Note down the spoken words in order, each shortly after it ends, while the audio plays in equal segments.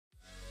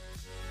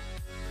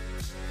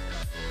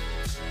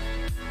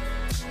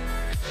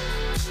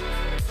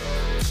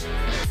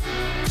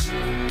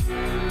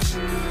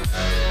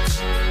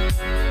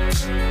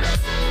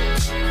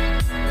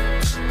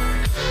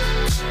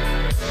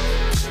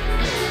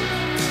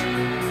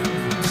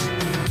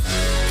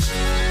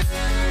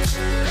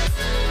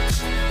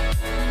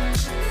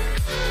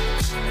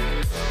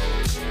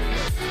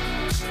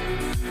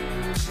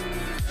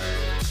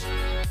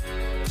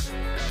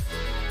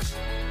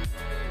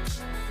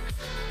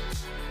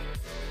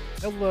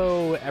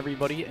Hello,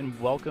 everybody, and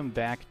welcome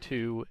back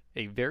to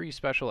a very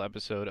special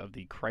episode of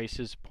the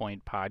Crisis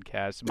Point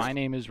podcast. My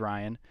name is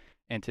Ryan,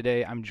 and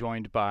today I'm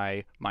joined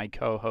by my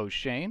co host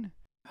Shane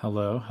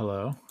Hello,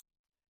 hello.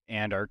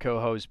 and our co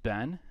host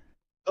Ben.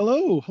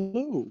 Hello,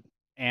 hello.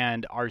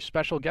 And our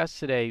special guest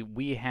today,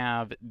 we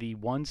have the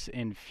once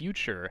and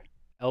future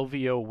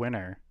LVO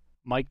winner,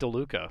 Mike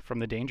DeLuca from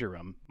the Danger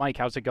Room. Mike,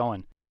 how's it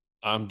going?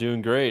 I'm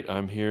doing great.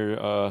 I'm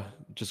here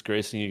just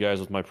gracing you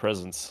guys with my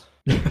presence.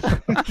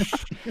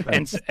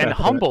 and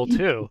humble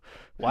too.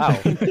 Wow.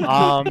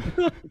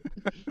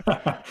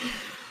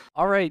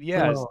 All right,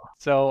 yeah. Oh.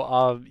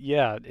 So,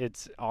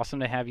 it's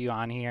awesome to have you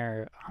on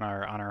here on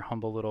our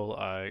humble little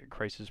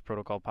Crisis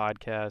Protocol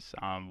podcast.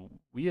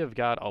 We have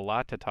got a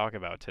lot to talk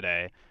about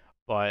today,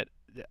 but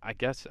I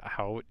guess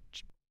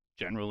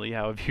generally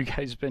how have you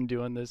guys been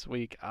doing this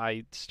week?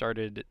 I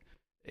started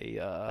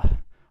a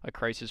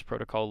Crisis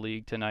Protocol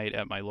league tonight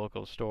at my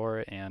local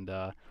store, and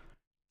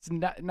it's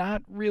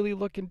not really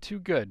looking too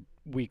good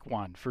week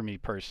one for me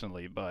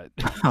personally, but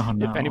Oh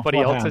no. if anybody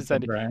What else has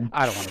said, happened, Brian?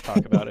 I don't want to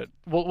talk about it.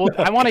 Well,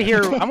 I want to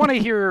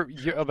hear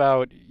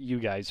about you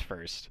guys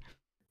first.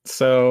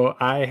 So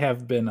I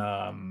have been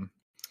in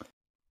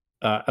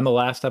the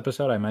last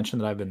episode I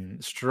mentioned that I've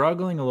been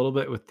struggling a little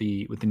bit with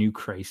the new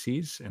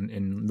crises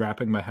and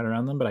wrapping my head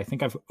around them, but I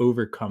think I've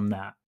overcome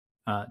that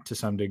to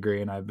some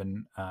degree, and I've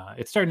been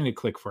it's starting to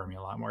click for me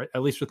a lot more,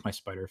 at least with my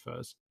spider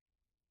foes.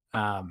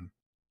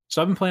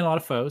 So I've been playing a lot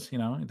of foes,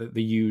 the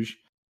huge,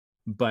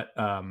 but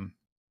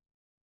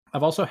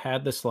I've also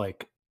had this I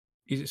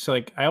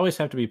always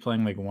have to be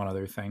playing like one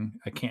other thing.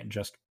 I can't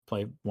just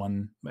play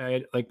one.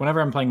 Like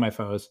whenever I'm playing my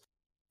foes,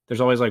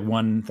 there's always like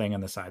one thing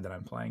on the side that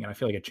I'm playing, and I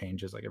feel like it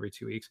changes like every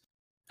 2 weeks.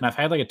 And I've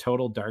had like a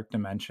total Dark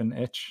Dimension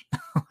itch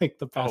like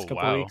the past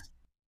couple wow. weeks,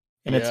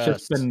 and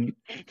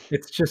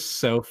it's just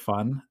so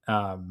fun.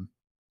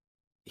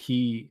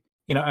 He,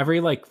 every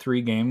like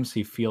 3 games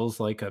he feels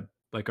like a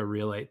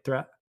real 8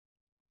 threat.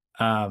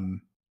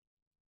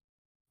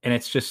 And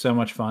it's just so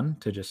much fun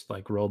to just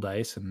like roll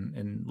dice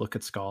and look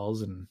at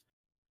skulls and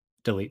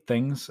delete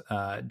things.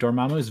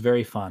 Dormammu is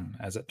very fun,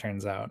 as it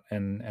turns out,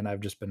 and I've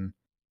just been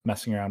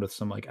messing around with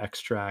some like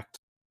extract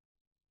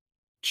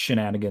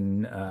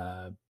shenanigan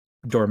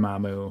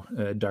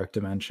Dormammu Dark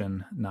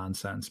Dimension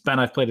nonsense. Ben,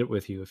 I've played it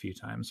with you a few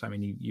times. I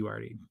mean, you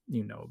already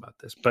know about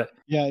this, but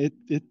Yeah,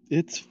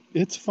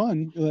 it's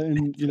fun,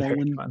 and very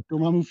when fun.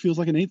 Dormammu feels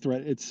like an 8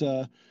 threat, it's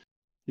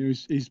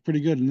he's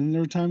pretty good. And then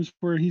there are times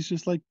where he's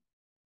just like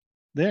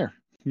there.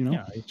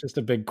 Yeah, he's just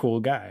a big cool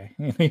guy.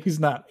 He's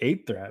not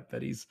 8 threat,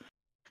 but he's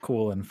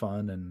cool and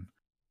fun and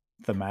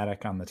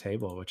thematic on the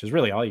table, which is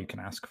really all you can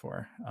ask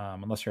for,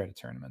 unless you're at a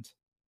tournament.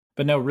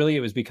 But no, really,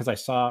 it was because I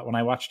saw when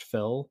I watched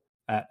Phil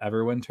at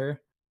Everwinter,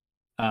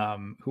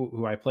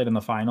 who I played in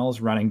the finals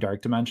running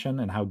Dark Dimension,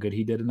 and how good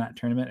he did in that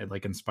tournament. It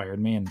like inspired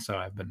me, and so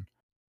I've been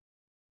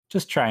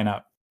just trying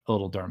out a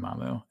little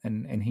Dormammu,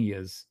 and he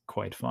is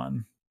quite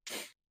fun.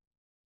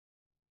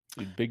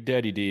 Dude, Big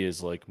Daddy D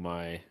is like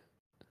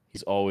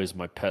he's always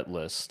my pet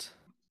list.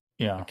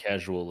 Yeah, my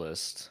casual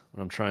list.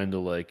 When I'm trying to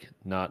like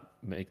not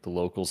make the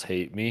locals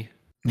hate me,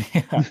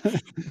 yeah.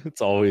 it's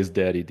always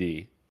Daddy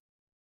D.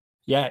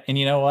 Yeah, and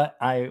you know what?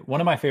 One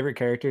of my favorite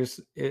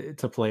characters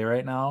to play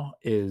right now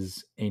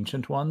is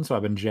Ancient One. So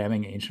I've been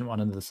jamming Ancient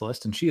One into this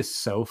list, and she is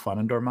so fun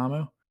in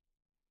Dormammu.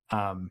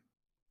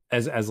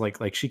 As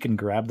like she can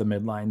grab the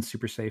midline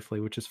super safely,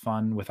 which is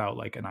fun without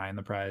like an eye on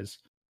the prize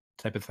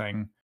type of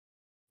thing.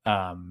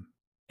 And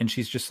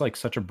she's just like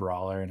such a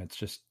brawler, and it's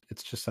just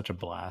such a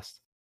blast.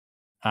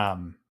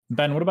 Ben,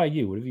 what about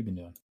you? What have you been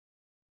doing?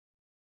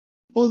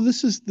 Well,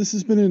 this has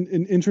been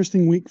an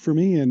interesting week for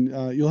me,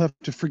 and you'll have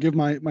to forgive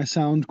my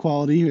sound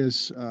quality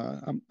as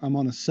I'm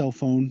on a cell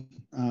phone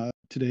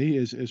today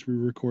as we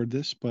record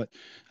this. But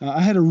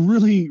I had a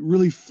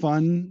really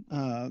fun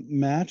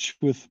match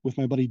with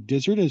my buddy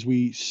Dizzard as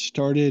we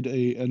started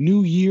a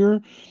new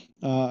year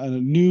and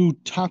a new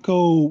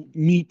taco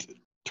meat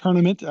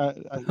tournament. I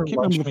can't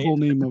remember the full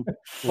name of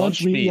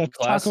Lunch meat. Yeah,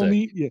 Classic. taco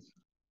meat.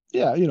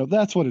 Yeah,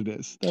 that's what it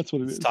is. That's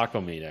what it It's is.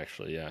 taco meat,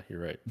 actually. Yeah,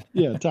 you're right.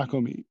 Yeah,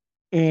 taco meat.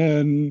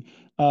 And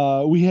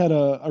we had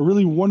a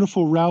really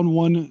wonderful round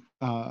one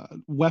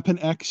Weapon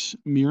X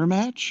mirror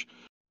match,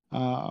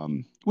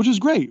 which is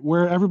great,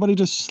 where everybody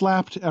just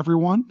slapped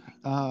everyone.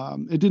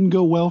 It didn't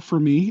go well for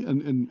me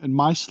and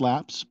my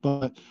slaps,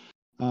 but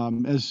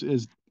as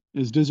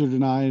Dizzard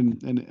and I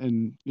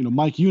and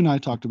Mike, you and I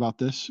talked about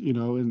this,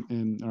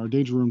 in our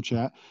Danger Room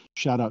chat.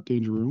 Shout out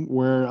Danger Room,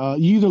 where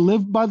you either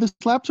live by the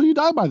slaps or you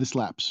die by the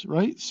slaps,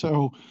 right?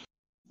 So.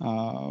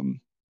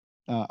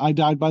 I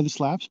died by the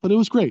slaps, but it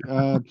was great.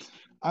 I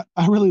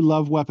really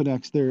love Weapon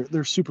X.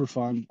 They're super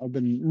fun. I've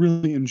been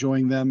really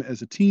enjoying them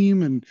as a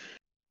team, and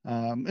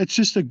it's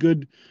just a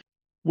good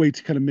way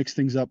to kind of mix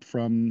things up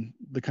from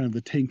the kind of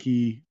the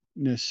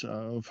tankiness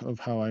of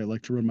how I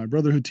like to run my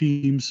Brotherhood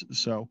teams.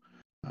 So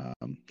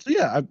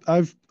yeah,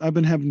 I've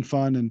been having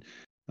fun, and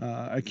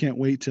I can't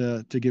wait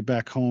to get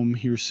back home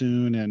here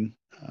soon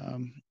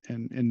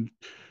and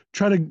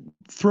try to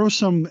throw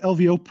some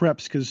LVO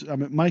preps because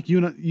Mike,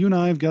 you and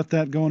I have got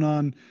that going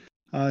on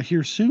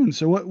here soon.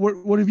 So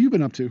what have you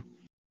been up to?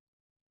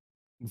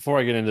 Before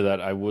I get into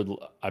that,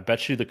 I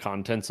bet you the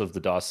contents of the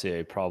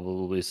dossier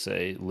probably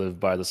say "live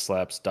by the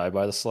slaps, die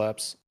by the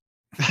slaps."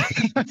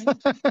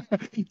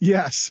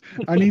 Yes,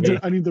 I need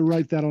to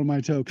write that on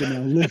my token now.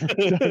 Live or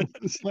die with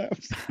the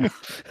slaps.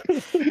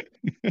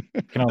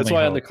 That's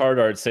why on the card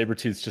art,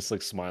 Sabretooth's just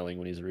like smiling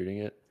when he's reading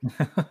it.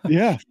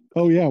 Yeah.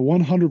 Oh yeah,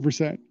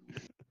 100%.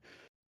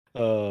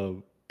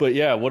 But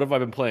yeah, what have I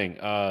been playing?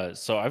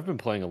 So I've been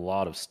playing a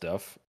lot of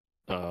stuff.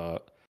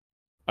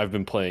 I've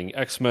been playing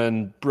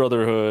X-Men,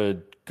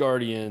 Brotherhood,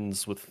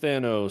 Guardians with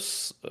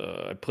Thanos.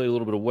 I played a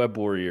little bit of Web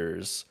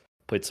Warriors.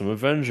 Played some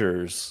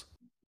Avengers.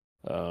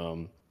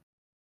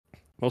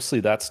 Mostly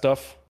that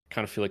stuff.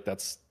 Kind of feel like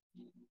that's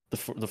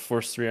the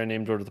first three I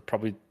named are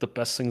probably the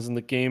best things in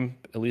the game,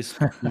 at least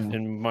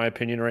in my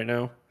opinion right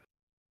now.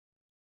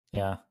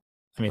 Yeah.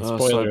 I mean,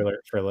 spoiler alert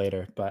for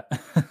later, but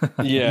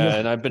yeah,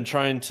 and I've been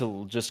trying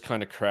to just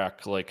kind of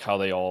crack like how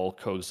they all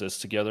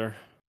coexist together.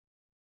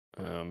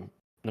 I'm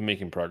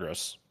making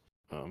progress.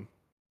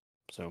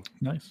 So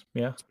nice.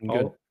 Yeah.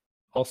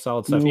 All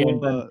solid stuff.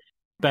 Yeah,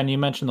 Ben, you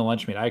mentioned the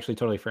lunch meet. I actually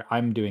totally forgot.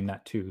 I'm doing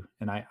that too,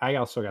 and I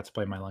also got to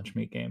play my lunch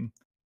meet game.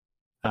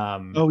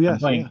 Oh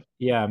yes,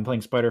 I'm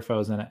playing Spider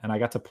Foes in it, and I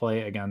got to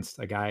play against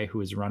a guy who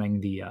was running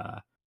the.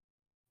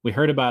 We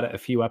heard about it a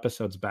few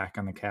episodes back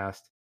on the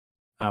cast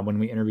when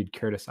we interviewed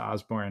Curtis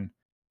Osborne.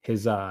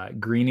 His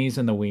Greenies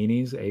and the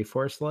Weenies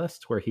A-Force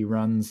list, where he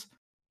runs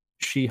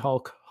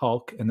She-Hulk,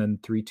 Hulk, and then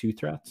 3/2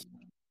 threats.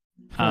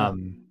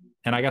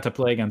 And I got to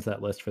play against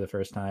that list for the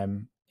first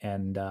time,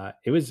 and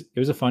it was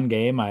a fun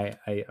game. I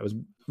was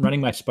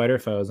running my Spider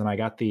Foes, and I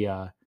got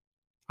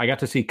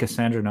to see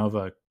Cassandra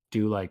Nova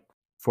do like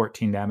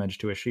 14 damage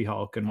to a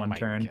She-Hulk in one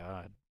turn.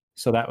 God.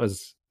 So that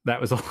was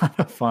a lot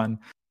of fun.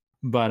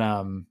 But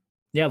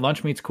yeah,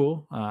 lunch meet's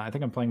cool. I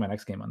think I'm playing my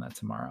next game on that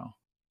tomorrow.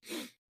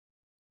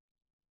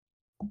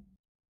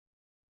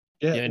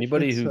 Yeah,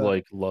 anybody who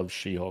like loves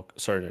She-Hulk,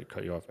 sorry to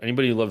cut you off.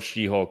 Anybody who loves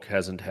She-Hulk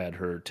hasn't had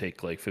her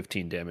take like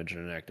 15 damage in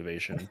an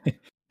activation.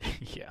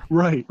 Yeah.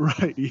 Right,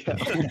 yeah.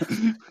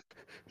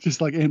 Just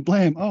like and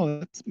blam. Oh,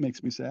 that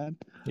makes me sad.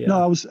 Yeah.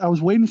 No, I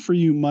was waiting for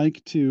you,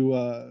 Mike,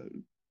 to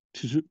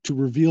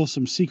reveal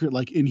some secret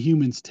like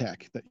Inhumans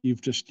tech that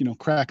you've just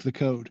cracked the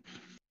code.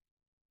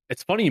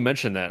 It's funny you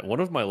mentioned that.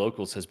 One of my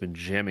locals has been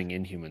jamming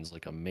Inhumans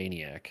like a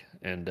maniac,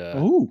 and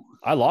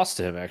I lost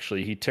to him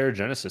actually. He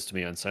Terrigenesis to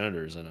me on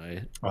Senators,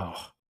 and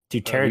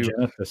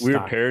Terrigenesis. We were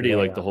parity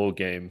like the whole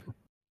game,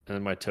 and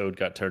then my Toad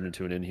got turned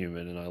into an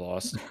Inhuman, and I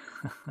lost.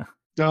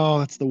 Oh,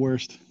 that's the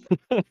worst.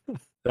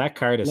 That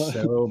card is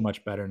so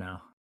much better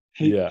now.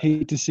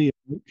 Hate to see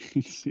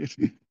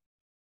it.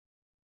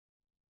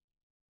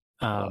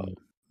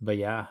 But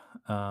yeah,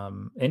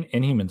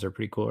 Inhumans are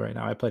pretty cool right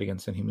now. I played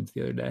against Inhumans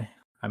the other day.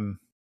 I'm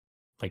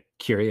like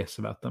curious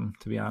about them,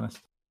 to be honest.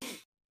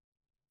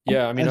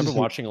 Yeah, I mean, I've been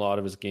watching a lot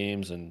of his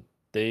games, and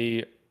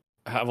they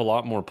have a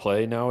lot more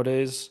play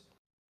nowadays.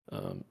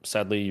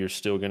 Sadly, you're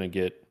still going to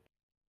get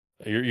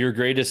your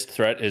greatest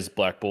threat is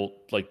Black Bolt,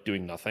 like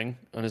doing nothing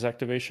on his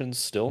activations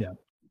still.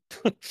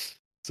 Yeah.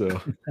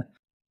 So,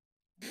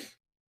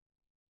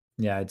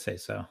 yeah, I'd say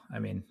so. I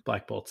mean,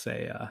 Black Bolt's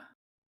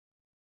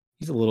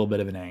he's a little bit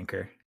of an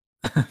anchor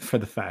for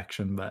the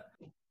faction, but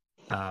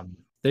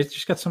they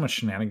just got so much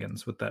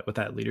shenanigans with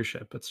that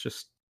leadership. It's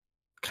just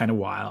kind of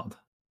wild.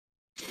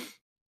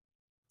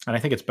 And I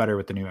think it's better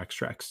with the new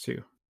extracts too,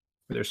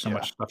 where there's so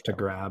much stuff to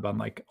grab on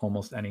like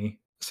almost any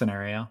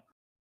scenario.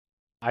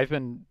 I've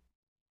been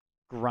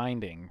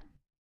grinding,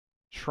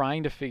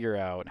 trying to figure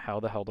out how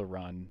the hell to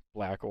run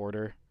Black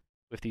Order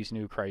with these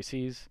new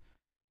crises.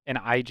 And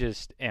I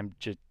just am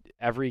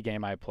every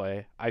game I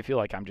play, I feel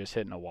like I'm just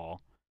hitting a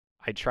wall.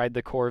 I tried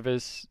the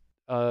Corvus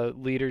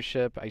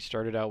leadership. I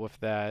started out with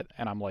that,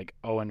 and I'm like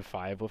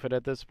 0-5 with it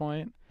at this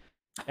point.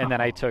 And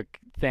then I took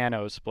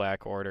Thanos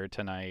Black Order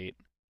tonight.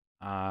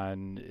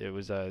 It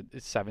was a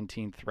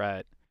 17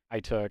 threat. I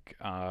took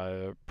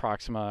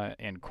Proxima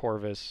and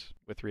Corvus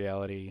with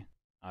Reality.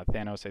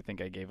 Thanos, I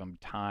think I gave him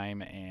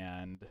time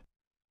and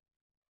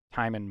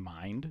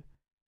mind,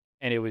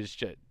 and it was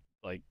just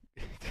like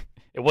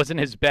it wasn't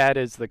as bad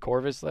as the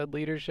Corvus led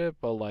leadership,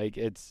 but like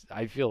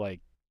I feel like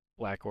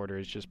Black Order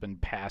has just been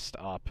passed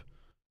up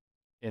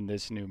in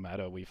this new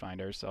meta we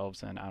find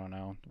ourselves in. I don't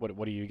know.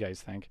 What do you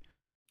guys think?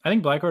 I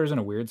think Black Order's in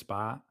a weird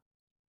spot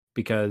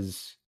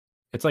because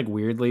it's like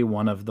weirdly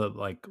one of the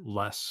like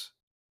less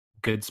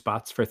good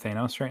spots for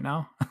Thanos right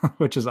now,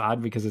 which is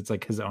odd because it's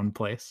like his own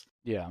place.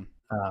 Yeah.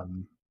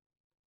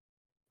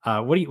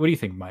 What do you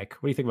think, Mike?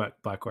 What do you think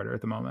about Black Order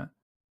at the moment?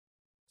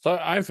 So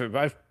I've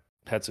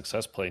had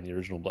success playing the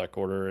original Black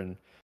Order, and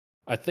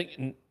I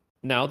think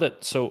now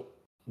that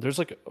there's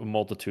like a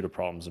multitude of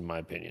problems in my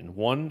opinion.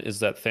 One is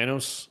that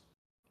Thanos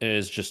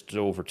is just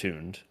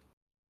overtuned.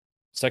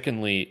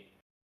 Secondly,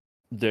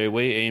 the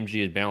way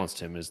AMG had balanced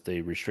him is they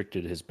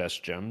restricted his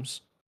best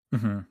gems,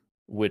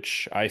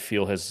 which I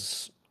feel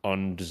has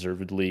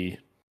undeservedly, is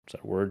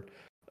that a word,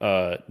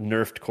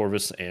 nerfed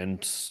Corvus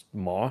and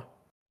Maw.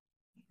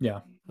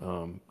 Yeah.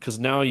 Because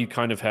now you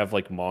kind of have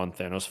like Maw and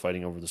Thanos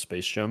fighting over the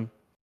space gem.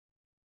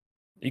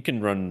 You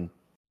can run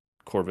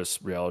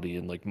Corvus Reality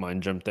and like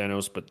Mind Gem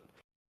Thanos, but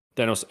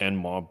Thanos and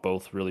Maw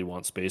both really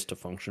want space to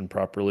function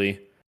properly.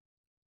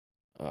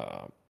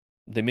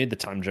 They made the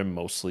Time Gem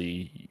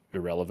mostly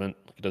irrelevant.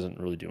 It doesn't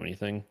really do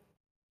anything.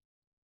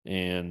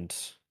 And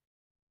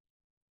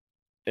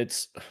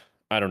it's,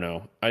 I don't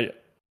know. I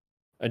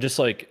just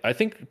like, I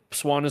think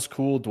Swan is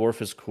cool,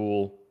 Dwarf is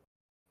cool,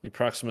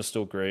 Proxima's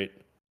still great.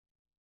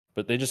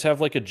 But they just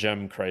have like a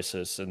gem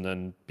crisis, and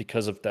then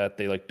because of that,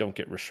 they like don't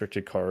get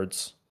restricted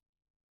cards.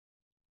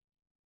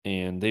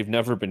 And they've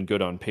never been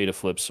good on pay to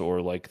flips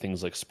or like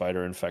things like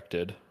Spider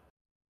Infected.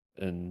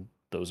 And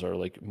those are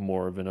like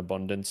more of an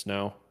abundance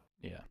now.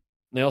 Yeah.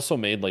 They also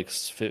made like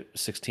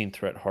 16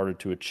 threat harder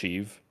to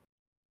achieve,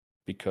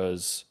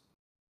 because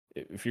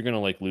if you're gonna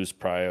like lose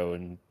prio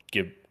and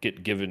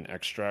get given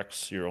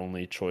extracts, your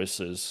only choice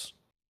is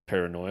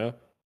Paranoia,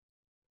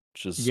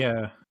 which is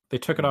they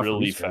took it off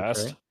really research,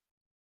 fast. right?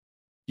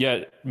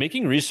 Yeah,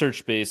 making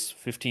research based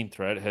 15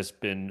 threat has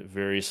been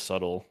very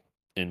subtle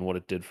in what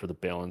it did for the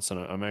balance, and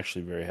I'm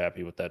actually very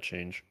happy with that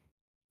change.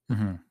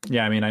 Mm-hmm.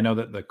 Yeah, I mean, I know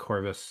that the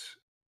Corvus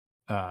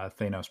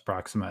Thanos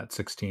Proxima at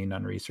 16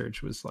 on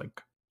research was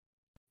like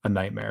a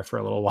nightmare for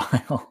a little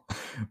while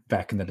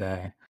back in the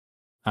day.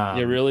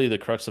 Yeah, really, the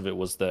crux of it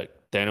was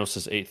that Thanos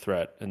is 8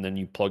 threat, and then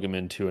you plug him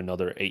into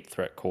another 8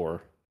 threat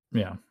core.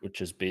 Yeah,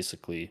 which is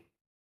basically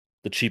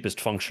the cheapest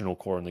functional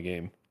core in the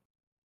game,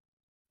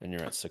 and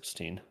you're at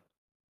 16.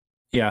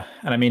 Yeah,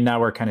 and I mean now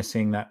we're kind of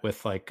seeing that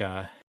with like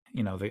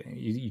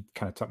you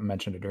kind of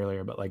mentioned it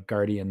earlier, but like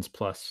Guardians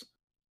plus,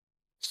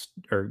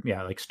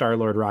 like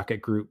Star-Lord, Rocket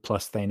Groot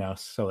plus Thanos.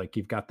 So like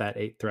you've got that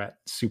 8 threat,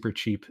 super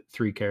cheap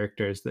 3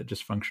 characters that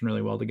just function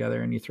really well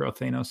together, and you throw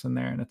Thanos in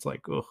there, and it's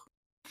like, ugh.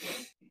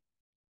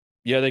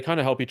 Yeah, they kind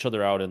of help each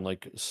other out in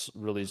like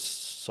really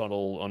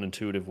subtle,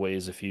 unintuitive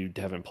ways. If you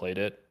haven't played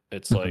it,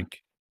 it's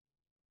like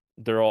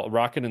they're all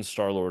Rocket and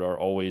Star-Lord are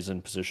always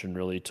in position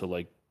really to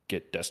like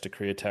get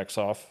Desecrate attacks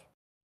off.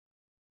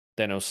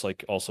 Thanos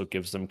like also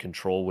gives them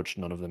control, which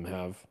none of them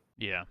have.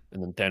 Yeah.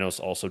 And then Thanos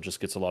also just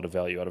gets a lot of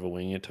value out of a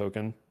Winging It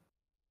token.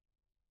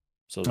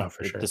 So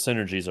for sure. The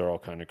synergies are all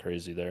kind of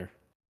crazy there.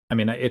 I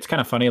mean, it's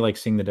kind of funny like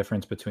seeing the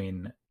difference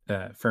between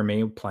for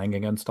me playing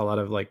against a lot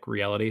of like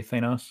reality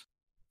Thanos,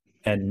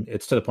 and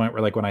it's to the point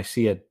where like when I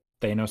see a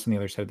Thanos on the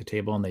other side of the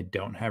table and they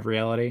don't have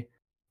reality,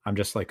 I'm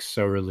just like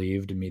so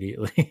relieved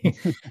immediately.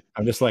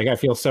 I'm just like, I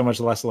feel so much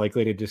less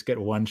likely to just get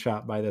one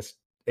shot by this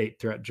 8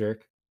 threat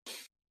jerk.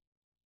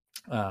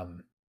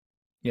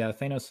 Yeah,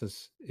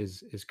 Thanos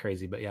is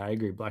crazy, but yeah, I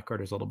agree. Black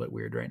Order's a little bit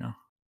weird right now.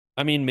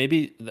 I mean,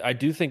 maybe I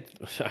do think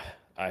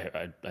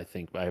I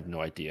think I have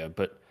no idea,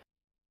 but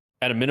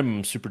at a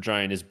minimum,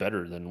 Supergiant is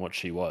better than what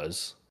she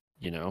was.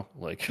 You know,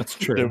 like that's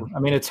true. I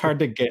mean, it's hard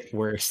to get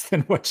worse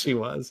than what she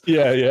was.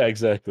 Yeah,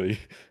 exactly.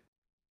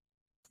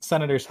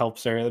 Senators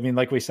helps her. I mean,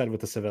 like we said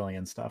with the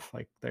civilian stuff,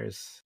 like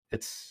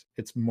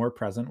it's more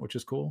present, which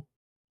is cool.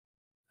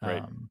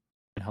 Right.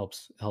 It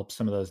helps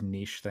some of those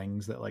niche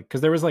things that like,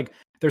 because there's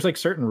like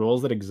certain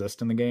rules that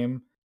exist in the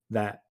game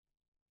that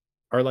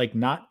are like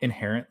not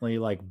inherently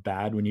like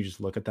bad when you just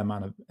look at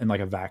them in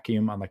like a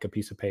vacuum on like a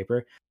piece of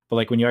paper, but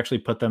like when you actually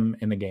put them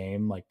in the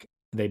game, like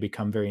they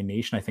become very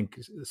niche. And I think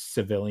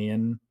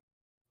civilian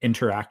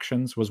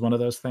interactions was one of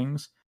those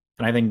things.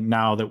 And I think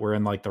now that we're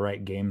in like the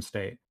right game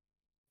state,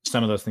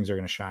 some of those things are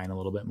going to shine a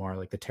little bit more,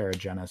 like the Terra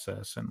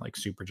Genesis and like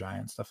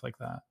Supergiant, stuff like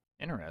that.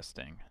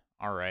 Interesting.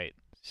 All right.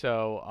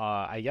 So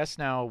I guess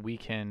now we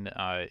can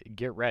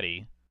get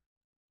ready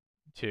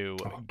to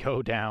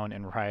go down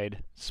and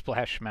ride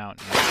Splash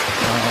Mountain.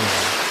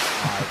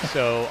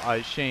 So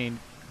Shane,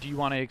 do you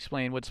want to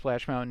explain what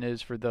Splash Mountain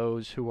is for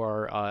those who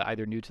are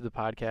either new to the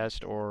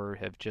podcast or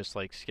have just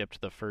like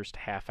skipped the first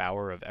half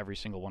hour of every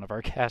single one of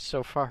our casts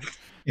so far?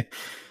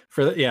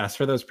 For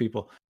those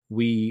people,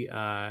 we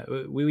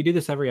do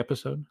this every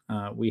episode.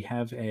 We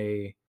have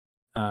a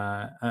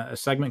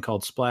segment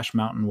called Splash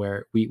Mountain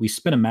where we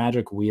spin a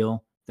magic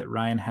wheel that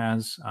Ryan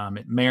has.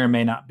 It may or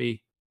may not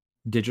be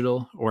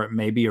digital, or it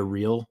may be a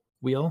real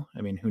wheel.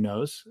 I mean, who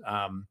knows?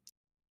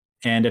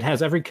 And it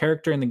has every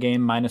character in the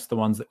game minus the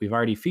ones that we've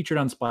already featured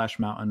on Splash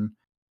Mountain,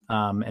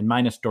 and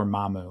minus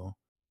Dormammu.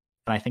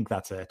 And I think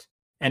that's it.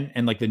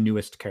 And like the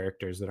newest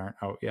characters that aren't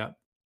out yet.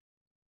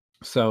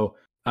 So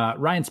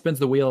Ryan spins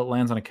the wheel, it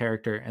lands on a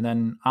character, and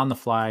then on the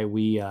fly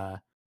we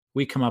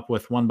come up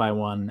with one by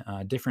one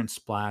different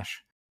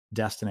splash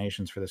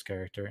destinations for this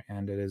character,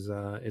 and it is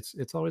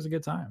it's always a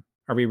good time.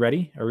 Are we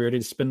ready? Are we ready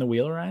to spin the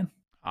wheel, Ryan?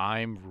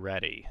 I'm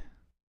ready.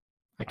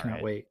 I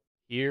cannot wait.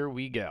 Here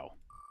we go.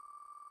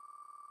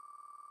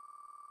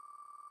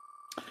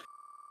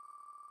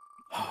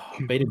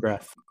 Bated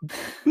breath.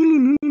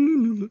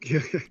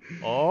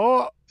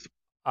 Oh.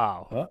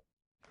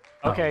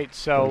 Okay,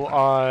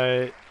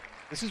 so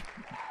this is,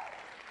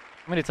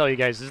 I'm going to tell you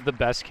guys, this is the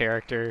best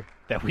character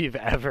that we've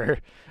ever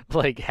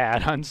like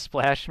had on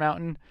Splash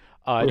Mountain.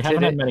 We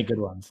haven't had many good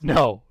ones.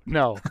 No.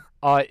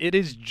 It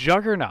is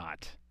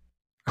Juggernaut.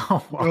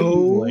 Oh,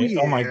 Oh boy.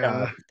 Oh my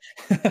yeah.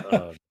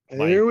 god.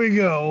 Here we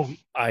go.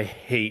 I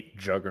hate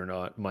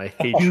Juggernaut. My Do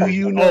hatred.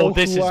 you Oh, know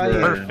this who is I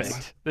am?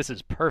 perfect. This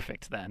is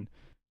perfect then.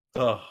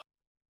 Oh.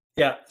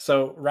 Yeah,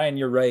 so Ryan,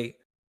 you're right.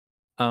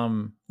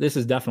 This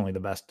is definitely the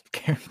best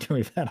character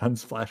we've had on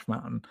Splash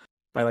Mountain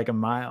by like a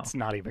mile. It's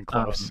not even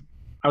close.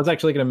 I was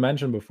actually going to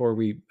mention before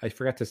I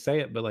forgot to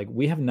say it, but like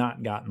we have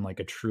not gotten like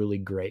a truly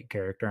great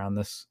character on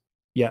this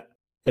yet.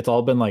 It's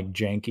all been like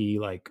janky,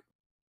 like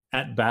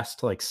at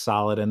best, like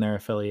solid in their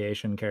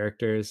affiliation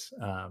characters.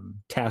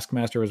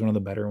 Taskmaster was one of the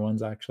better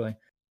ones actually,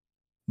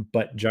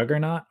 but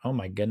Juggernaut, oh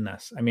my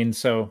goodness! I mean,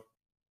 so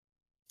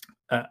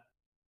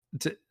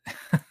to,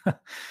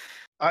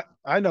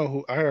 I know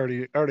who. I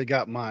already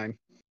got mine.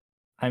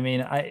 I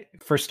mean,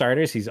 for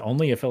starters, he's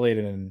only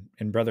affiliated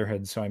in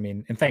Brotherhood, so I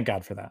mean, and thank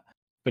God for that.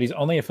 But he's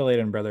only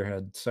affiliated in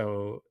Brotherhood,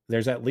 so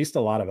there's at least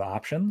a lot of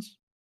options.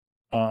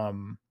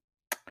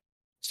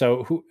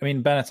 So I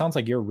mean, Ben, it sounds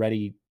like you're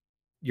ready.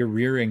 You're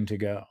rearing to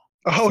go.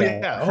 Oh So-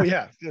 yeah. Oh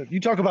yeah. You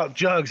talk about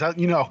jugs.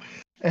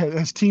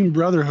 As Team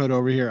Brotherhood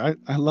over here,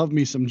 I love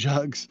me some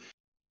jugs.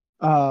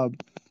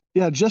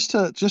 Yeah, just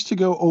to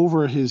go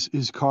over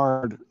his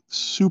card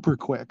super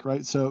quick,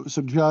 right? So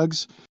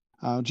jugs,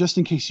 just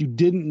in case you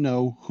didn't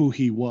know who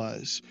he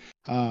was,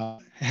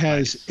 has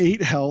Nice.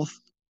 8 health.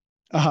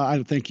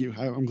 Thank you.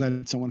 I'm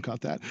glad someone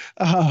caught that.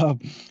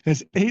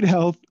 Has 8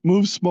 health,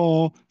 moves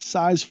small,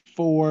 size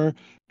 4,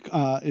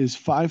 is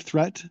 5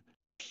 threat,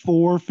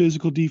 4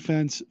 physical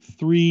defense,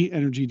 3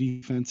 energy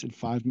defense, and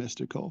 5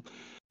 mystical.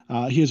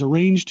 He has a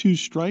range 2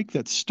 strike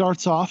that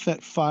starts off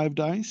at 5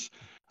 dice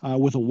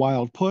with a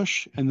wild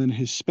push, and then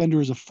his spender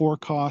is a 4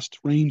 cost,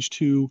 range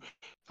 2,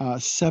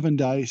 7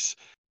 dice.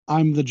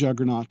 I'm the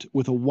Juggernaut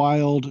with a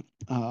wild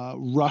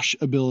rush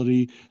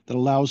ability that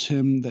allows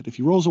him that if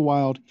he rolls a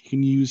wild, he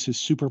can use his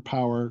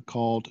superpower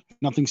called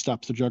Nothing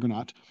Stops the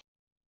Juggernaut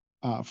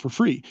for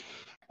free.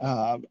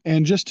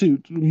 And just to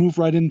move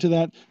right into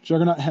that,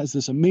 Juggernaut has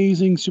this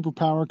amazing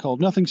superpower called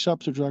Nothing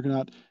Stops the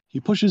Juggernaut. He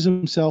pushes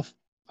himself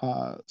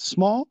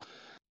small,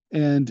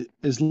 and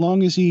as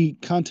long as he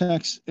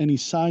contacts any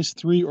size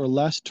 3 or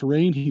less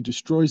terrain, he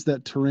destroys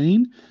that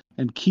terrain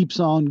and keeps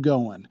on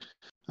going.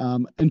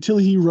 Until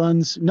he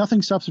runs,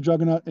 nothing stops the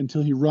Juggernaut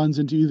until he runs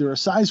into either a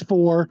size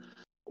 4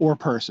 or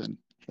person.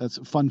 That's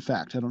a fun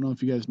fact. I don't know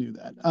if you guys knew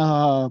that.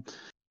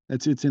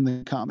 It's in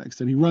the comics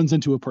that he runs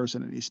into a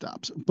person and he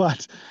stops.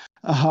 But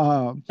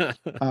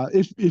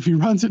if he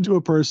runs into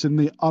a person,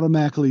 they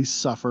automatically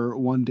suffer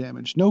 1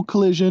 damage. No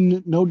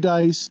collision, no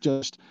dice,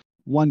 just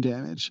 1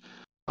 damage.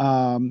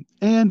 And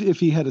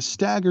if he had a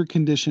stagger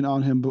condition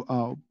on him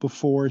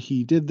before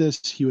he did this,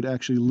 he would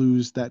actually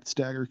lose that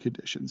stagger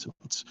condition. So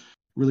it's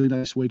really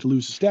nice way to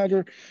lose a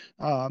stagger.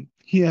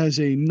 He has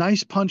a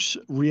nice punch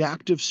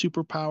reactive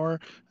superpower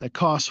that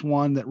costs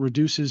 1 that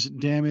reduces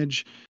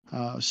damage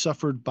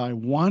suffered by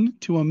 1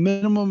 to a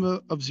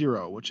minimum of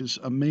 0, which is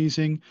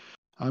amazing.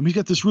 He's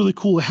got this really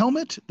cool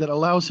helmet that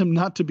allows him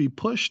not to be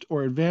pushed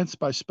or advanced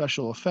by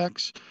special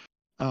effects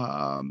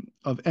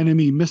of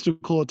enemy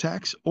mystical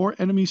attacks or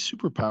enemy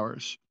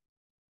superpowers.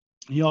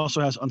 He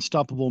also has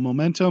unstoppable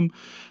momentum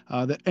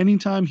that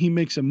anytime he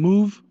makes a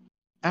move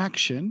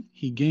action,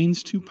 he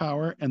gains 2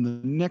 power, and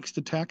the next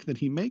attack that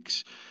he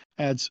makes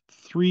adds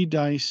 3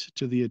 dice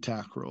to the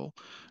attack roll.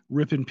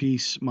 Rip in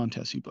peace,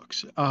 Montesi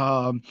books.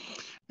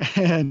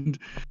 And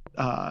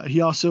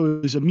he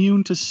also is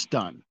immune to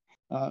stun.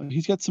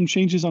 He's got some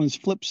changes on his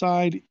flip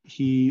side.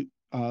 He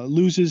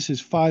loses his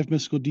 5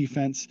 mystical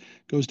defense,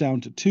 goes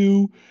down to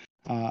 2,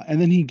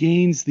 and then he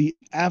gains the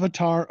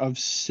Avatar of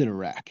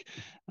Sidorak.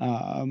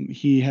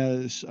 He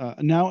has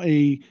now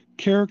a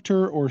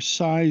character or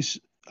size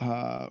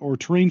or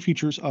terrain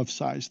features of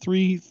size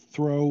 3,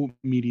 throw,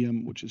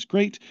 medium, which is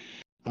great.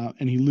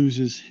 And he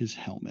loses his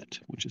helmet,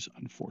 which is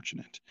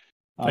unfortunate.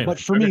 But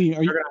for me,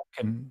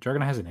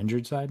 Juggernaut has an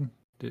injured side?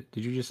 Did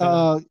you just say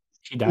that?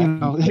 She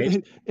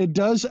died? It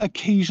does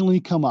occasionally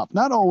come up.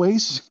 Not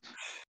always,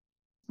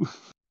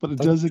 but it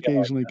does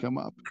occasionally come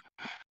up.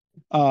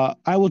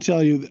 I will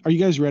tell you, are you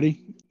guys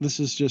ready? This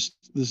is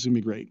going to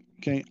be great.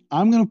 Okay.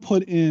 I'm going to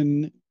put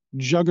in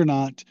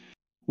Juggernaut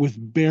with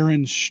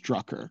Baron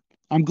Strucker.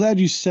 I'm glad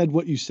you said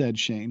what you said,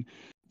 Shane,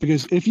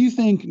 because if you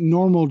think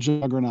normal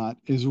Juggernaut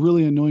is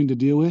really annoying to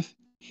deal with,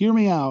 hear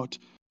me out.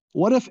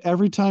 What if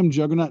every time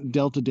Juggernaut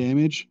dealt a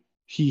damage,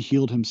 he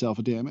healed himself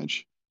a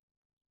damage?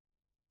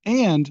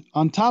 And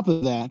on top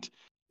of that,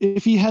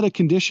 if he had a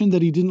condition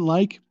that he didn't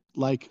like,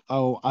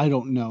 oh, I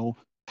don't know,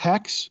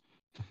 Hex,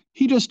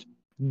 he just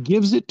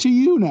gives it to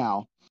you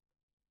now.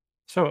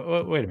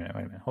 So wait a minute,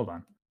 hold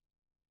on.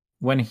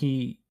 When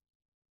he,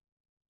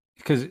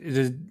 because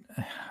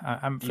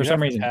I'm for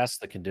some reason pass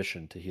the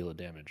condition to heal a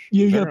damage.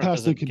 You got to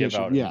pass the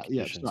condition. Yeah.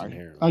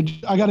 Sorry, I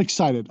got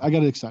excited. I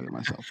got excited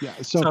myself. Yeah.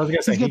 So I was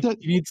gonna say he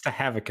needs to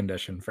have a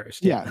condition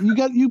first. Yeah.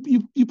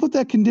 You put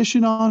that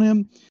condition on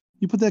him.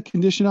 You put that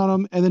condition on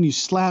him, and then you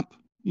slap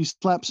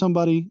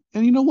somebody,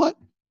 and you know what?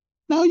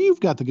 Now you've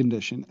got the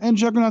condition, and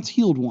Juggernaut's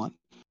healed 1.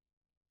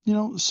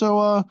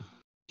 So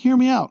hear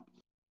me out.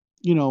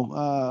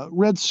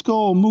 Red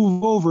Skull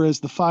move over as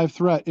the 5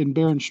 threat in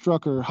Baron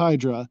Strucker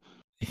Hydra.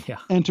 Yeah.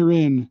 Enter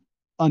in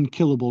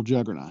Unkillable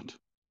Juggernaut.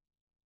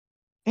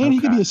 And he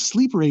could be a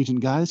sleeper agent,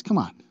 guys. Come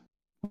on.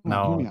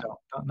 Hear me out.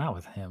 Don't, not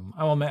with him.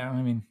 Oh, man,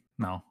 I mean,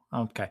 no.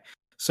 Okay.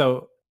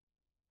 So,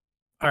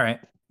 all right.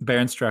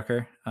 Baron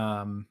Strucker.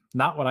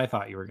 Not what I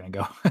thought you were going to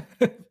go.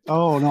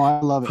 Oh, no,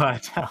 I love it.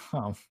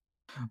 But,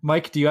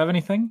 Mike, do you have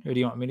anything or do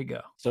you want me to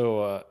go?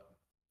 So,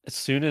 as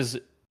soon as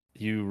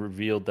you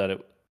revealed that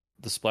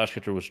the splash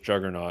character was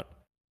Juggernaut,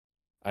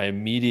 I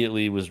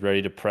immediately was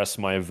ready to press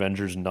my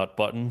Avengers nut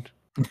button.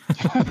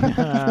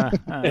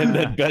 And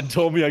then Ben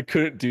told me I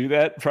couldn't do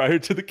that prior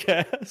to the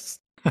cast.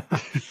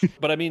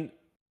 But I mean,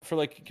 for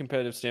like a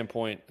competitive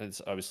standpoint,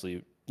 it's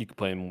obviously you can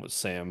play him with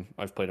Sam.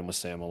 I've played him with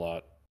Sam a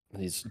lot.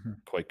 He's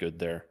quite good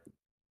there.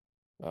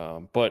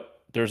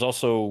 But there's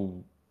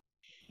also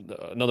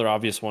another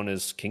obvious one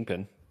is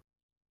Kingpin.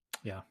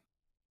 Yeah.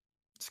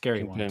 Scary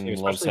Kingpin one.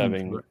 Too, loves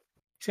having.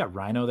 He's got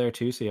Rhino there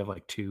too, so you have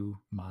like 2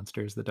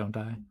 monsters that don't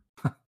die.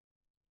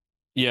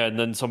 Yeah, and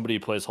then somebody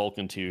plays Hulk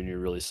into you, and you're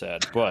really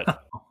sad.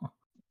 But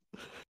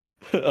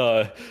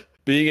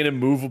being an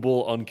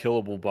immovable,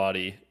 unkillable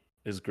body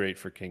is great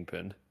for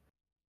Kingpin.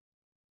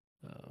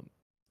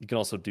 You can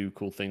also do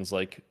cool things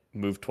like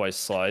move twice,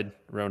 slide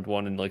round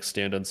 1, and like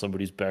stand on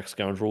somebody's back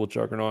scoundrel with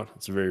Juggernaut.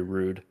 It's very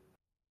rude.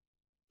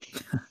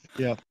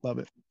 Yeah, love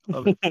it.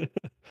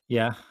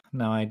 Yeah,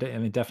 no, I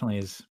mean, it definitely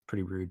is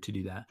pretty rude to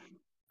do that.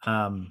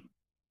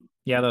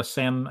 Yeah, though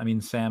Sam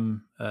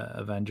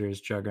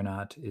Avengers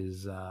Juggernaut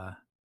is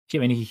I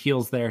mean, he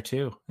heals there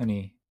too, and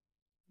he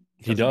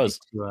does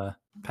to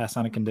pass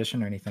on a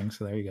condition or anything.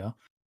 So there you go.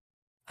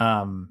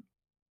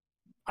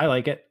 I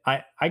like it.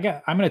 I'm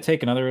going to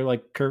take another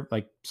like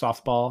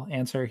softball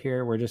answer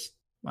here. We're just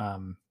I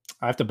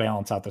have to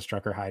balance out the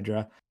Strucker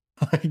Hydra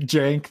like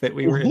jank that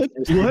we were.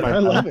 What? I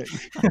love it.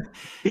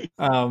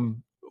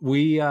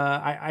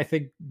 I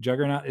think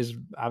Juggernaut is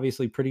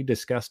obviously pretty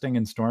disgusting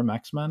in Storm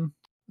X-Men.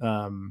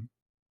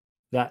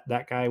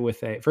 That guy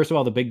with first of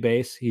all, the big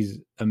base, he's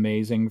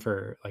amazing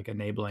for like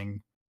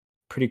enabling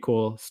pretty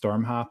cool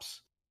storm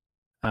hops.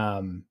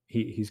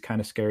 He's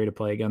kind of scary to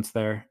play against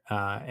there.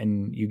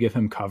 And you give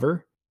him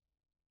cover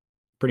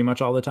pretty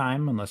much all the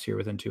time, unless you're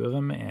within 2 of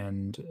them.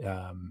 And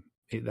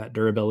that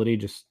durability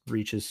just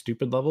reaches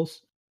stupid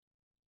levels.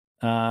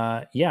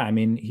 Yeah, I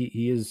mean,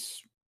 he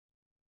is,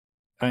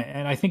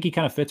 and I think he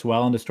kind of fits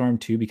well into Storm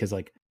too, because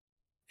like,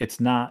 it's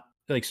not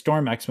like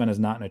Storm X-Men is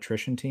not an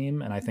attrition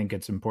team. And I think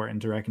it's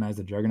important to recognize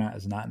that Juggernaut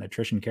is not an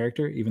attrition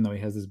character, even though he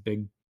has this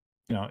big,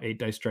 8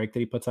 dice strike that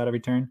he puts out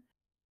every turn.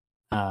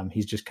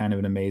 He's just kind of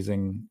an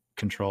amazing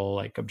control,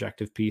 like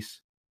objective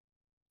piece.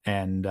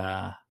 And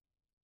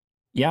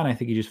yeah, and I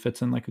think he just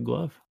fits in like a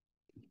glove.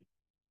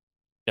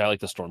 Yeah, I like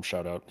the Storm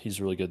shout out. He's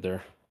really good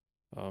there.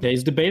 Yeah,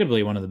 he's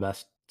debatably one of the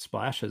best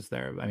splashes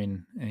there. I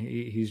mean,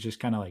 he's just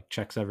kind of like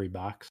checks every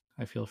box,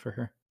 I feel, for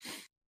her.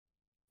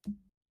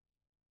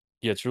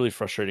 Yeah, it's really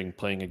frustrating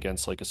playing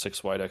against like a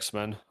 6-wide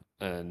X-Men,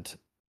 and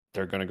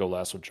they're going to go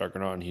last with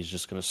Juggernaut, and he's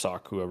just going to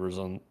sock whoever's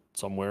on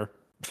somewhere.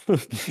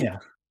 Yeah.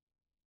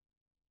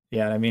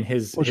 Yeah, I mean,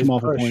 his push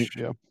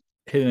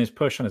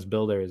on his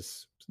builder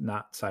is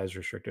not size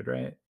restricted,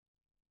 right?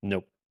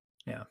 Nope.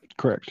 Yeah.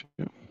 Correct.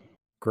 Yeah.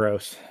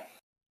 Gross.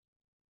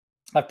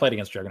 I've played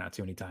against Juggernaut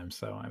too many times,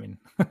 so I mean,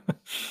 I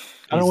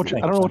don't know what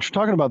you're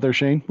talking about there,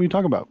 Shane. What are you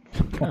talking about?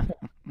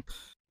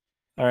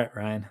 All right,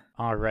 Ryan.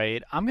 All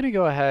right, I'm gonna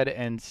go ahead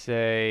and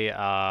say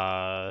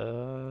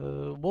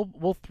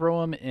we'll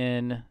throw him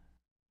in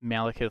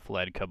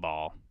Malekith-led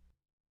Cabal.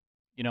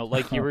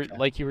 Like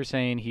you were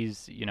saying,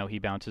 he's he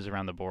bounces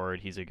around the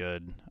board. He's a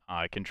good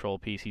control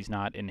piece. He's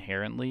not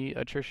inherently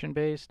attrition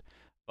based,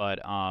 but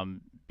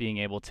being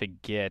able to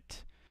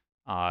get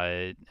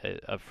a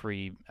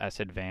free S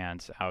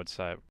advance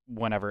outside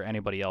whenever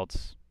anybody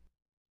else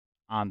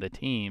on the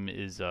team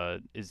is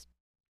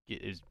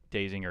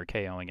dazing or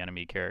KOing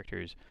enemy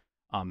characters,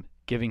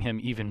 giving him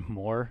even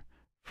more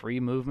free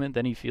movement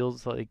than he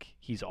feels like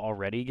he's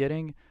already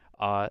getting.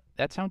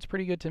 That sounds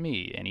pretty good to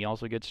me, and he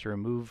also gets to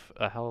remove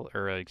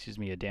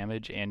a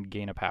damage and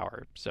gain a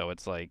power. So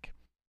it's like,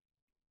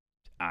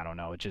 I don't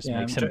know, it just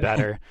makes him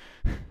better.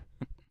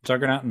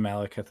 Juggernaut and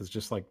Malekith is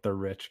just like the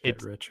rich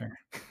get richer.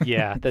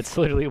 Yeah, that's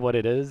literally what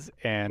it is.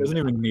 And he doesn't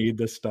even need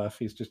this stuff.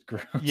 He's just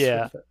gross.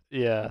 Yeah,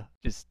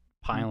 just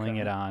piling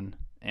it on,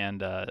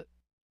 and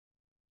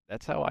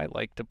that's how I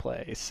like to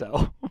play.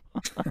 So.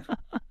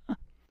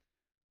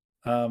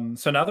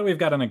 So now that we've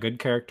gotten a good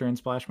character in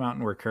Splash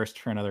Mountain, we're cursed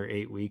for another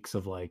 8 weeks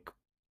of like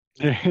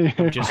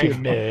just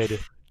mid,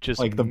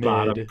 just like the mid.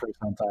 bottom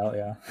percentile.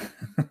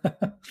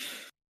 Yeah.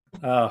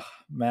 Oh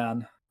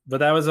man, but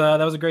that was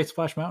a great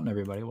Splash Mountain,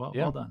 everybody. Well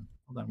done.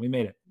 We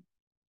made it.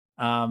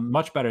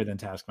 Much better than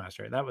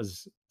Taskmaster.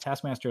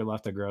 Taskmaster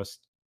left a gross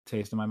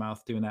taste in my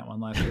mouth doing that one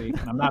last week.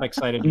 And I'm not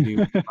excited to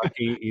do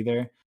Bucky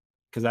either,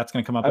 because that's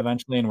going to come up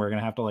eventually, and we're going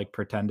to have to like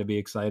pretend to be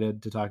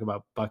excited to talk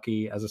about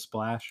Bucky as a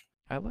splash.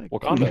 I like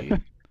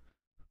Wakanda.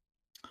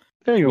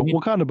 There you go,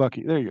 Wakanda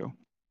Bucky. There you go.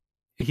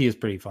 He is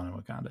pretty fun in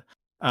Wakanda.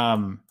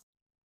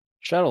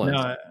 Shadowlands.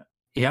 No,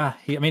 yeah,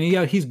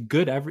 he's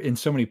good in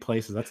so many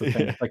places. That's the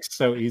thing. It's like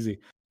so easy.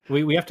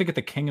 We have to get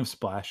the King of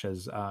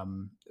Splashes,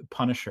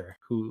 Punisher,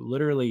 who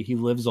literally he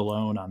lives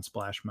alone on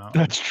Splash Mountain.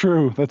 That's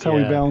true. That's how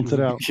we Yeah. balance it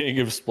out. King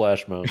of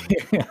Splash Mountain.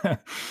 Yeah.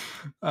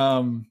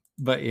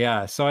 But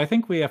yeah, so I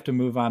think we have to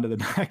move on to the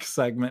next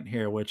segment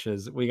here, which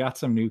is we got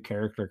some new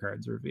character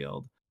cards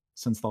revealed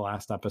since the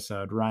last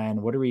episode.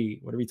 Ryan, what are we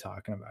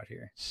talking about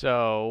here?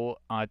 So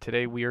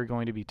today we are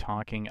going to be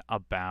talking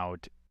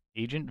about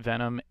Agent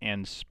Venom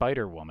and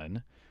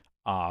Spider-Woman.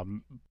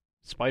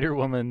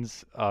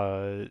 Spider-Woman's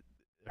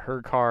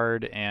her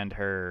card and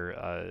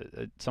her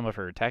some of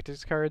her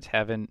tactics cards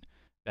haven't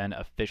been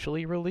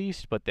officially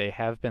released, but they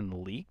have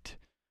been leaked.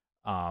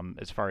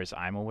 As far as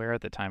I'm aware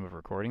at the time of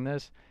recording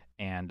this,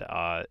 and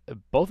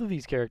both of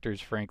these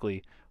characters,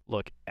 frankly,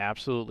 look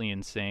absolutely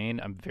insane.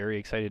 I'm very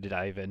excited to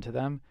dive into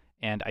them,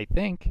 and I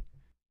think,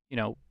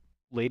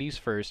 ladies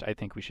first, I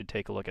think we should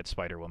take a look at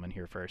Spider-Woman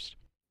here first.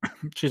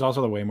 She's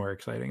also the way more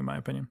exciting in my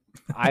opinion.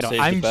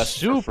 I'm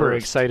super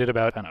excited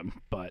about Venom,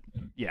 but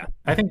yeah.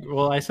 I think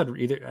I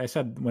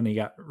said when he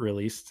got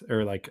released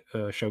or like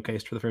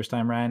showcased for the first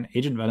time, Ryan,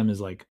 Agent Venom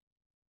is like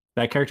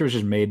that character was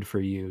just made for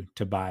you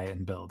to buy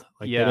and build.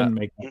 Like they didn't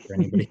make that for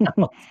anybody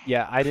else.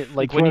 Yeah, I didn't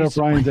like It's when right you up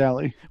Ryan's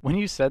alley. when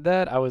you said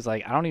that, I was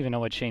like, I don't even know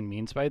what Shane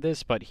means by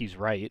this, but he's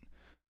right.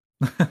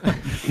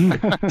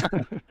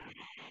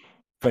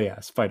 But yeah,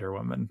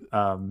 Spider-Woman.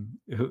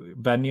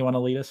 Ben, you want to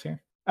lead us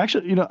here?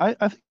 Actually, I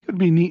think it would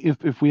be neat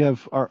if we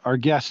have our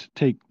guest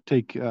take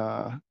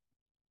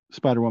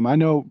Spider-Woman. I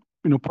know,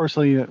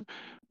 personally,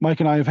 Mike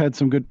and I have had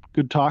some good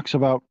talks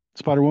about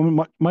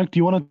Spider-Woman. Mike, do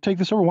you want to take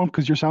this over one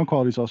because your sound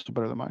quality is also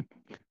better than mine?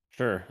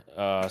 Sure.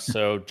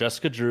 So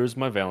Jessica Drew is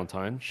my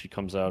Valentine. She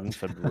comes out in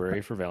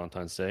February for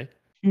Valentine's Day.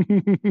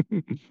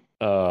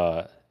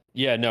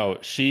 Yeah, no,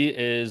 she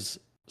is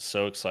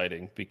so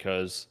exciting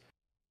because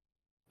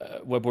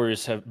Web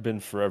Warriors have been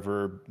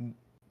forever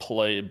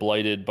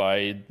blighted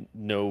by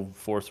no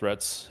 4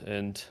 threats,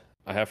 and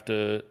I have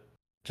to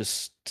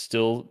just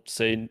still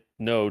say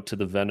no to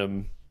the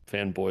Venom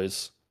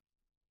fanboys.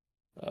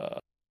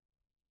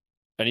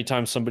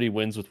 Anytime somebody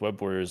wins with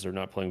Web Warriors, they're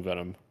not playing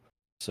Venom.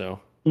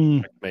 So,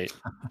 mate.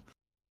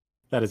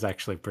 That is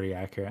actually pretty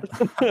accurate.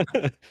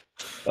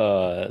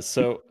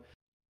 So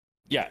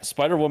yeah,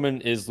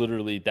 Spider-Woman is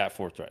literally that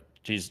 4 threat.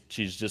 She's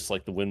just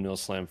like the windmill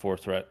slam 4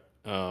 threat.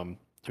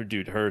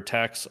 Her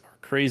attacks are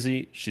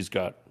crazy. She's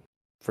got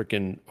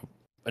freaking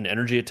an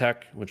energy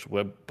attack, which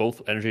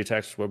both energy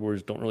attacks Web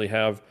Warriors don't really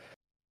have.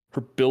 Her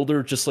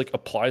builder just like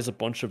applies a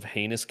bunch of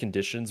heinous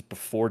conditions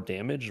before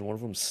damage, and one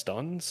of them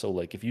stun. So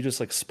like if you just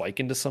like spike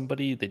into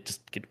somebody, they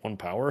just get 1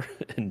 power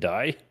and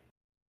die.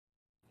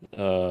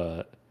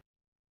 Her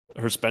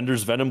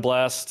Spender's Venom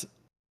Blast,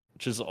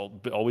 which has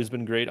always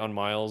been great on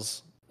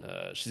Miles.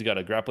 She's got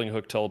a grappling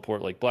hook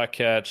teleport like Black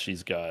Cat.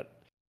 She's got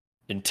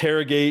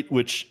Interrogate,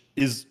 which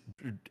is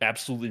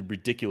absolutely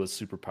ridiculous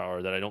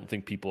superpower that I don't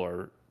think people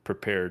are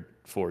prepared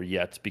for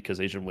yet because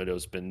Agent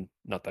Widow's been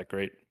not that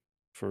great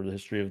for the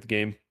history of the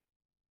game.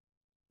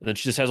 And then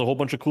she just has a whole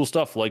bunch of cool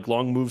stuff like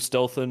long move,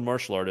 stealth, and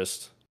martial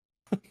artist.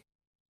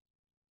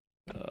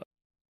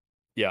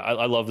 Yeah,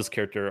 I love this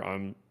character.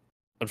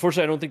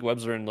 Unfortunately, I don't think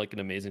Webs are in like an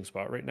amazing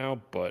spot right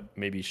now, but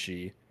maybe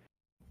she's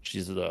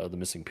the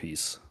missing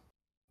piece.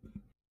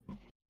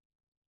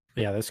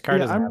 Yeah, this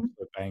card is an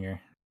absolute banger.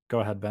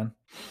 Go ahead, Ben.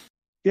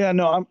 Yeah,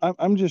 no,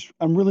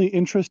 I'm really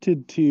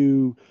interested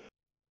to,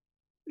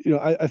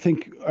 I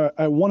think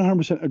I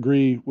 100%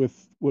 agree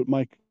with what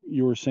Mike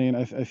you were saying.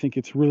 I think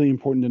it's really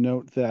important to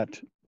note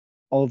that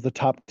all of the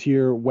top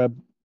tier web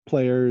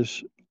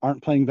players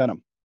aren't playing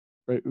Venom,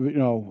 right?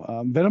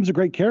 Venom's a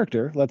great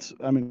character.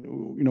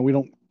 We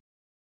don't,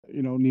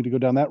 need to go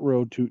down that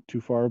road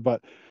too far,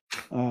 but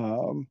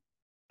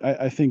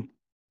I think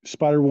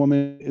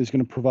Spider-Woman is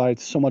going to provide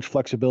so much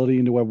flexibility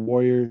into Web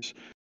Warriors.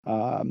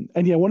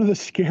 And yeah, one of the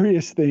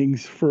scariest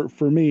things for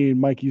me,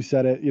 Mike, you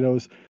said it,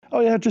 is,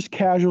 just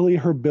casually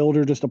her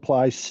builder just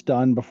applies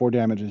stun before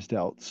damage is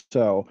dealt.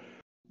 So,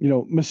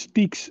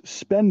 Mystique's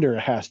Spender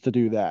has to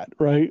do that,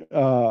 right?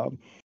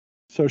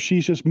 So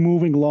she's just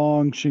moving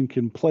along. She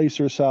can place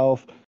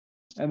herself,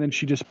 and then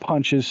she just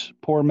punches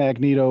poor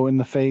Magneto in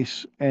the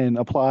face and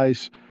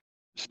applies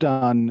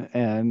stun,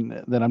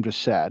 and then I'm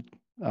just sad.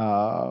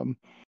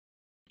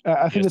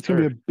 I think it's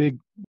going to be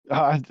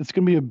it's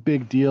going to be a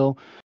big deal.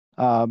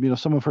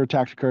 Some of her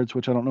tactic cards,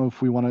 which I don't know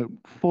if we want to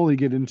fully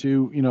get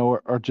into,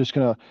 are just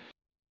going to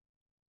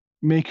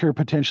make her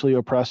potentially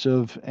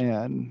oppressive.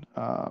 And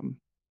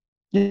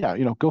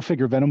go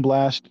figure. Venom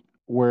Blast,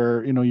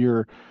 where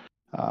you're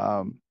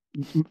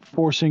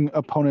forcing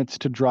opponents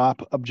to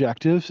drop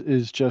objectives,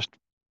 is just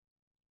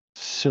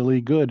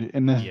silly good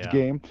in this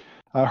game.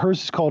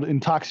 Hers is called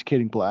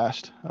Intoxicating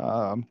Blast.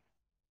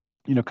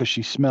 Because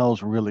she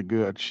smells really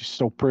good. She's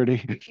so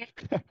pretty.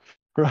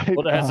 Right.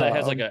 Well, it has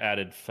like an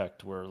added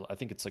effect where I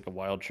think it's like a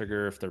wild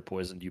trigger. If they're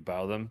poisoned, you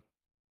bow them.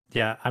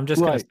 Yeah, I'm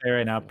just gonna say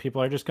right now,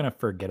 people are just gonna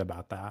forget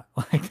about that.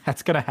 Like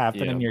that's gonna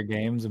happen in your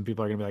games, and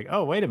people are gonna be like,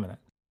 "Oh, wait a minute,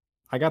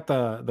 I got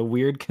the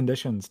weird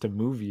conditions to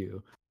move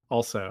you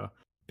also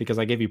because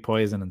I gave you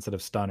poison instead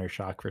of stun or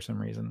shock for some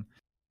reason.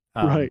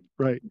 Um,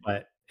 Right.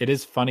 but it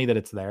is funny that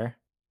it's there.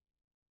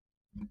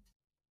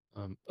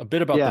 A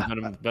bit about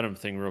the Yeah. Venom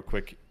thing, real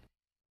quick.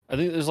 I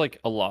think there's like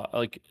a lot,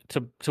 like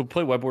to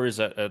play Web Warriors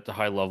at the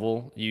high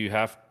level, you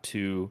have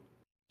to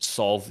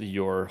solve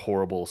your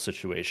horrible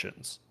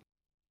situations.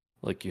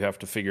 Like you have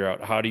to figure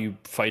out how do you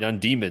fight on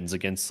demons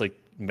against like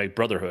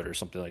Brotherhood or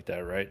something like that,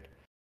 right?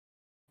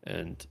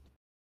 And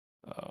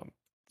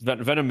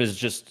Venom is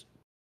just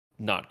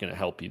not going to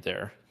help you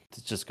there.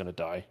 It's just going to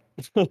die.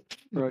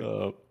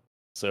 Right.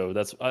 So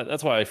that's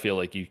why I feel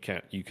like you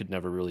could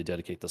never really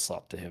dedicate the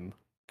slot to him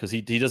because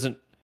he doesn't.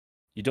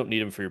 You don't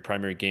need him for your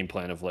primary game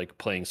plan of like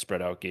playing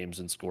spread out games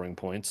and scoring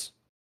points.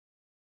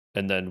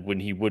 And then when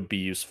he would be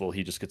useful,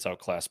 he just gets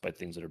outclassed by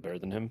things that are better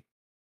than him.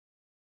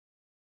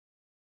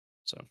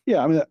 So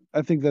Yeah, I mean,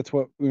 I think that's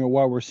what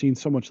why we're seeing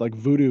so much like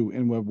Voodoo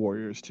in Web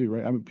Warriors too,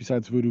 right? I mean,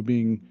 besides Voodoo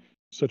being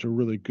such a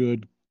really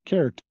good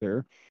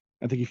character,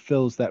 I think he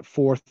fills that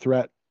fourth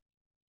threat.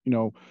 You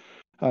know,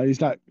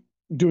 he's not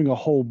doing a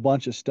whole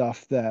bunch of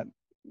stuff that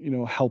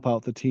help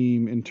out the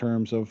team in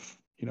terms of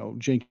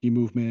janky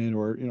movement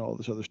or all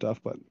this other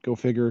stuff. But go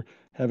figure,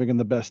 having him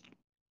the best,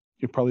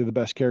 probably the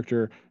best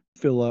character,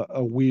 fill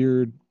a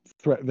weird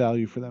threat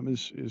value for them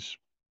is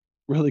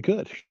really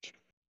good.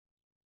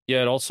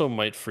 yeah, it also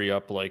might free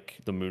up like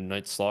the Moon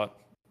Knight slot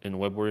in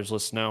Web Warriors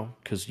list now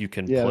because you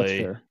can Yeah, that's play.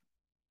 fair.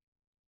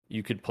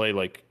 You could play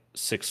like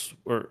six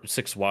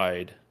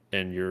wide,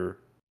 and your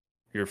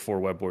 4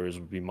 Web Warriors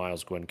would be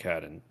Miles, Gwen,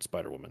 Cat, and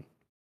Spider Woman.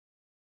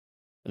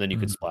 And then you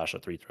could Mhm. splash a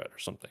 3 threat or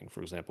something,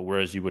 for example.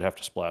 Whereas you would have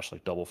to splash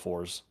like double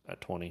 4s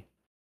at 20 in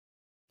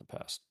the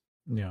past.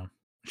 Yeah,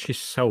 she's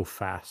so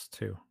fast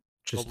too,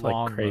 The just like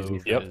long crazy.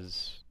 move Yep.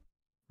 is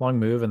Long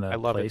move and I the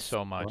love it place. so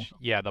as well. much.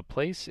 Yeah, the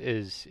place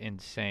is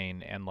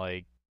insane and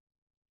like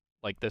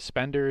the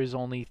spender is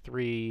only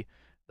 3,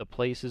 the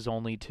place is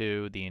only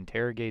 2, the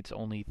interrogate's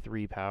only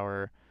 3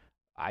 power.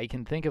 I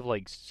can think of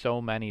like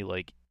so many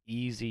like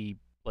easy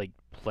like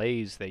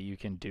plays that you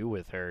can do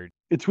with her.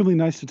 It's really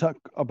nice to talk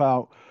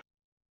about.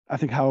 I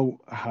think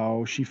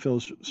how she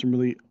fills some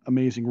really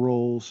amazing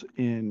roles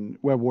in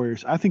Web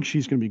Warriors. I think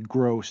she's going to be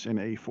gross in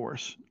A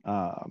Force,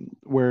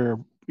 where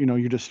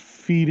you're just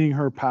feeding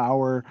her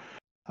power.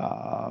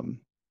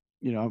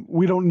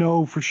 We don't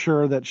know for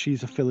sure that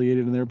she's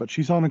affiliated in there, but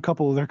she's on a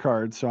couple of their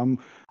cards. So I'm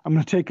going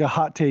to take a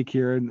hot take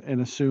here and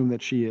assume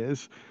that she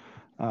is.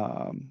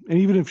 And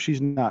even if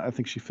she's not, I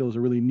think she fills a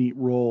really neat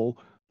role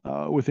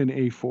within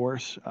A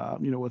Force.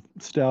 With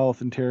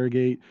stealth,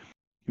 interrogate.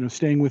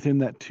 Staying within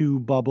that 2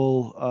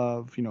 bubble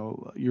of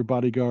your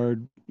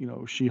bodyguard.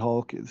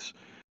 She-Hulk is.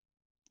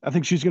 I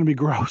think she's going to be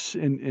gross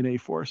in A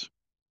Force.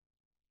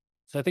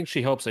 So I think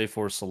she helps A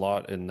Force a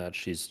lot in that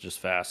she's just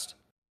fast.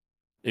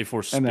 A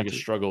Force's And biggest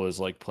struggle is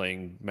like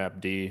playing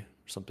Map D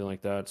or something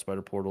like that.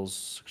 Spider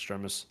Portals,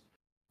 Extremis.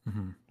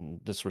 Mhm.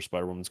 And this is where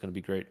Spider Woman's going to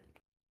be great.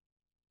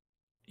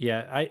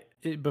 Yeah,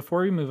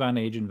 before we move on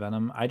to Agent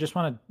Venom, I don't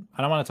want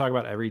to talk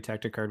about every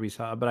tactic card we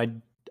saw, but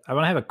I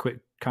want to have a quick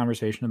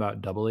conversation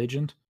about Double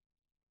Agent.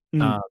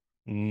 I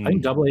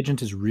think Double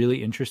Agent is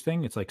really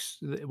interesting. It's like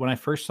when I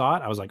first saw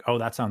it, I was like, "Oh,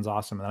 that sounds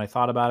awesome." And then I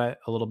thought about it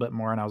a little bit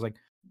more, and I was like,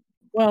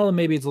 "Well,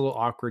 maybe it's a little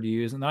awkward to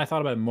use." And then I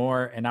thought about it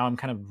more, and now I'm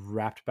kind of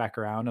wrapped back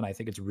around, and I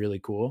think it's really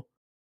cool.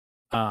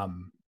 I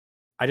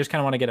just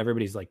kind of want to get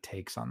everybody's like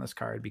takes on this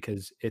card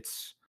because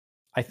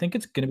I think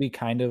it's going to be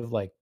kind of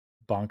like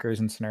bonkers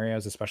in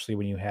scenarios, especially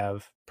when you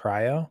have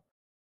Prio,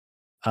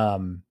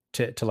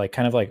 to like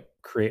kind of like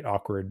create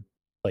awkward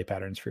play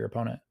patterns for your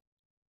opponent.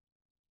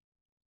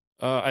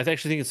 I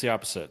actually think it's the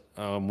opposite.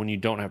 When you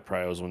don't have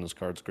Pryos, when this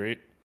card's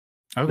great.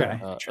 Okay.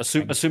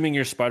 Assuming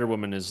your Spider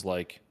Woman is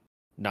like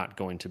not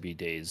going to be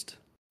dazed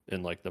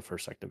in like the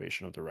first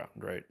activation of the round,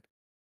 right?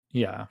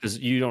 Yeah. Because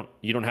you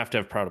don't have to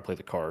have Prow to play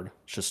the card.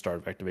 It's just start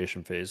of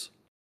activation phase.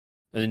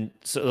 And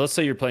so let's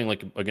say you're playing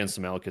like against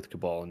the Malekith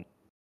Cabal and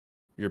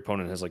your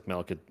opponent has like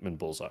Malekith and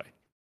Bullseye.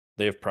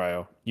 They have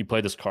Prio. You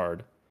play this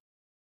card.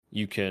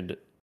 You can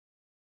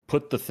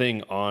put the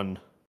thing on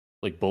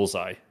like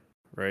Bullseye,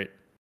 right?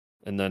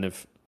 And then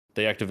if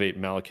they activate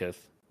Malekith,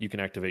 you can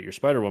activate your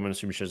Spider Woman,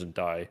 assuming she doesn't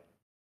die.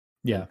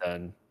 Yeah.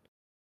 And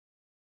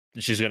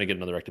then she's gonna get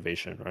another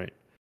activation, right?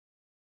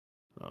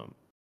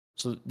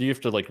 So you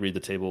have to like read the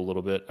table a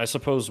little bit. I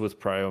suppose with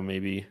Prio,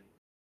 maybe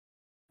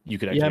you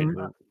could activate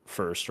her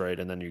first, right?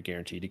 And then you're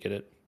guaranteed to get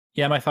it.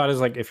 Yeah, my thought is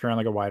like if you're on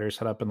like a wider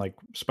setup and like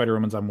Spider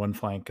Woman's on one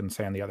flank and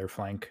say on the other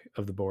flank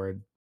of the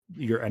board,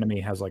 your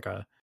enemy has like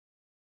I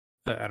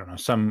don't know,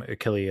 some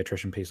Achille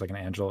attrition piece like an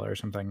Angela or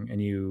something,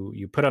 and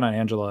you put it on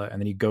Angela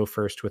and then you go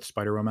first with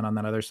Spider Woman on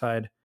that other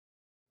side.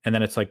 And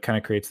then it's like kind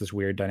of creates this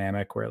weird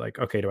dynamic where like,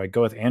 okay, do I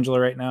go with Angela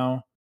right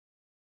now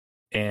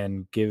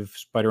and give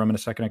Spider Woman a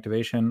second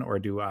activation, or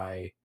do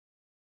I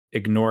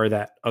ignore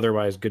that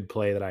otherwise good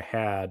play that I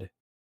had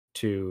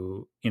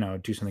to,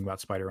 do something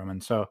about Spider Woman?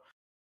 So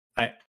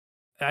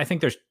I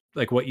think there's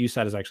like what you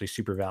said is actually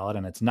super valid,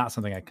 and it's not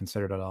something I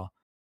considered at all.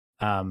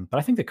 But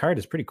I think the card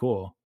is pretty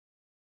cool.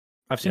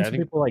 I've seen some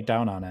people like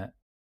down on it.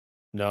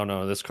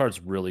 No, this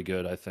card's really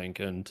good, I think,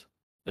 and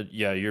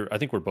yeah, I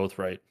think we're both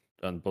right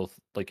on both.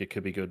 Like, it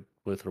could be good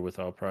with or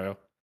without Prio.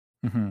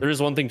 Hmm. There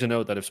is one thing to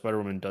note that if Spider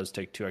Woman does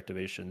take 2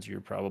 activations,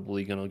 you're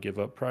probably gonna give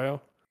up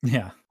Prio.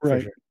 Yeah, for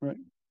Right, sure. right.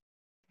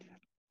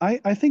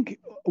 I think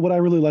what I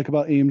really like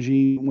about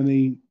AMG when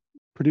they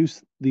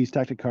produce these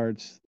tactic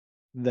cards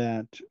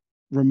that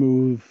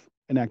remove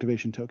an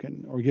activation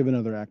token or give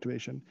another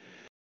activation,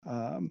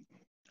 um,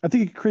 I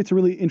think it creates a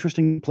really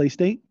interesting play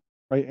state,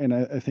 right? And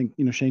I think,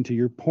 Shane, to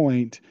your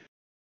point,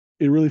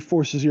 it really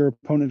forces your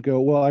opponent to go,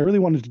 well, I really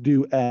wanted to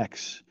do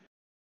X,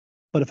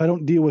 but if I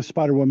don't deal with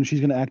Spider Woman, she's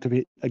going to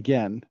activate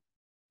again,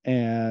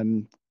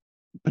 and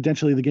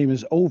potentially the game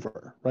is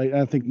over, right?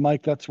 And I think,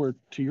 Mike, that's where,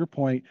 to your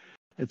point,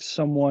 if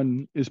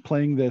someone is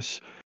playing this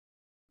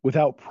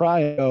without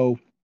Prio,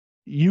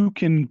 you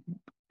can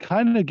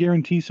kind of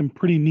guarantee some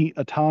pretty neat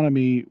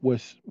autonomy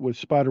with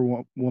Spider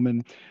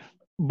Woman,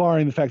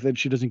 barring the fact that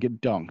she doesn't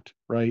get dunked,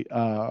 right?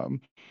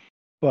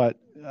 But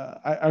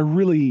I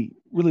really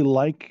really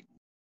like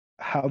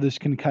how this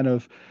can kind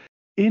of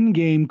in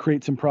game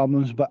create some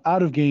problems, but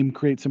out of game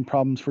create some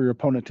problems for your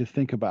opponent to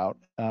think about.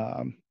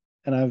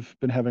 And I've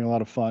been having a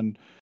lot of fun,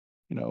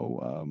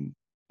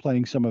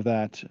 playing some of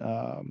that.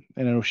 And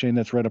I know, Shane,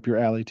 that's right up your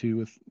alley too,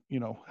 with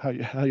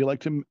how you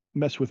like to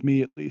mess with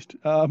me at least.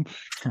 But,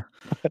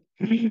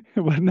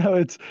 but no,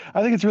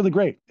 I think it's really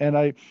great, and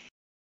I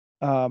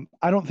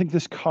don't think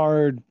this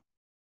card.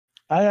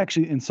 I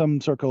actually, in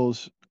some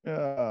circles,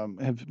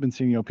 have been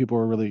seeing people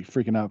are really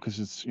freaking out because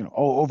it's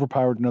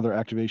overpowered another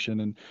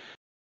activation, and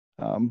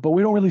but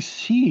we don't really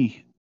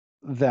see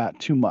that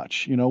too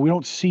much. We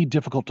don't see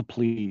difficult to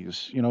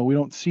please. We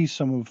don't see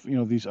some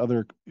of these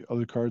other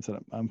cards that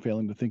I'm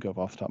failing to think of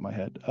off the top of my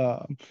head,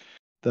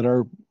 that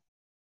are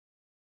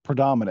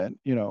predominant.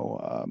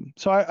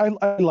 So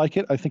I like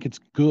it. I think it's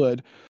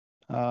good,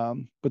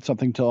 but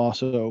something to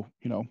also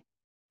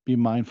be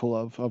mindful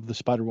of the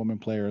Spider Woman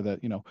player,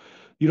 that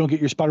you don't get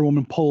your Spider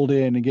Woman pulled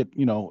in and get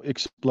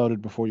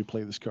exploded before you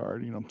play this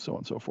card. So on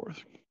and so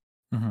forth.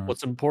 Hmm.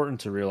 What's important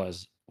to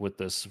realize with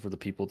this, for the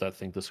people that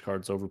think this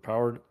card's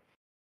overpowered,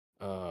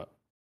 uh,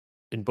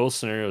 in both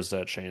scenarios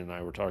that Shane and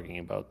I were talking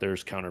about,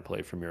 there's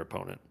counterplay from your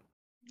opponent.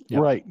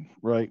 Yep. Right.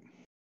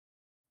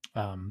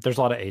 There's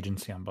a lot of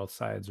agency on both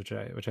sides, which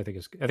I think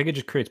I think it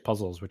just creates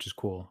puzzles, which is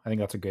cool. I think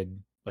that's a good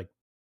like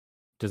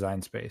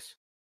design space.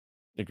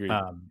 Agreed.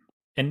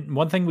 And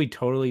one thing we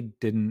totally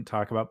didn't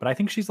talk about, but I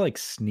think she's like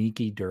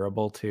sneaky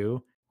durable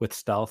too, with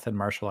stealth and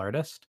martial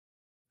artist,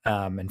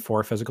 and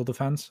 4 physical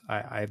defense.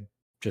 I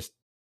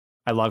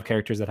love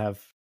characters that have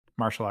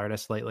martial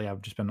artists lately.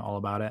 I've just been all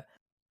about it.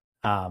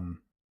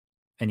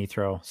 And you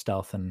throw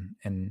stealth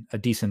and a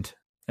decent,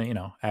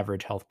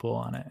 average health pool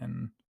on it,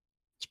 and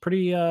it's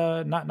pretty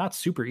not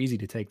super easy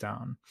to take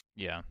down.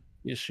 Yeah.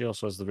 Yeah, she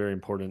also has the very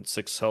important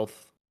 6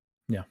 health.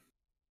 Yeah.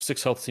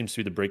 6 health seems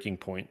to be the breaking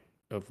point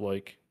of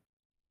like,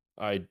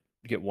 I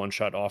get one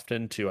shot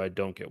often to I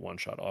don't get one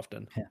shot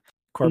often. Yeah.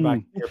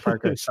 Quarterback Peter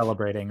Parker is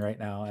celebrating right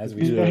now as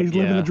we Yeah, speak. he's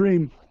living Yeah. the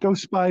dream. Go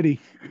Spidey.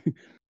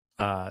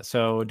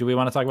 So do we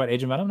want to talk about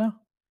Agent Venom now?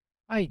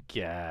 I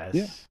guess.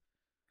 Yeah.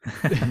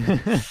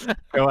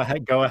 Go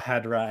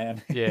ahead,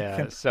 Ryan.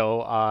 Yeah.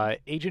 So,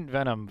 Agent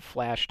Venom,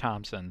 Flash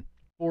Thompson,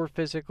 4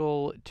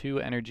 physical, 2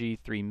 energy,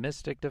 3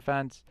 mystic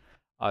defense,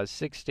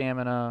 6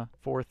 stamina,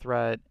 4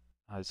 threat,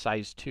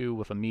 size 2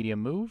 with a medium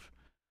move.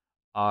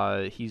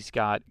 He's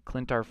got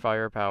Clintar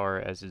Firepower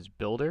as his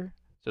builder.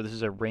 So this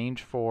is a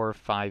range 4,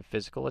 5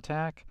 physical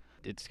attack.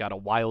 It's got a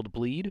wild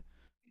bleed,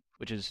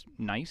 which is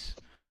nice.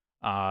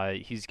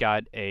 He's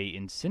got an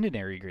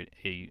incendiary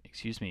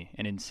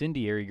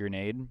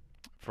grenade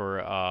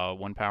for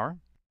 1 power,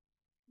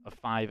 a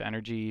 5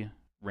 energy,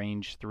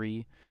 range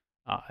 3.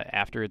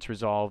 After it's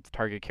resolved,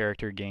 target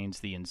character gains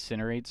the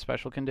Incinerate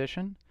special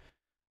condition.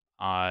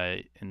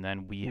 And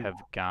then we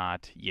have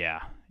got,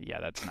 yeah,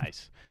 that's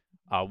nice.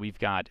 We've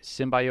got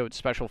Symbiote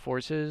Special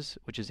Forces,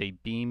 which is a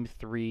Beam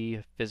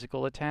 3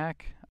 physical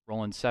attack,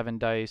 rolling 7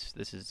 dice.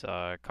 This is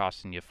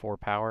costing you 4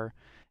 power.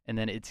 And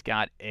then it's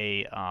got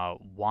a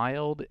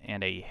wild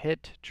and a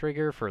hit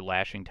trigger for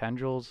Lashing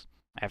Tendrils.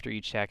 After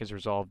each attack is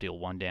resolved, deal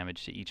 1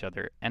 damage to each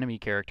other enemy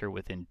character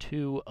within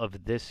 2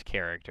 of this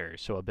character.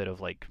 So a bit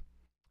of like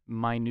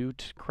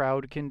minute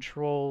crowd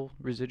control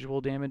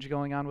residual damage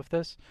going on with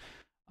this.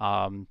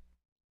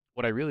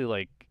 What I really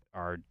like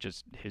are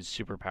just his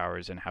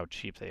superpowers and how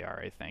cheap they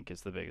are, I think,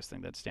 is the biggest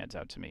thing that stands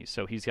out to me.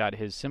 So he's got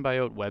his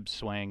Symbiote Web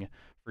Swing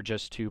for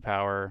just 2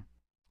 power.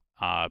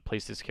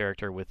 Place this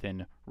character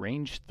within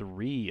range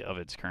 3 of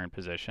its current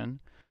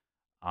position.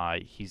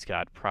 He's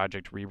got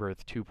Project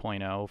Rebirth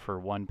 2.0 for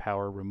 1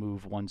 power,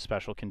 remove 1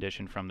 special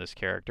condition from this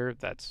character.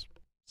 That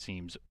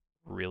seems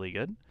really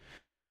good.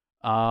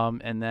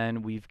 And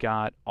then we've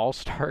got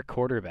All-Star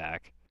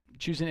Quarterback.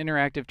 Choose an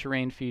interactive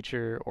terrain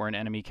feature or an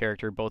enemy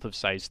character, both of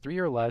size 3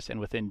 or less and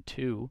within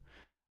 2,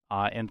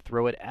 and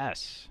throw it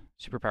S.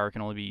 Superpower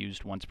can only be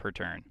used once per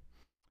turn.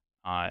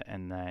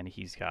 And then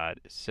he's got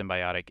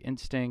Symbiotic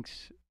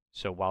Instincts.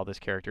 So while this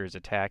character is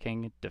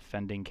attacking,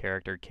 defending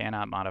character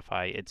cannot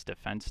modify its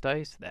defense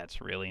dice.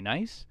 That's really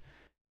nice.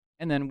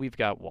 And then we've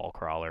got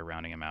Wallcrawler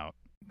rounding him out.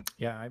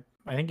 Yeah,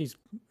 I think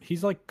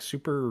he's like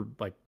super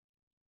like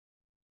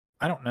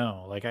I don't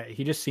know, like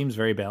he just seems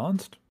very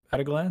balanced at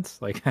a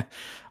glance. Like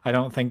I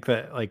don't think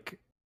that like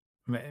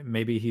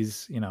maybe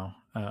he's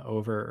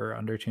over or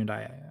undertuned.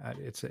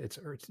 It's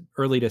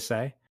early to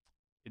say,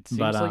 It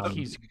but seems like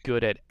he's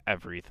good at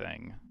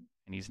everything,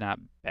 and he's not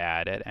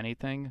bad at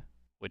anything,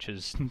 which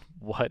is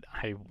what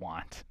I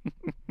want.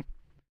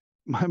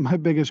 My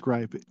biggest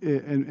gripe,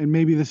 and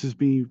maybe this is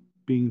me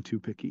being too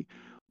picky,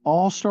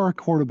 all-star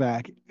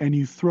quarterback, and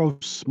you throw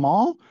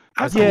small.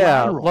 That's a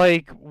lateral.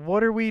 like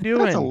what are we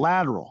doing? That's a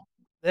lateral.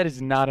 That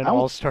is not an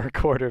all-star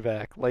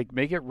quarterback. Like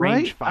make it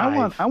range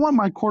right? 5. I want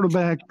my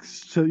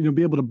quarterbacks to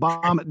be able to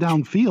bomb it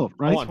downfield.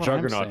 Right. I want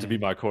Juggernaut to be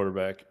my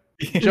quarterback.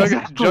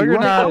 Juggernaut.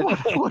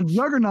 Right? I want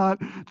Juggernaut.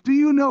 Do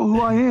you know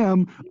who I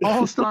am?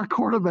 All-star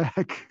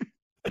quarterback.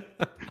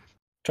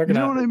 Juggernaut. You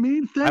know what I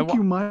mean? Thank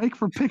you, Mike,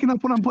 for picking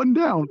up what I'm putting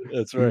down.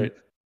 That's right.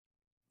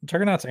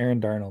 Juggernaut's Aaron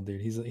Darnold, dude.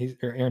 He's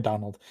Aaron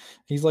Donald.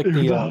 He's like the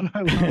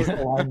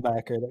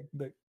linebacker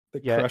that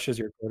crushes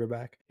your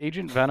quarterback.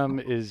 Agent Venom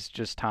is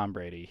just Tom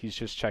Brady. He's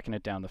just checking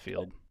it down the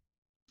field.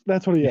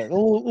 That's what he is. A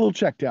little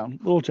check down.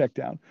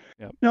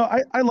 Yep. No,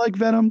 I like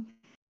Venom.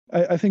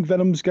 I think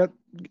Venom's got,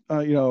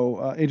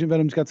 Agent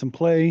Venom's got some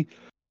play.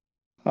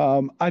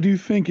 I do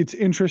think it's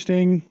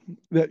interesting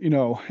that,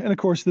 and of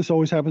course this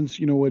always happens,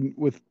 when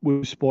with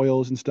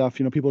spoils and stuff,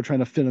 people are trying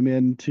to fit him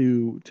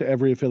into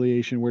every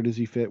affiliation. Where does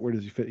he fit? Where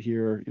does he fit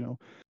here?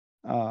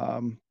 I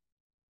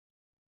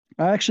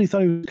actually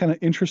thought he was kind of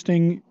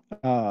interesting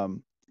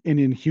in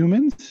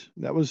Inhumans.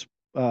 That was,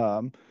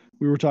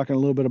 we were talking a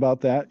little bit about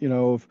that,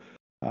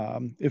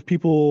 if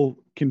people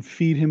can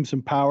feed him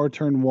some power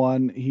turn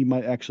 1, he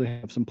might actually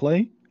have some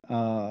play.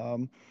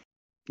 Of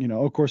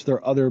course, there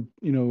are other,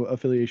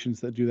 affiliations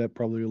that do that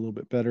probably a little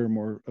bit better,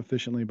 more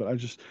efficiently. But I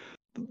just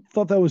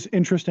thought that was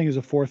interesting as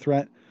a 4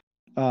 threat.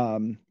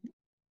 I'm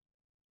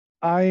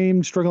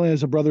struggling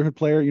as a Brotherhood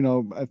player.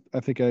 I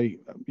think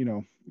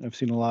I've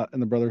seen a lot in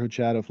the Brotherhood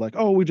chat of like,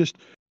 oh, we just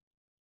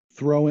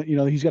throw it.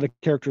 He's got a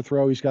character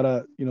throw. He's got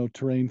a,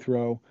 terrain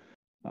throw.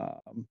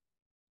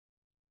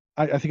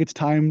 I think it's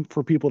time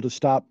for people to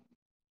stop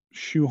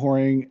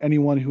shoehorning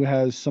anyone who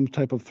has some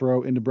type of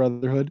throw into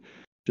Brotherhood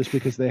just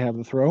because they have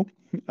the throw.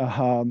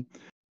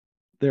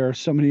 There are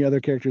so many other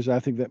characters I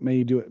think that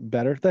may do it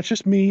better. That's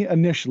just me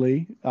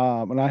initially,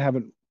 and I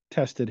haven't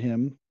tested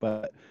him,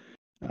 but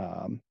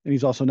and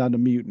he's also not a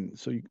mutant,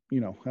 so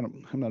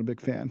I'm not a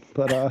big fan.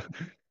 But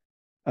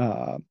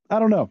I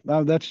don't know.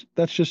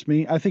 That's just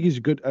me. I think he's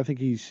good. I think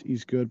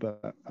he's good,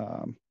 but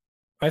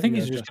I think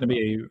he's just going to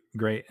be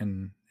great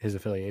in his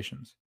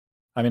affiliations.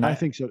 I mean, I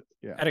think so.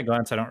 Yeah. At a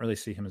glance, I don't really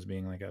see him as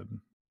being like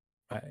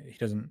he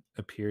doesn't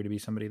appear to be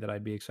somebody that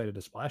I'd be excited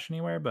to splash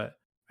anywhere, but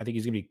I think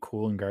he's going to be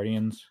cool in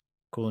Guardians,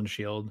 cool in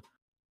Shield.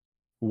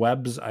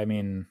 Webs, I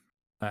mean,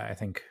 I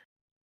think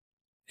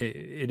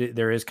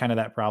there is kind of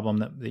that problem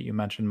that you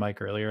mentioned,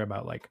 Mike, earlier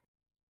about like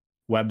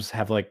Webs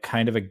have like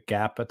kind of a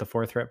gap at the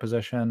 4 threat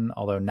position,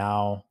 although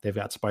now they've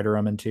got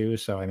Spider-Woman too.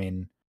 So, I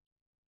mean,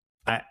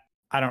 I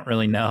don't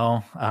really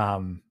know.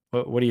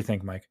 What do you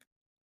think, Mike?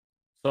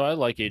 So I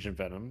like Agent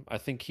Venom. I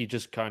think he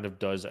just kind of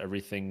does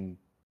everything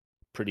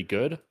pretty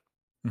good.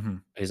 Mm-hmm.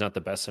 He's not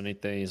the best at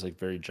anything. He's like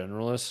very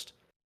generalist.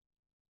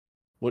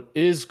 What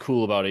is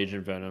cool about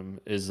Agent Venom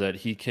is that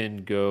he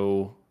can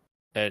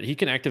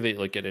activate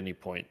like at any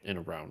point in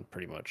a round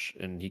pretty much,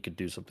 and he could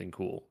do something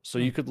cool. So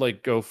you could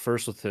like go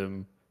first with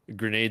him,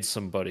 grenade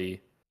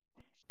somebody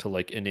to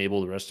like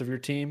enable the rest of your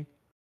team.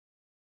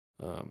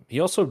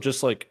 He also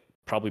just like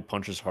probably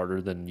punches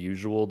harder than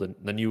usual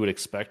than you would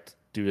expect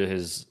due to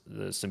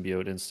the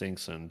symbiote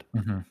instincts and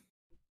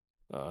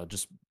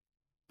just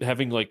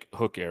having like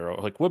hook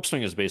arrow. Like whip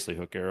swing is basically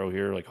hook arrow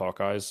here, like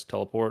Hawkeye's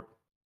teleport.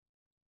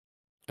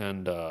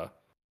 And I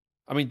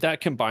mean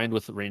that combined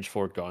with the range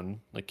 4 gun,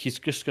 like he's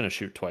just gonna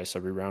shoot twice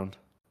every round.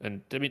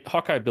 And I mean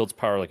Hawkeye builds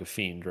power like a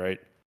fiend, right?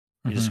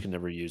 You just can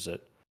never use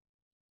it.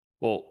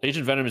 Well,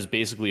 Agent Venom is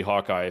basically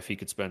Hawkeye if he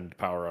could spend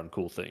power on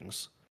cool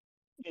things.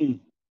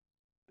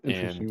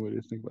 Interesting way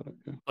to think about it.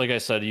 Yeah. Like I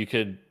said, you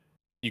can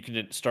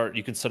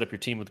set up your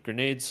team with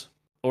grenades,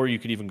 or you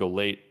could even go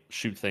late,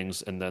 shoot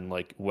things, and then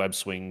like web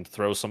swing,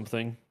 throw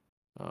something.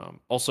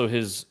 Also,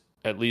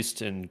 at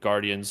least in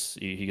Guardians,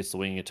 he gets the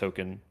winging a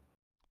token,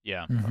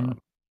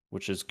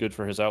 which is good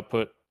for his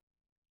output.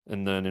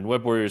 And then in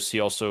Web Warriors, he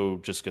also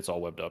just gets all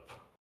webbed up,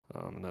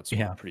 and that's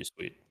pretty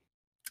sweet.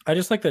 I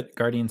just like that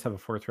Guardians have a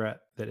 4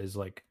 threat that is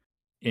like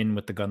in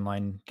with the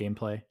gunline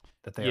gameplay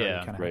that they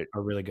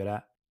are really good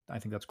at. I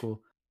think that's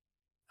cool.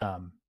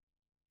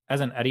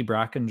 As an Eddie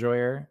Brock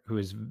enjoyer who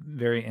is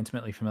very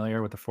intimately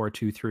familiar with the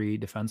 4-2-3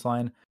 defense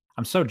line,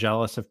 I'm so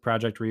jealous of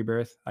Project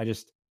Rebirth. I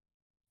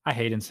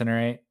hate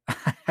Incinerate.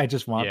 I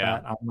just want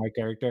that on my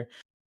character.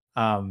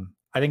 I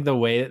think the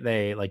way that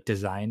they like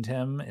designed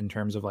him in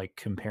terms of like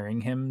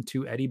comparing him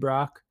to Eddie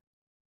Brock,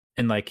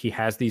 and like he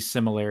has these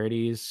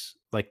similarities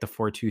like the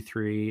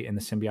 4-2-3 and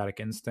the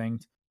symbiotic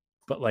instinct,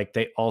 but like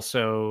they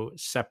also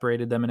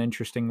separated them in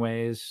interesting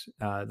ways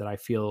that I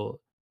feel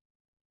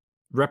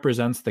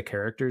represents the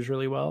characters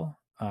really well,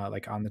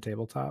 like on the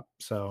tabletop.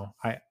 So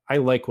I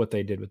like what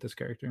they did with this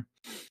character.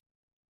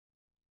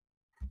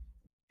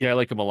 Yeah, I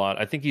like him a lot.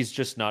 I think he's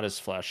just not as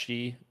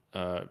flashy,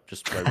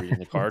 just by reading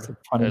the card, That's a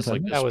pun as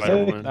like the That was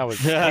Spider-Woman. that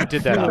was you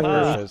did that on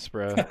purpose,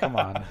 bro. Come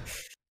on.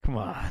 Come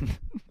on.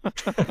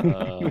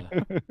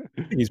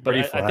 He's But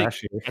pretty I think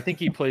flashy. I think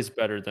he plays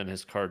better than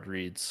his card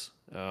reads,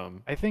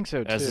 I think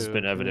so too. as has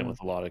been evident yeah.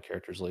 with a lot of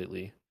characters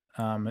lately.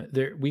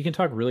 There we can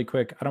talk really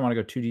quick. I don't want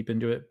to go too deep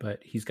into it, but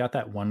he's got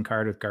that one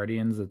card with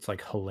Guardians that's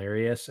like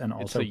hilarious and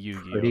It's also a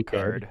Yu-Gi-Oh pretty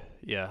card.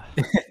 good. Yeah.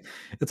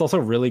 It's also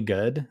really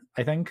good,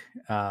 I think.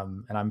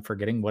 And I'm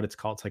forgetting what it's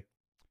called. It's like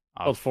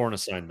Oh, Foreign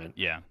Assignment.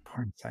 Yeah.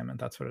 Porn Assignment.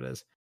 That's what it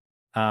is.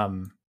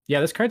 Yeah,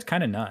 this card's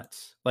kind of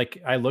nuts.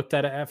 Like I looked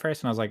at it at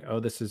first and I was like, oh,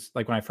 this is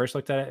like when I first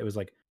looked at it, it was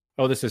like,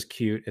 oh, this is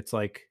cute. It's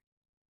like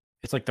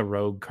the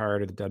Rogue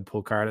card or the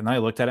Deadpool card. And then I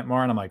looked at it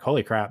more and I'm like,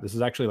 holy crap, this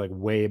is actually like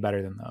way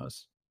better than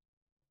those.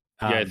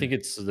 Yeah, I think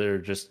they're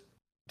just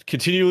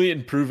continually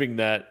improving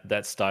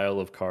that style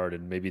of card,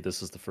 and maybe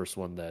this is the first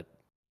one that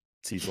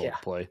sees a lot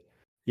of play.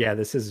 Yeah,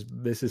 this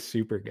is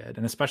super good.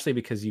 And especially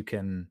because you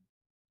can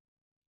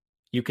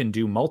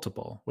do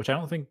multiple, which I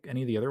don't think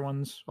any of the other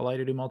ones allow you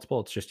to do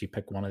multiple. It's just you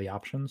pick one of the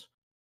options.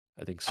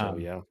 I think so.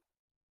 Yeah.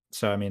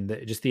 So I mean,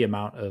 just the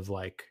amount of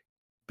like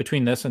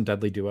between this and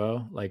Deadly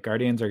Duo, like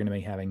Guardians are going to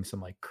be having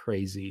some like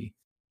crazy,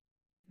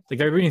 like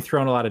they're being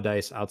thrown a lot of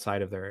dice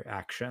outside of their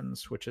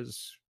actions, which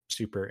is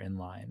super in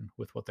line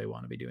with what they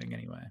want to be doing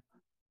anyway.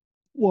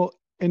 Well,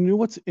 and you know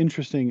what's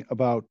interesting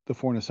about the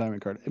Foreign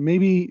Assignment card?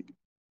 Maybe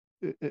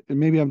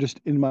I'm just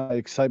in my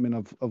excitement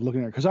of looking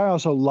at it because I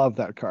also love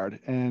that card,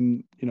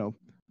 and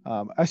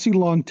I see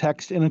long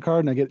text in a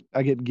card and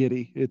I get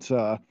giddy. It's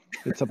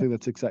something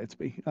that excites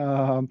me.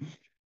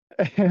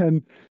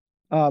 And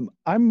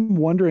I'm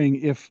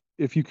wondering if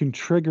you can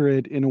trigger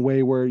it in a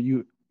way where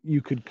you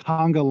could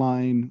conga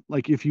line,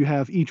 like if you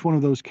have each one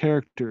of those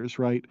characters,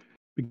 right?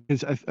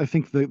 Because I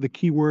think the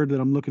key word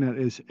that I'm looking at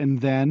is and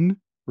then,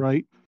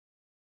 right?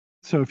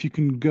 So if you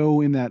can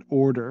go in that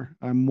order,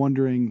 I'm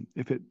wondering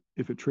if it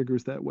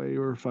triggers that way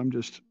or if I'm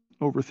just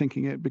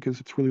overthinking it because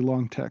it's really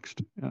long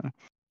text.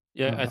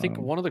 Yeah, I think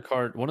one of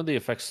the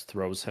effects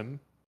throws him.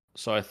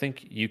 So I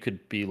think you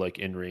could be like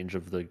in range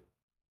of the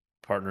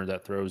partner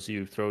that throw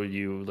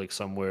you like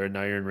somewhere.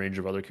 Now you're in range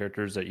of other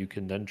characters that you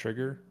can then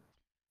trigger.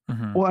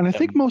 Well, and I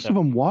think most of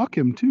them walk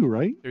him too,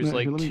 right? There's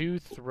like 2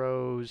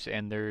 throws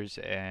and there's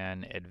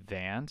an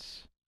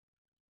advance.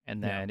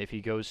 And then if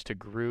he goes to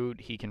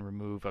Groot, he can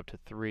remove up to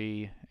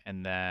 3.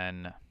 And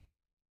then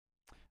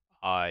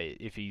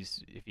if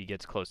he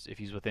gets close, if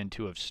he's within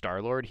 2 of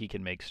Star-Lord, he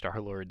can make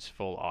Star-Lord's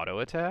full auto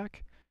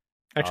attack.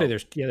 Actually,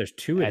 there's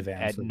 2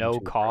 advances at no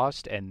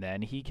cost, and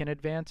then he can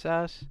advance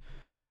S.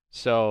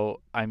 So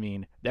I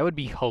mean, that would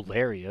be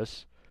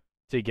hilarious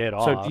to get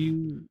off.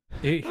 So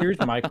here's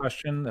my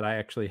question that I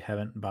actually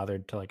haven't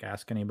bothered to like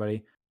ask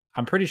anybody.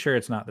 I'm pretty sure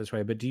it's not this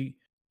way, but you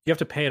have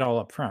to pay it all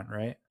up front,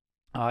 right?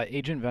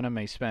 Agent Venom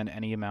may spend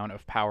any amount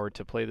of power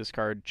to play this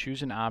card.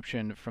 Choose an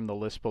option from the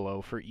list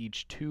below for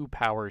each 2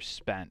 power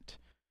spent.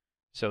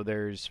 So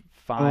there's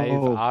 5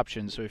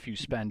 options. So if you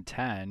spend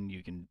 10,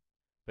 you can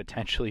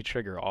potentially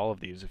trigger all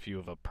of these if you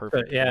have a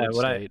perfect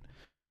state.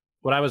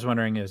 What I was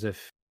wondering is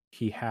if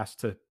he has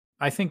to.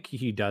 I think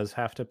he does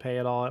have to pay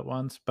it all at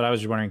once, but I was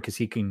just wondering because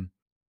he can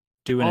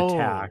do an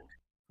attack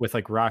with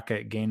like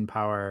Rocket, gain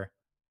power,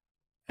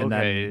 and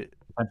then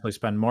potentially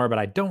spend more. But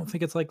I don't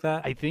think it's like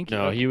that. I think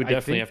he would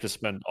definitely have to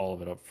spend all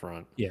of it up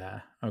front.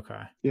 Yeah.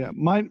 Okay. Yeah.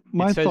 My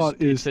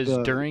thought is it says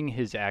during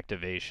his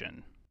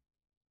activation.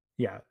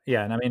 Yeah.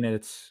 Yeah. And I mean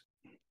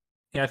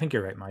I think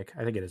you're right, Mike.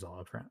 I think it is all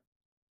up front.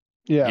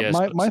 Yeah. Yes,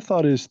 my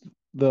thought is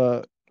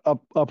the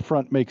up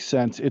front makes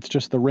sense. It's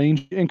just the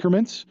range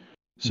increments.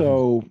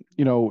 So,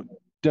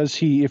 does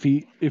he if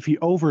he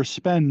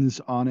overspends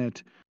on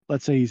it,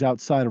 let's say he's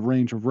outside of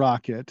range of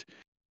Rocket,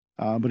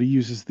 but he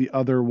uses the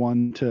other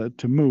one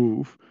to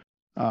move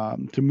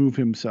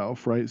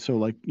himself, right? So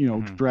like,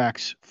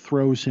 Drax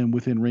throws him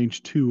within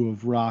range 2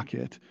 of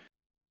Rocket.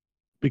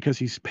 Because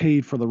he's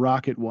paid for the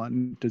Rocket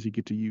one, does he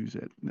get to use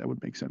it? That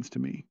would make sense to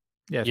me.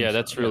 Yeah,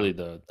 that's really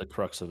the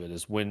crux of it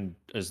is when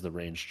is the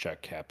range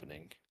check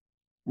happening?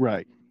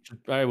 Right.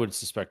 I would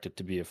suspect it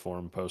to be a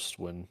forum post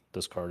when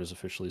this card is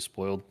officially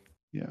spoiled.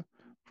 Yeah.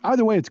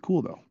 Either way, it's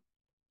cool though.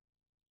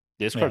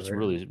 This card's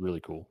really, really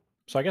cool.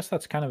 So I guess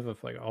that's kind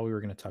of like all we were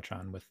going to touch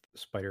on with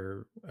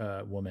Spider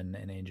Woman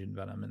and Agent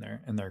Venom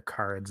and their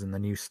cards and the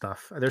new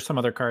stuff. There's some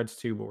other cards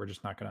too, but we're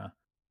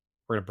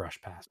gonna brush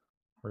past.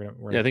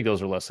 I think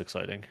those are less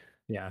exciting.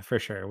 Yeah, for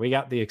sure. We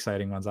got the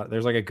exciting ones.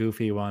 There's like a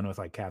goofy one with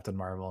like Captain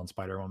Marvel and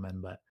Spider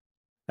Woman, but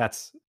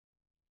that's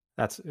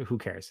who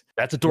cares?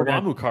 That's a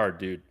Dormammu card,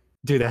 dude.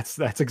 Dude, that's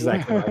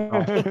exactly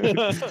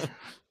what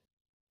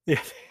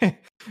yeah,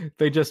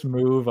 they just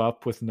move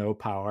up with no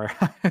power.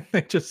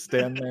 They just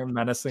stand there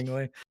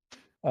menacingly.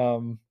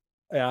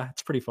 Yeah,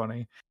 it's pretty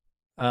funny.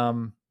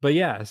 But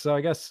yeah, so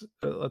I guess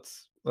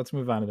let's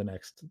move on to the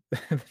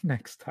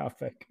next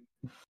topic.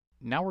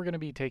 Now we're going to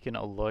be taking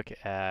a look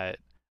at,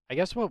 I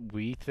guess what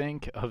we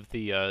think of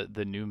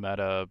the new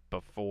meta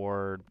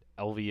before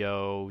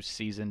LVO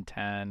season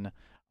 10,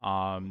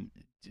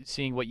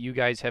 seeing what you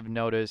guys have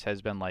noticed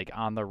has been like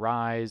on the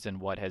rise and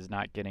what has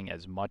not getting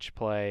as much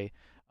play,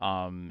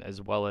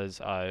 as well as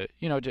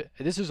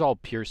this is all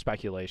pure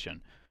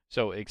speculation.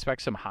 So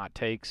expect some hot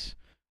takes,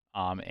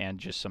 and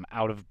just some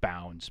out of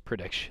bounds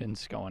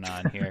predictions going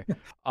on here.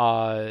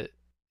 uh,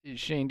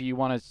 Shane, do you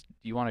want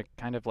to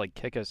kind of like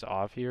kick us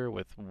off here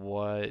with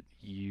what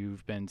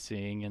you've been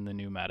seeing in the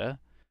new meta?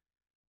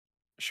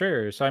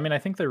 Sure. So, I mean, I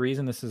think the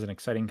reason this is an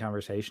exciting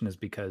conversation is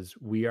because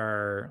we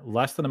are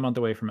less than a month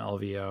away from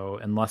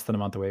LVO and less than a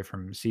month away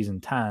from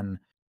season 10,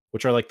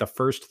 which are like the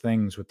first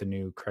things with the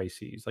new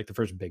crises, like the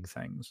first big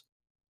things.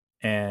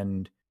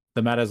 And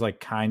the meta is like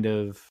kind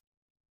of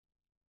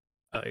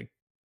uh,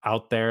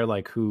 out there,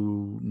 like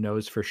who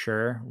knows for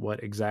sure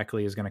what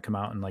exactly is going to come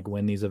out and like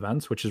win these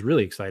events, which is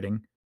really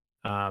exciting.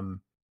 Um,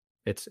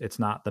 it's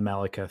not the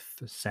Malekith,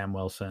 Sam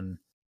Wilson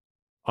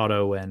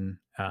auto win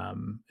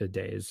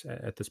days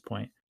at this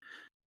point.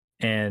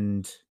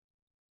 And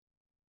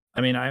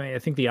I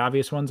think the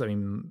obvious ones, I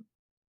mean,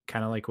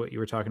 kind of like what you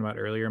were talking about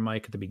earlier,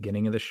 Mike, at the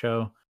beginning of the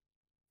show.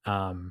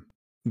 Um,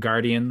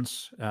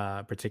 Guardians,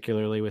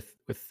 particularly with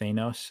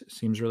Thanos,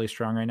 seems really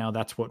strong right now.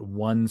 That's what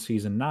won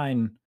season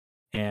 9,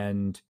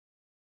 and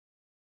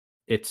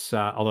it's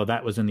although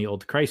that was in the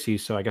old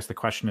crises. So I guess the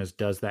question is,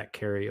 does that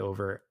carry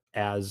over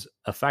as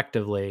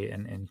effectively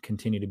and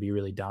continue to be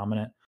really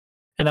dominant?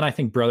 And then I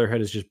think Brotherhood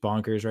is just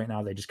bonkers right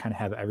now. They just kind of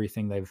have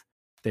everything they've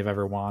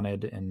ever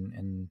wanted,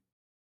 and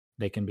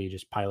they can be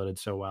just piloted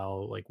so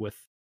well, like with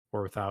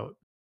or without,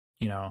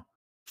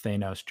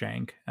 Thanos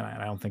jank, and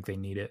I don't think they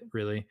need it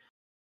really.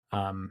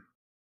 Um,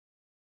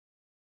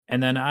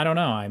 and then I don't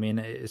know. I mean,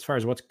 as far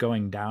as what's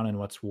going down and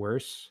what's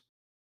worse,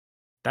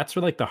 that's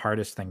like the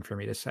hardest thing for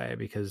me to say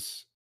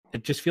because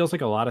it just feels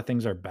like a lot of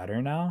things are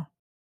better now.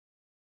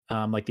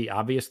 Like the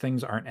obvious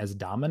things aren't as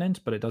dominant,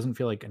 but it doesn't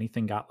feel like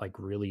anything got like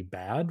really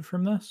bad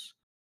from this.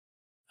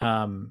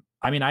 I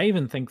mean, I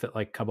even think that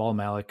like Cabal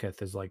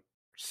Malekith is like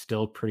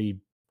still pretty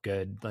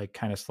good, like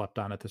kind of slept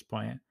on at this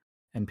point,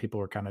 and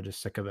people were kind of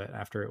just sick of it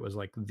after it was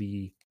like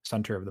the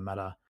center of the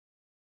meta.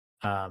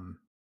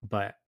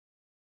 But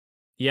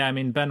yeah, I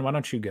mean, Ben, why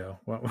don't you go?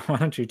 Why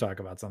don't you talk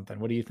about something?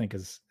 What do you think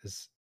is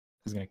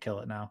going to kill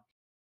it now?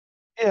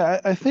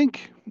 Yeah, I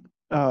think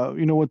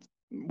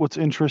what's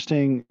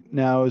interesting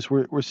now is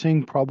we're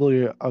seeing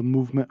probably a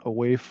movement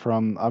away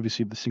from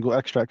obviously the single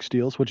extract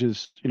steals, which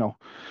is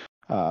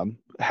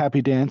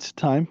happy dance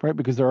time, right?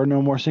 Because there are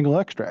no more single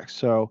extracts.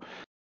 So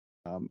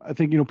I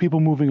think people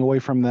moving away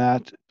from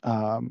that.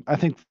 I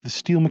think the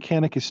steal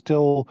mechanic is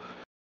still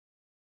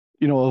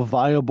a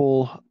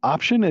viable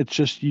option. It's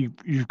just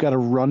you've got to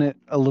run it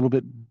a little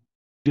bit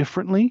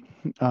differently,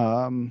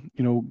 going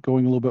a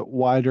little bit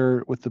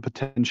wider with the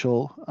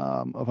potential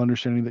of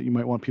understanding that you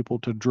might want people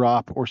to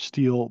drop or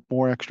steal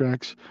more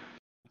extracts.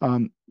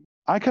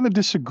 I kind of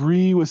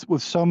disagree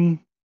with some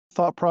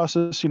thought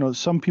process.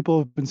 Some people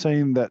have been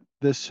saying that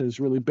this has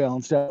really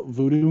balanced out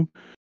Voodoo,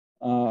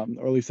 or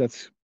at least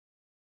that's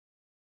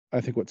I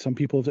think what some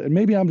people have, and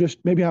maybe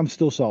I'm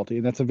still salty,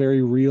 and that's a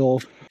very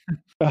real,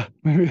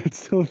 maybe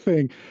it's still a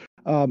thing.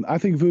 I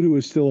think Voodoo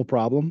is still a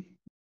problem.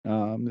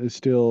 Is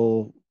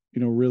still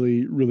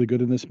really really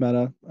good in this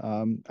meta.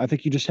 I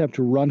think you just have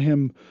to run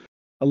him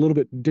a little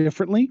bit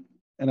differently,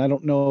 and I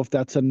don't know if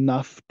that's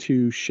enough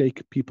to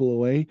shake people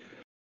away.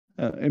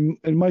 And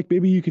Mike,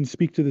 maybe you can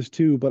speak to this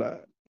too,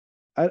 but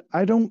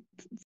I don't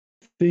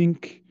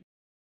think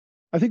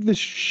I think this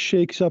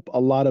shakes up a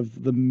lot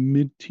of the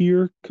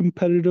mid-tier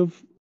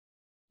competitive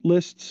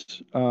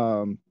lists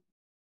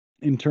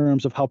in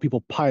terms of how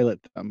people pilot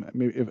them.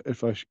 Maybe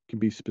if I can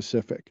be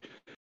specific,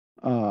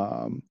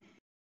 um,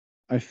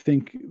 I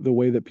think the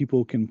way that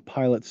people can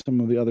pilot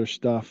some of the other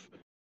stuff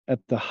at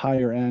the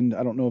higher end,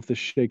 I don't know if this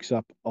shakes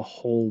up a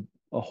whole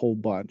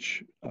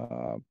bunch.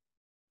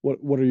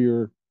 What are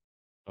your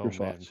Man.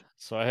 thoughts?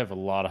 So I have a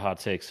lot of hot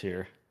takes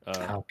here.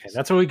 Okay,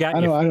 that's what we got.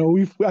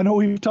 I know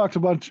we've talked a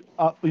bunch,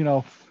 off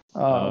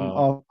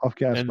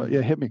cast, but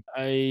yeah, hit me.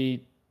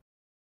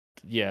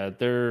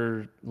 They're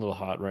a little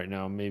hot right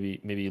now.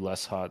 Maybe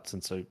less hot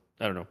since I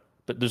don't know,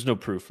 but there's no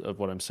proof of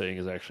what I'm saying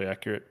is actually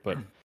accurate. But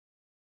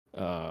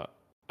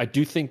I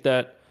do think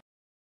that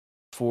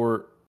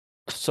the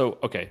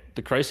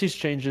crises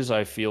changes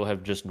I feel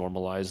have just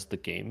normalized the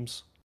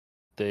games.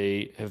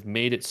 They have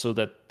made it so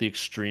that the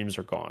extremes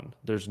are gone.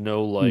 There's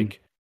no like.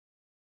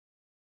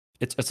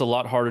 It's a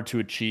lot harder to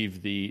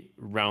achieve the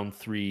round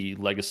 3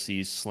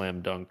 legacy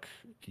slam dunk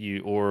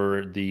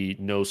or the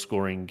no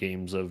scoring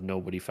games of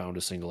nobody found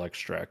a single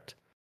extract,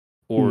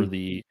 or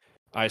the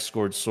I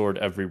scored sword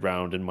every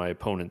round and my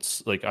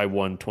opponents like I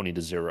won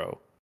 20-0,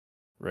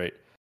 right?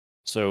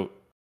 So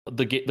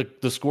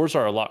the scores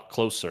are a lot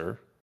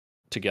closer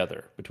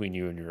together between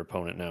you and your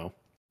opponent now,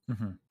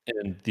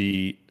 and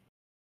the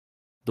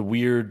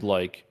weird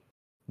like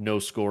no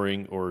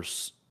scoring or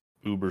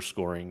uber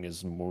scoring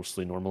is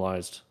mostly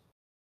normalized.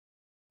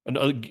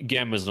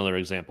 Gamma is another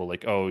example.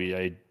 Like, oh yeah,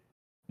 I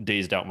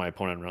dazed out my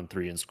opponent in round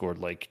 3 and scored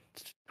like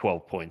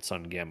 12 points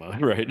on Gamma,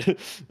 right?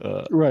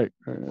 Right.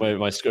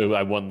 My score,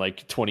 I won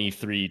like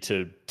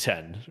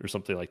 23-10 or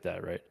something like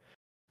that, right?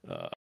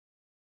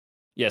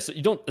 Yeah, so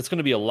it's going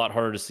to be a lot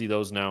harder to see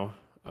those now.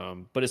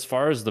 But as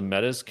far as the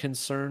meta is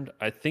concerned,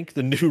 I think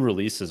the new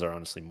releases are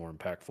honestly more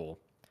impactful.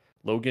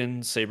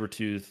 Logan,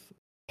 Sabretooth,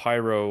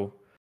 Pyro,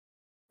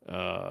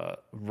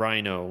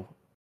 Rhino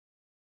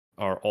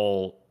are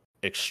all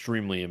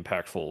extremely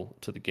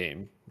impactful to the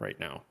game right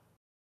now.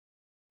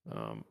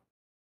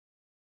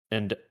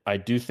 And I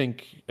do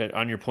think,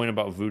 on your point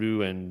about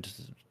Voodoo and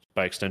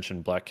by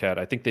extension Black Cat,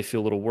 I think they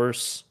feel a little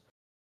worse.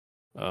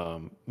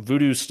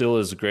 Voodoo still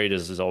as great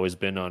as has always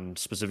been on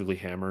specifically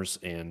hammers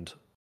and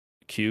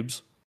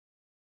cubes.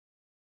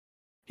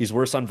 He's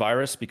worse on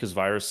Virus because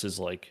Virus is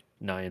like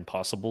nigh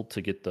impossible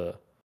to get to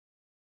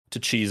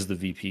cheese the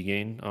VP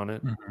gain on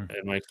it. Mhm.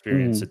 In my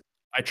experience,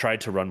 I tried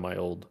to run my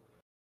old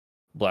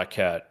Black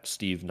Cat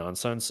Steve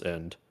nonsense,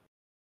 and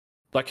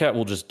Black Cat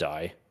will just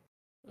die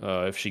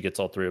if she gets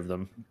all three of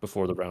them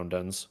before the round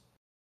ends.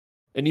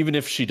 And even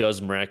if she does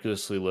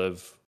miraculously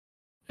live,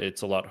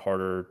 it's a lot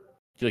harder.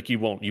 Like you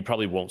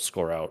probably won't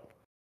score out,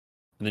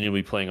 and then you'll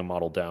be playing a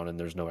model down, and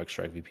there's no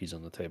extract VPs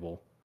on the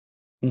table.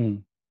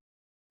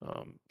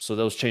 So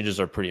those changes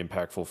are pretty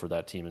impactful for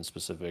that team in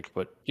specific.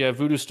 But yeah,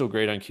 Voodoo's still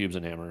great on cubes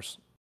and hammers.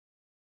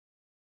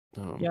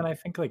 Yeah, and I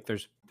think like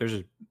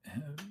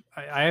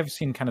I have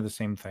seen kind of the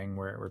same thing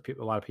where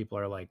a lot of people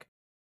are like,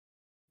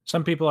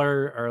 some people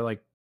are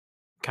like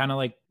kind of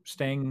like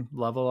staying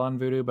level on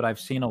Voodoo, but I've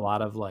seen a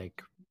lot of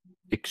like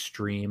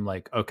extreme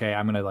like, okay,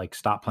 I'm gonna like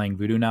stop playing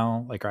Voodoo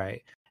now, like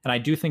right. And I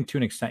do think to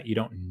an extent you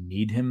don't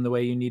need him the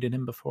way you needed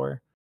him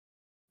before,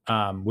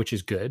 which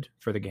is good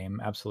for the game,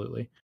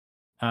 absolutely.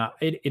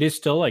 It is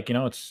still like,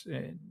 it's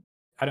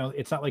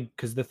it's not like,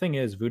 because the thing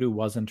is Voodoo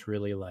wasn't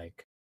really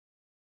like,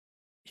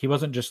 he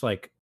wasn't just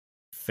like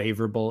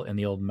favorable in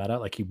the old meta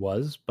like he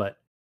was, but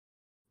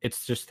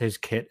it's just his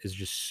kit is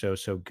just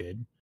so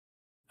good.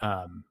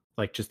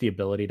 Like just the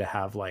ability to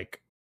have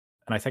like,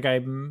 and I think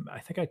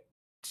I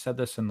said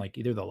this in like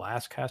either the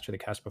last cast or the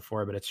cast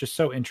before, but it's just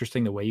so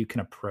interesting the way you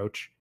can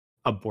approach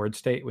a board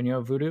state when you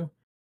have Voodoo.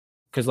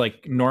 Because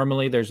like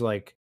normally there's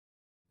like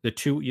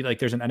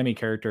there's an enemy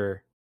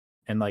character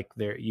and like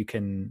there you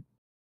can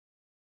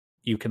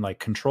like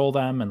control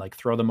them and like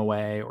throw them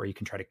away, or you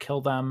can try to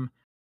kill them.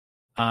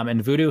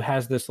 And Voodoo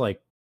has this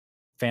like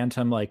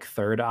phantom like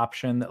third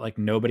option that like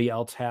nobody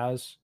else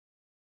has,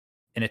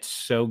 and it's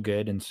so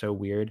good and so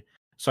weird.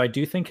 So I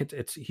do think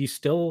he's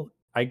still,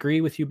 I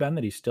agree with you, Ben,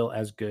 that he's still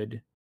as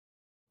good,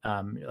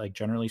 like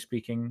generally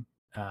speaking,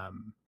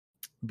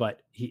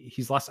 but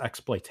he's less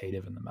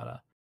exploitative in the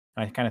meta.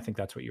 And I kind of think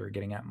that's what you were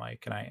getting at,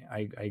 Mike, and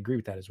I agree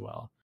with that as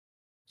well.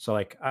 So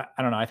like I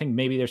don't know, I think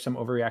maybe there's some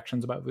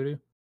overreactions about Voodoo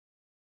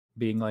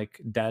being like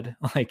dead.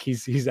 Like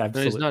he's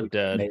absolutely, he's not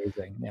dead,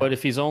 amazing. Yeah. But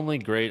if he's only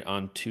great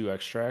on 2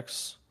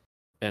 extracts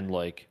and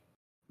like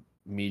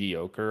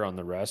mediocre on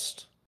the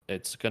rest,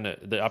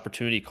 the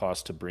opportunity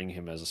cost to bring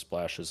him as a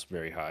splash is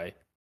very high,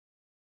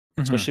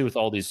 especially with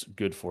all these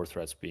good 4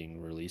 threats being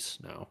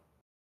released now.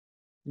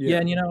 Yeah,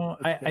 and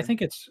I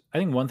think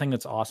one thing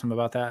that's awesome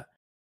about that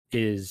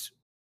is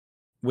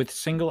with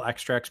single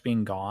extracts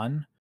being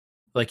gone,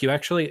 like you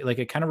actually like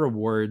it kind of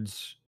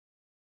rewards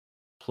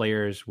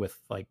players with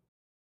like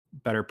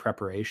better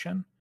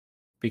preparation,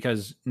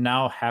 because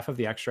now half of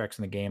the extracts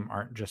in the game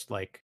aren't just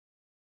like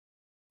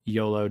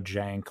YOLO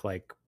jank,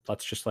 like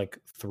let's just like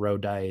throw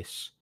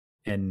dice,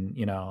 and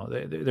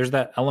there's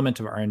that element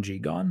of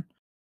RNG gone.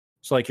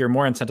 So like you're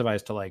more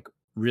incentivized to like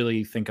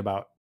really think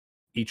about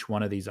each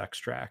one of these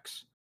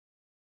extracts,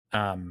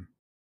 and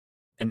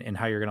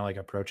how you're gonna like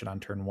approach it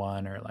on turn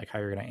 1, or like how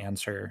you're gonna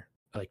answer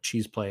like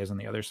cheese plays on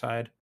the other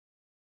side.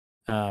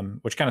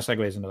 Which kind of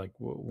segues into like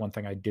one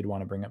thing I did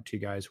want to bring up to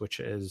you guys, which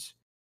is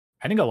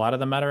I think a lot of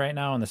the meta right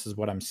now, and this is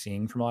what I'm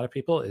seeing from a lot of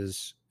people,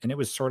 is, and it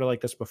was sort of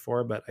like this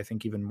before, but I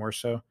think even more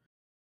so,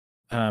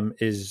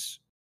 is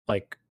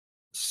like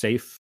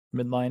safe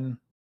midline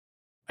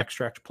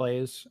extract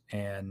plays,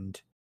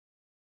 and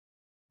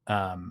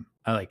I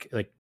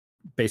like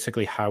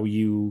basically how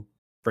you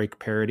break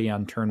parity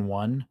on turn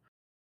 1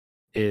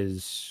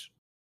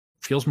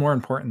 feels more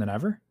important than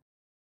ever.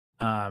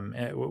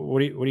 What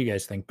do you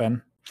guys think,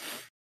 Ben?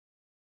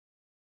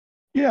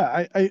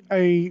 Yeah,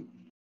 I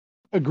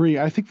agree.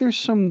 I think there's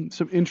some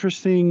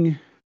interesting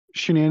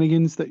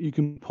shenanigans that you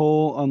can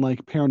pull on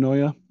like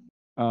Paranoia,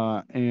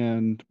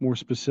 and more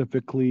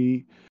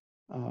specifically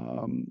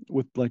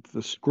with like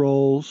the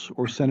Scrolls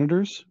or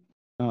Senators.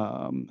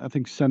 I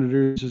think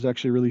Senators is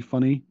actually really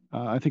funny.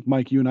 I think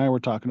Mike, you and I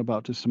were talking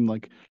about just some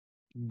like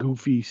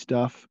goofy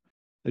stuff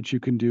that you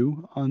can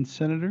do on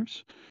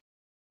Senators.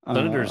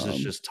 Senators is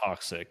just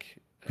toxic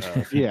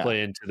if you Yeah.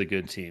 play into the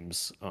good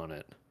teams on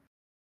it.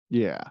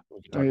 Yeah,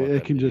 We can talk about it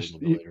that can maybe a just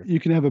little bit later. you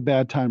can have a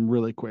bad time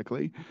really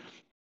quickly.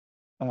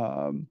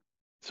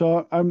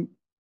 So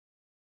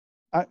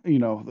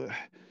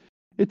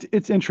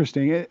it's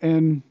interesting,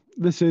 and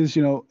this is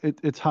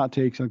it's hot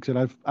takes. Like I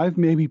said, I've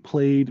maybe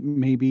played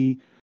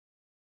maybe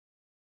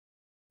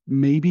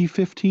maybe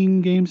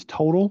 15 games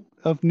total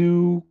of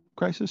new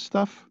Crisis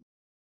stuff.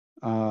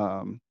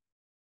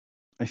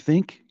 I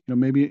think,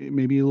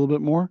 maybe a little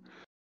bit more.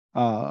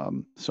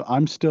 So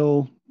I'm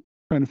still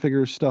trying to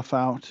figure stuff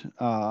out,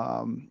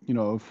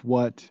 of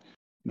what,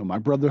 my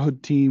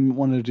Brotherhood team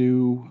want to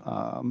do.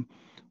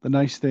 The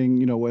nice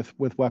thing,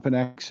 with Weapon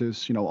X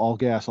is, all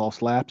gas, all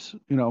slaps,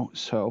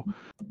 so,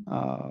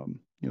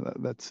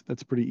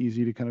 that's pretty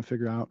easy to kind of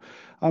figure out.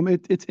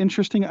 It's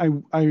interesting.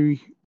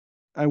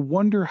 I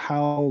wonder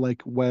how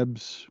like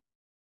Webs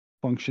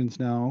functions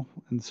now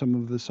and some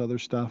of this other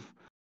stuff.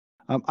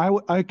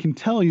 I can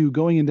tell you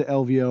going into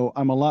LVO,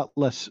 I'm a lot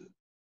less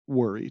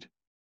worried.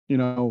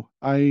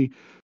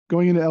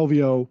 Going into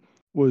LVO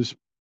was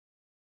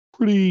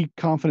pretty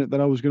confident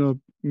that I was going to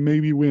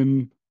maybe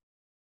win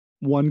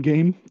 1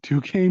 game,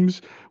 2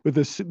 games with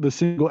the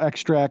single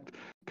extract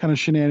kind of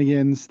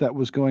shenanigans that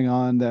was going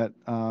on that,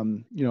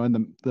 in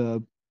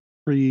the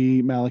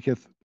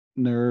pre-Malekith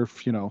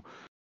nerf,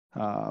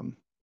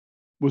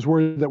 was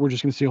worried that we're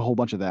just going to see a whole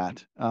bunch of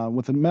that.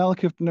 With the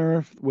Malekith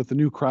nerf, with the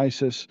new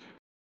Crisis,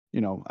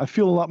 I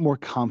feel a lot more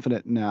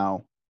confident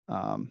now,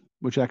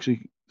 which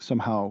actually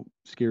somehow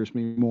scares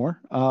me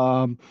more.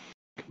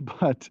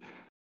 But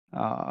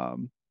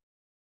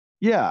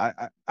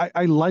yeah,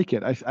 I like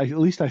it. I at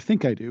least I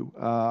think I do.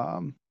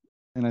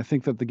 And I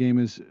think that the game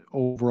is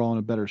overall in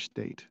a better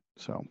state.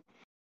 So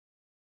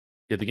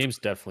Yeah, the game's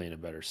definitely in a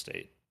better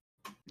state.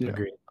 yeah.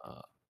 Agreed.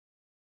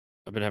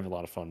 I've been having a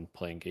lot of fun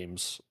playing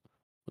games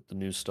with the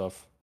new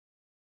stuff.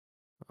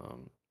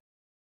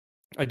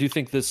 I do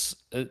think this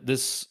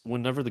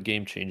whenever the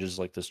game changes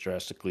like this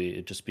drastically,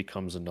 it just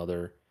becomes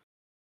another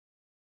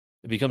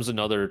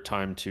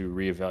time to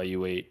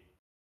reevaluate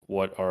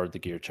what are the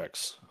gear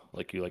checks,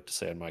 like you like to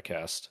say on my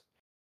cast.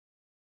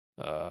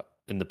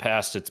 In the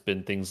past, it's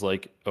been things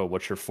like, oh,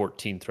 what's your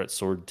 14 threat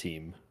sword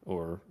team,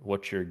 or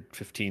what's your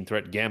 15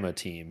 threat gamma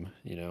team,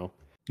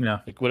 Yeah.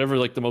 like whatever,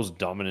 like the most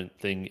dominant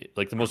thing,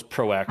 like the most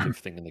proactive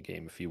thing in the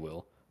game, if you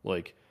will.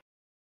 Like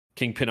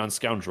Kingpin on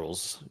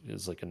Scoundrels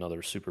is like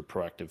another super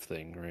proactive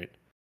thing, right?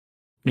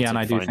 Yeah, It's and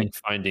like I do think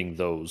finding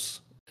those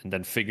and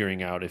then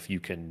figuring out if you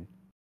can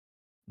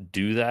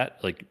do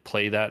that, like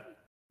play that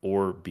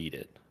or beat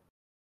it.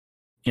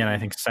 Yeah, and I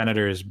think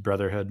Senator's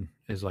Brotherhood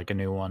is like a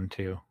new one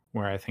too,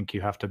 where I think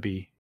you have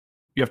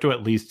to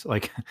at least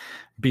like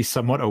be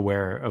somewhat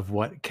aware of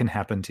what can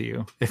happen to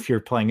you if you're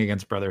playing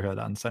against Brotherhood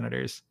on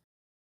Senators.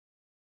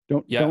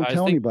 Don't I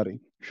tell think- anybody.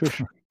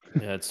 Shush.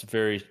 Yeah, it's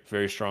very,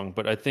 very strong.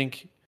 But I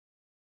think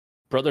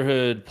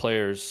Brotherhood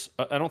players,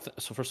 I don't think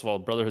so. First of all,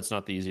 Brotherhood's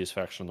not the easiest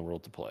faction in the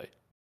world to play.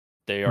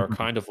 They are Mhm.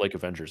 kind of like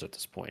Avengers at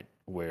this point,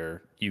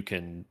 where you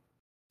can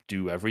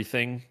do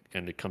everything,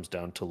 and it comes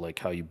down to like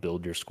how you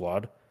build your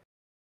squad.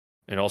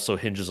 It also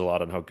hinges a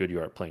lot on how good you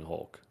are at playing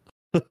Hulk.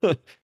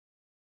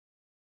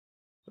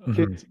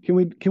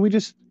 Mhm. Can we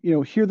just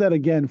hear that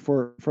again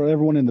for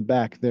everyone in the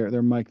back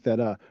their mic,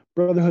 that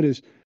Brotherhood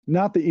is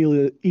not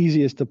the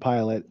easiest to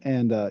pilot,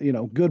 and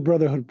good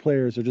Brotherhood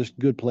players are just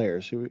good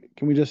players.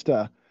 Can we just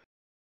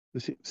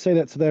say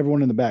that so that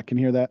everyone in the back can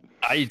hear that?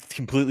 I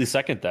completely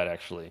second that,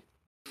 actually.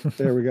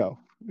 There we go.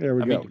 There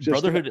we I go. mean,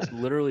 Brotherhood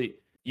literally,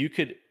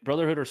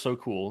 Brotherhood are so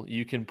cool.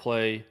 You can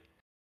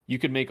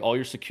make all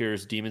your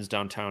secures, demons,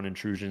 downtown,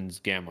 intrusions,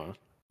 gamma,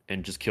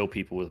 and just kill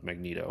people with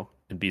Magneto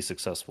and be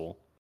successful.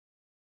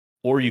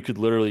 Or you could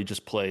literally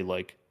just play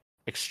like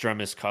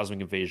Extremis,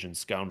 Cosmic Invasion,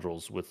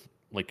 Scoundrels with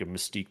like a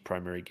Mystique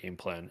primary game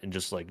plan and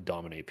just like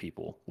dominate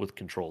people with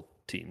control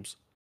teams.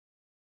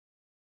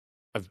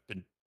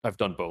 I've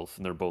done both,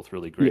 and they're both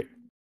really great.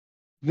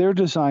 Their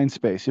design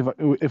space.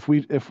 If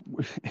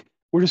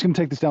we're just going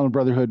to take this down the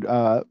Brotherhood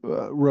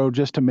road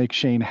just to make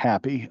Shane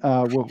happy,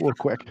 real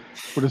quick.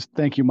 We'll just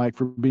thank you, Mike,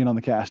 for being on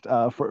the cast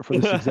for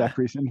this exact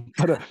reason.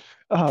 But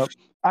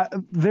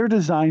their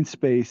design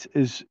space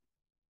is,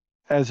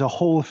 as a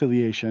whole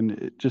affiliation,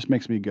 it just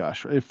makes me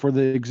gush. For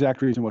the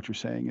exact reason what you're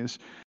saying is,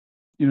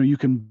 you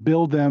can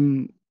build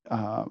them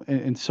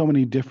in so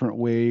many different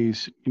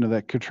ways,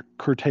 that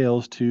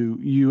curtails to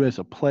you as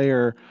a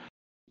player.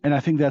 And I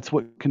think that's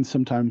what can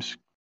sometimes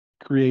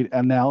create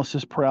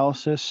analysis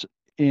paralysis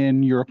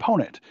in your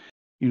opponent.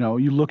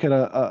 You look at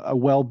a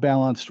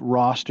well-balanced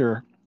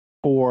roster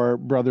for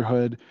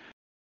Brotherhood,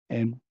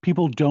 and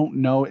people don't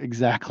know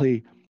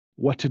exactly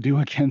what to do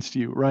against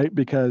you, right?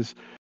 Because,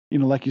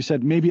 like you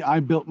said, maybe I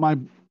built my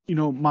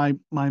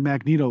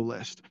Magneto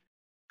list.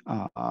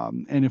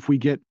 And if we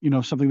get,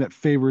 something that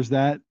favors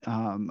that,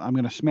 I'm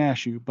going to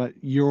smash you. But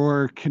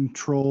your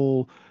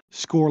control,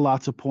 score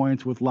lots of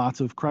points with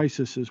lots of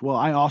crises. Well,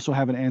 I also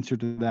have an answer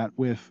to that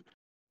with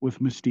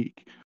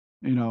Mystique,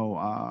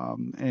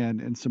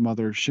 and some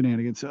other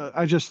shenanigans.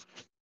 I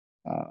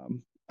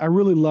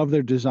really love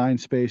their design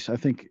space. I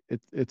think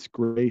it's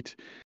great.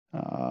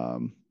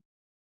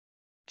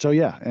 So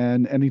yeah,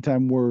 and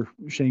anytime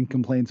Shane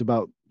complains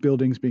about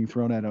buildings being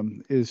thrown at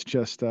him is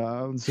just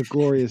it's a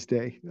glorious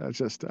day. It's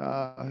just it's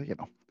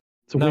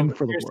a win but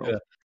for the seriously,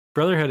 world.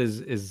 Brotherhood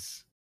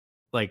is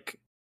like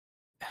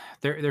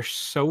they're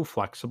so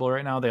flexible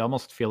right now. They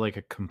almost feel like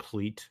a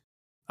complete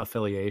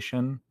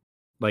affiliation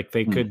Like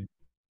they could,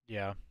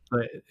 Yeah.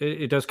 but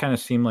it does kind of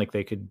seem like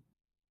they could.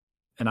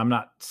 And I'm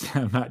not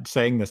I'm not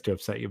saying this to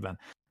upset you, Ben,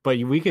 but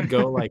we could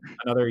go like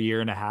another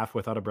year and a half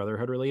without a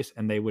Brotherhood release,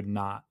 and they would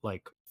not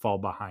like fall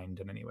behind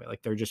in any way.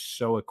 Like they're just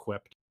so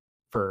equipped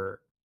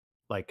for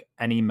like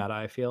any meta.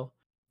 I feel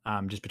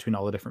just between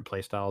all the different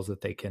play styles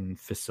that they can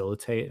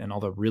facilitate and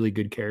all the really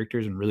good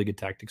characters and really good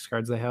tactics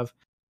cards they have.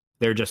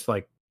 They're just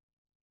like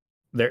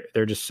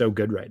they're just so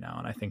good right now,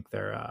 and I think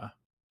they're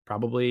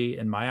probably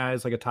in my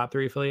eyes like a top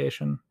 3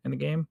 affiliation in the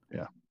game.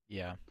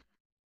 Yeah.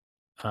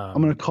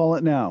 I'm going to call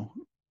it now.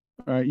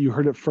 All right, you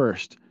heard it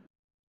first.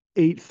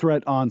 8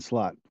 Threat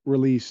Onslaught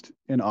released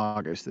in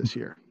August this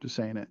year. Just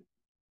saying it.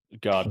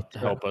 God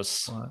help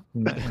us.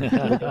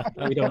 No,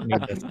 we don't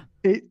need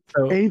this.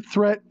 8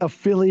 Threat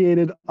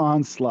affiliated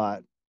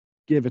Onslaught.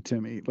 Give it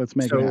to me. Let's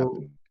make it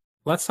happen.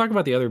 Let's talk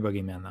about the other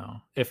boogeyman, though.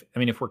 If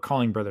we're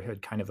calling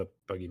Brotherhood kind of a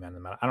boogeyman in the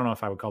meta, I don't know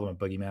if I would call them a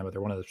boogeyman, but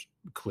they're one of those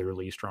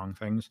clearly strong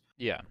things.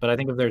 Yeah. But I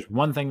think if there's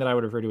one thing that I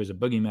would refer to as a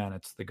boogeyman,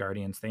 it's the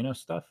Guardians Thanos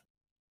stuff,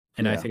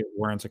 and I think it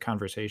warrants a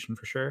conversation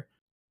for sure.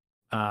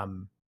 I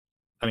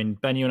mean,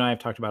 Ben, you and I have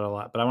talked about it a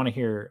lot, but I want to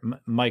hear,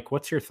 Mike,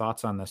 what's your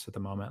thoughts on this at the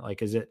moment?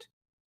 Like, is it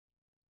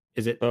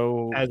as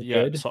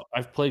good? So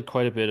I've played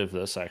quite a bit of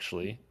this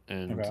actually,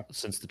 and Okay.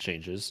 since the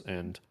changes,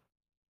 and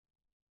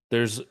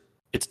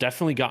it's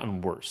definitely gotten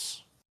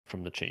worse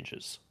from the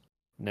changes.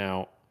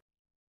 Now,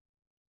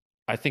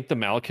 I think the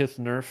Malekith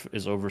nerf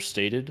is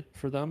overstated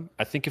for them.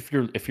 I think if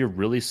you're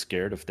really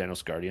scared of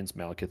Thanos Guardians,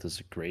 Malekith is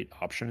a great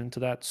option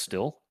into that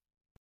still.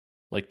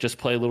 Like, just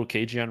play a little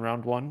KG on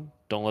round 1.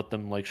 Don't let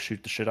them like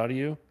shoot the shit out of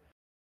you,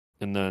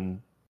 and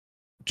then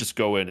just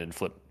go in and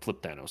flip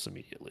Thanos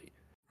immediately.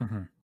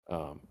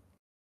 Mm-hmm.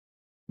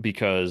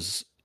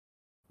 Because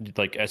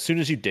like as soon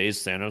as you daze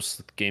Thanos,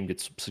 the game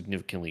gets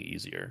significantly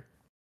easier.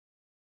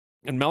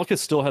 And Malekith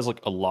still has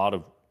like a lot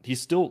of. He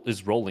still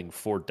is rolling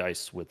 4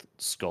 dice with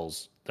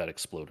skulls that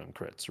explode on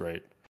crits,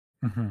 right?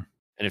 Mm-hmm.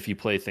 And if you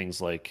play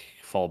things like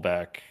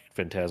Fallback,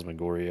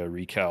 Phantasmagoria,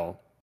 Recal,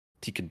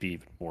 he can be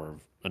even more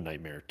of a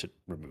nightmare to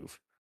remove,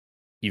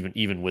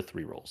 even with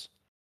rerolls.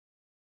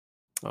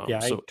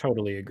 I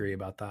totally agree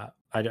about that.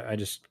 I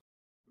just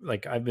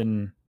like I've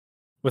been,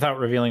 without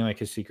revealing like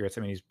his secrets.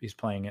 I mean, he's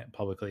playing it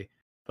publicly,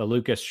 but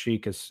Lucas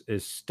Sheik is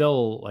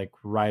still like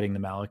riding the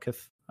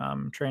Malekith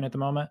train at the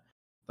moment,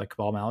 like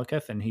Cabal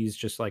Malekith, and he's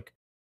just like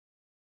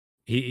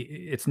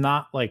it's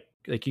not like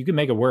you can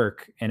make it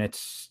work, and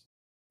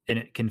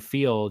it can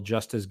feel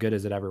just as good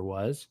as it ever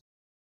was.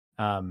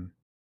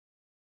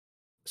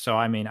 So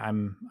I mean,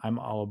 I'm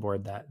all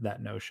aboard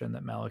that notion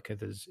that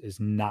Malekith is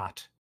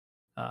not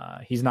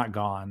he's not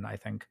gone. I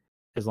think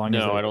as long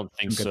as I don't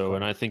think so,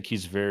 and I think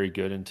he's very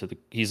good into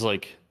he's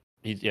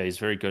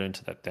very good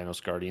into that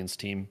Thanos Guardians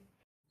team.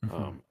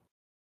 Mm-hmm.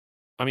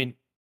 I mean,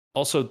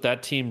 also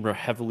that team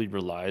heavily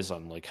relies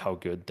on like how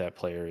good that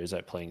player is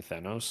at playing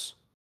Thanos,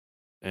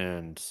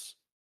 and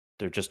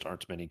there just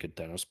aren't many good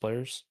Thanos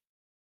players.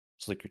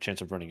 So like your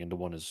chance of running into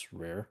one is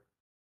rare.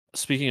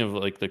 Speaking of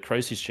like the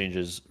crises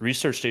changes,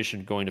 Research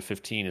Station going to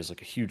 15 is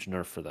like a huge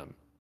nerf for them.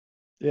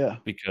 Yeah.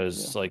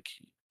 Because like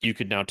you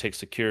could now take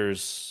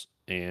Secures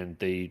and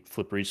they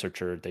flip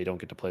Researcher, they don't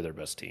get to play their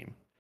best team.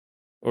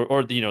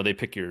 Or they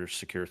pick your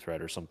Secure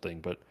threat or something,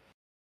 but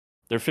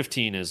their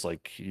 15 is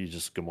like you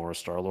just Gamora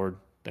Star-Lord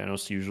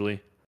Thanos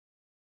usually.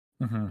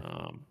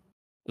 Mm-hmm.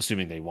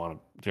 Assuming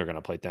they're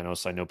gonna play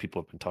Thanos. I know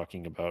people have been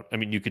talking about, I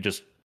mean, you could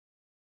just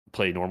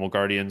play normal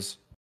Guardians,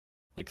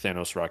 like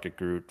Thanos, Rocket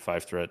Groot,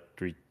 5 threat,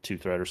 2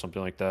 threat, or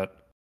something like that.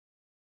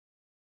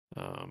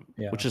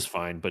 Which is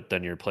fine, but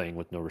then you're playing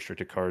with no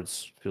restricted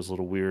cards. Feels a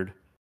little weird.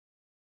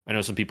 I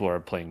know some people are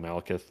playing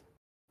Malekith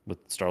with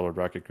Star-Lord,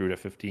 Rocket Groot at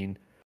 15,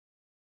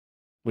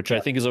 which I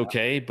think is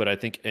okay, but I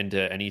think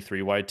into any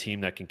 3-wide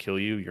team that can kill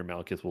you, your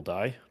Malekith will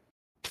die.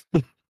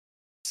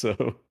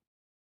 So,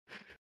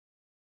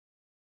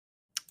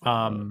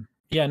 I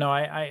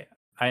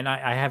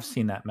have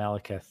seen that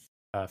Malekith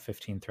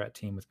 15 threat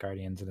team with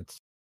Guardians, and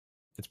it's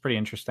pretty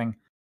interesting.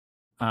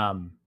 I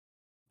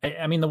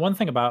mean, the one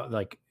thing about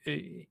like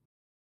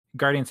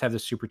Guardians have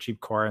this super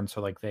cheap core, and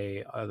so like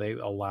they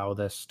allow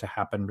this to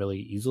happen really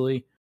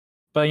easily.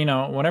 But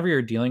whenever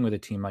you're dealing with a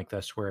team like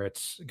this, where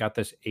it's got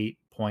this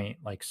 8-point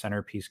like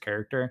centerpiece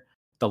character,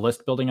 the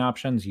list building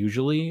options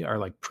usually are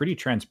like pretty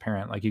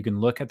transparent. Like you can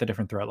look at the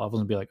different threat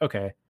levels and be like,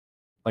 okay,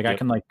 like I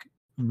can like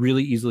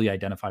really easily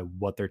identify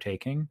what they're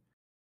taking.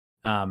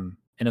 And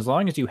as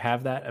long as you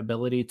have that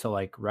ability to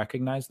like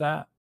recognize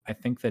that, I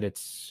think that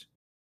it's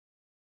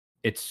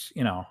it's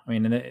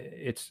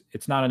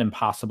not an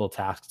impossible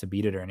task to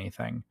beat it or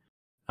anything.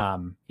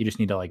 You just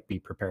need to like be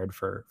prepared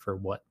for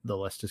what the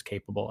list is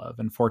capable of,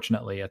 and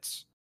fortunately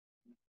it's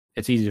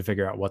easy to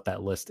figure out what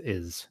that list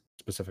is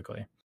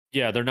specifically.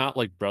 Yeah, they're not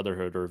like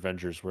Brotherhood or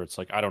Avengers where it's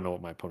like, I don't know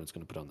what my opponent's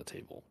going to put on the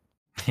table.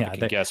 Yeah, I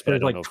can guess, but I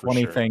there's don't like know for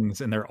 20 sure. things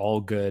and they're all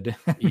good.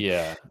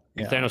 Yeah.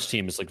 The Thanos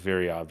team is like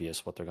very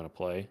obvious what they're going to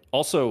play.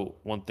 Also,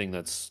 one thing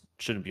that's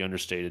shouldn't be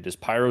understated is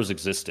Pyro's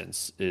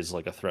existence is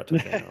like a threat to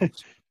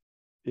Thanos.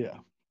 Yeah.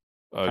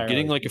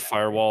 Getting like a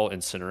Firewall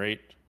Incinerate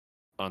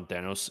on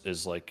Thanos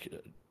is like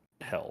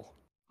hell.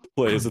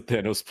 Play as a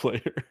Thanos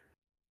player.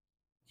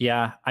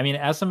 Yeah, I mean,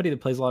 as somebody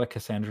that plays a lot of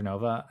Cassandra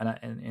Nova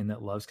and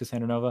that loves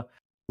Cassandra Nova,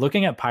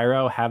 looking at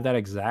Pyro have that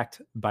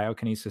exact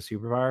biokinesis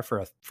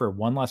superpower for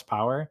one less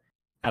power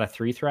at a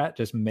 3 threat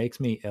just makes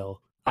me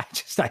ill. I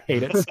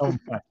hate it so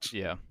much.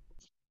 Yeah.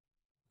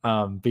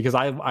 Because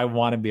I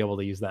want to be able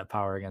to use that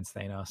power against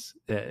Thanos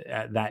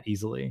that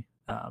easily.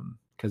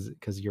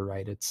 Because you're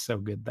right, it's so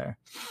good there.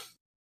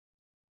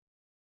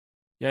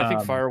 Yeah, I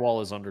think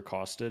Firewall is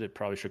undercosted. It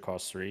probably should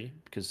cost 3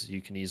 because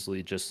you can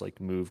easily just like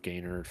move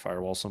Gainer,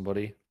 Firewall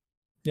somebody.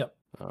 Yep.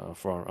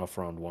 For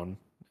round 1,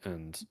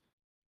 and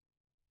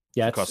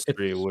yeah, if it costs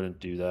 3, it wouldn't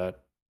do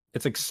that.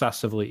 It's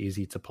excessively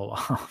easy to pull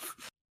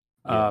off.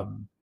 Yeah.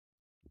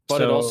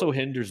 But it also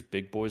hinders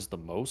big boys the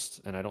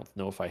most, and I don't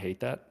know if I hate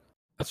that.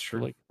 That's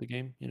true. Like the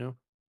game, you know.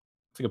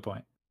 That's a good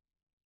point.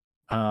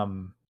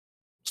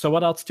 So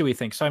what else do we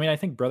think? So I mean, I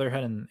think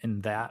Brotherhood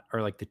and that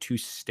are like the two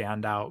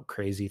standout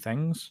crazy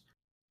things.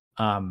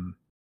 How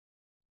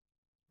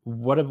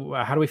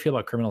do we feel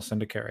about Criminal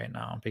Syndicate right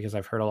now? Because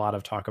I've heard a lot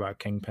of talk about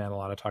Kingpin, a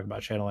lot of talk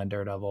about Shadowland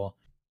Daredevil.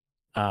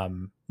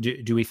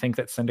 Do we think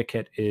that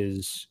Syndicate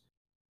is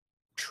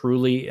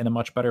truly in a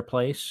much better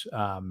place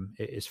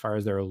as far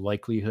as their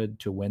likelihood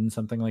to win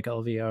something like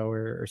LVO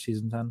or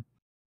Season 10?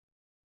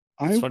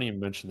 It's funny you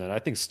mentioned that. I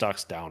think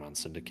stock's down on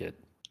Syndicate.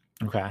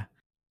 Okay.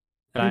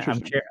 And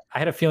I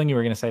had a feeling you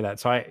were going to say that.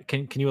 So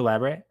can you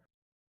elaborate?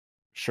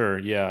 Sure.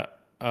 Yeah.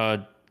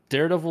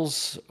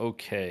 Daredevil's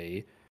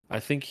okay. I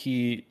think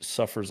he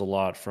suffers a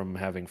lot from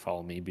having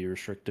Follow Me be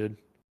restricted.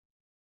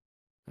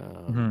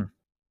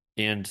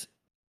 And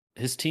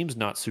his team's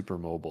not super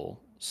mobile.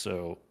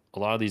 So a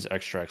lot of these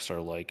extracts are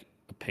like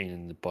a pain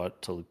in the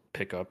butt to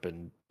pick up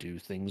and do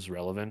things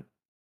relevant.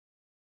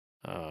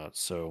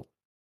 So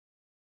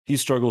he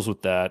struggles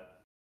with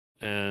that.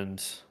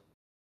 And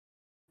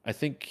I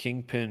think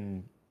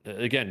Kingpin's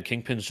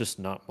just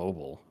not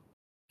mobile.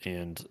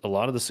 And a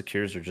lot of the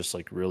secures are just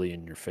like really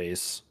in your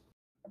face.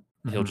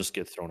 He'll just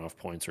get thrown off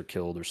points or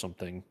killed or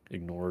something,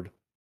 ignored.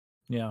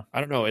 Yeah. I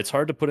don't know. It's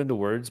hard to put into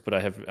words, but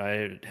I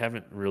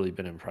haven't really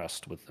been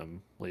impressed with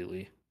them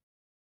lately.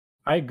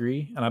 I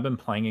agree. And I've been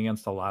playing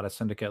against a lot of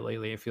Syndicate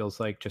lately. It feels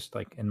like just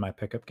like in my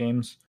pickup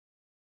games.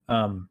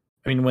 I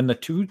mean, when the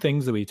two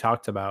things that we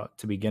talked about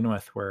to begin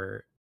with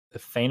were the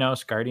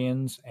Thanos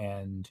Guardians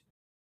and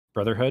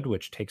Brotherhood,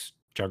 which takes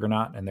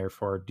Juggernaut and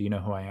therefore Do You Know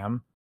Who I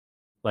Am?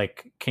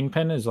 Like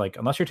Kingpin is like,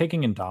 unless you're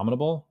taking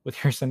Indomitable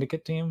with your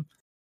Syndicate team,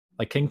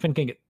 like Kingpin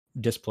can get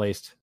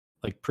displaced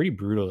like pretty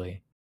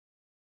brutally.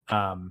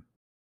 And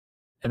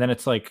then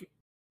it's like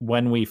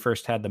when we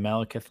first had the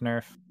Malekith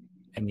nerf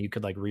and you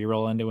could like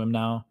reroll into him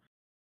now,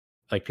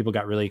 like people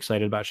got really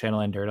excited about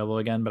Shadowland Daredevil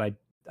again, but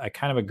I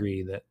kind of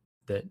agree that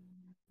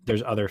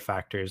there's other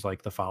factors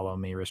like the Follow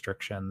Me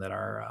restriction that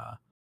are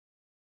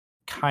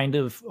kind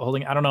of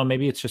holding. I don't know,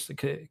 maybe it's just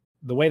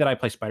the way that I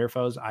play Spider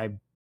Foes.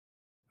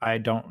 I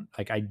don't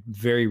like, I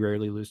very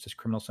rarely lose to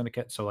Criminal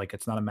Syndicate, so like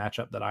it's not a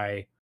matchup that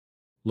I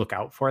look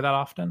out for that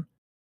often.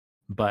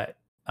 But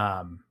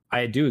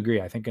I do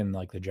agree. I think in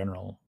like in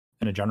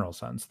a general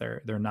sense,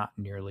 they're not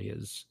nearly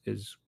as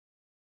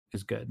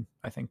good,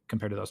 I think,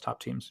 compared to those top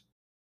teams.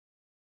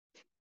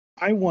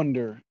 I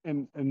wonder,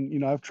 and you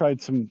know, I've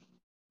tried some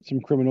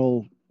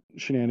criminal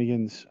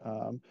shenanigans.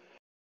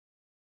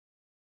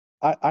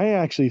 I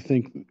actually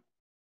think,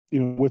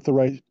 you know, with the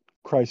right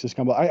crisis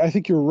combo, I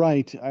think you're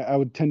right. I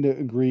would tend to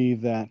agree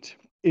that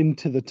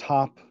into the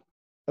top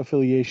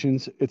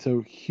affiliations, it's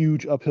a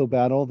huge uphill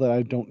battle that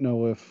I don't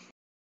know if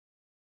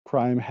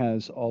Crime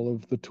has all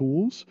of the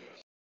tools.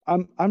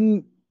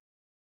 I'm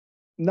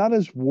not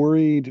as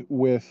worried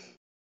with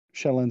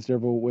Shadowlands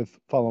Daredevil with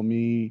Follow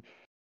Me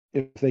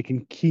if they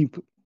can keep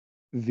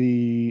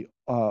the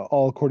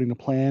all according to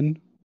plan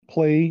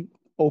play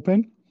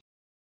open.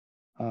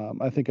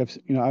 I think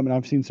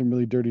I've seen some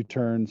really dirty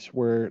turns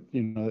where,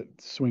 you know, it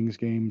swings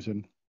games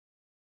and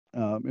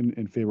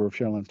in favor of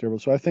Shadowlands Daredevil.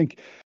 So I think,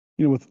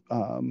 you know, with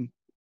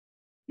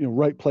you know,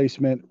 right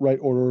placement, right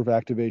order of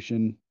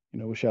activation, you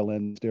know, with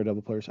Shadowlands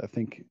Daredevil players, I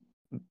think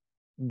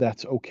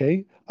that's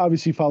okay.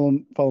 Obviously, follow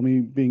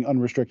Me being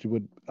unrestricted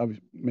would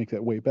make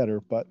that way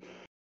better. But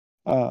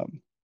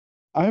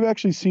I've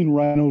actually seen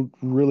Rhino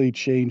really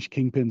change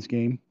Kingpin's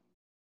game.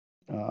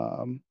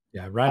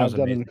 Yeah, Rhino's I've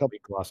done amazing. it a couple. We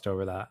glossed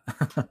over that.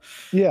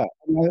 Yeah,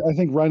 I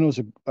think Rhino's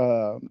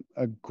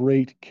a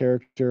great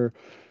character,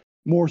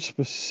 more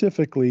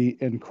specifically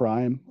in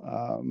Crime.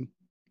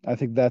 I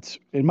think that's,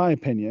 in my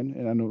opinion,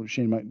 and I know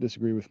Shane might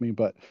disagree with me,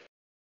 but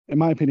in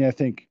my opinion, I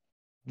think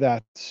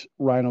that's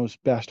Rhino's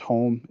best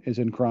home is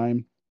in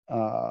Crime.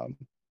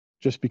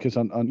 Just because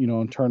on you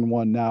know, on turn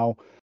one now,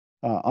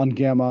 on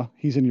Gamma,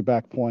 he's in your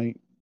back point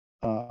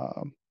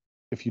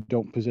if you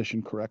don't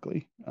position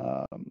correctly.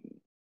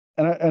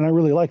 And I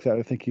really like that.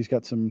 I think he's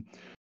got some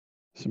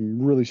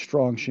really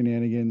strong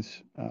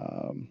shenanigans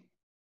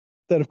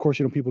that, of course,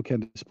 you know, people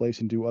can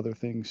displace and do other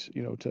things,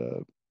 you know,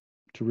 to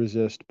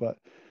resist. But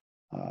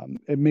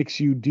it makes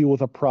you deal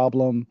with a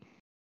problem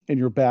in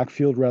your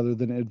backfield rather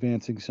than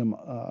advancing some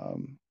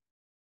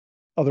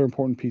other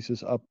important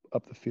pieces up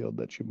the field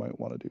that you might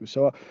want to do.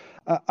 So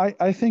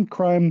I think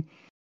Crime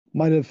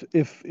might have,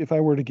 if I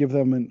were to give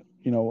them an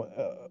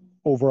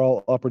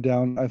overall up or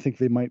down, I think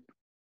they might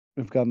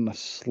have gotten a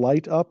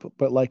slight up,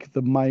 but like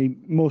the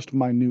most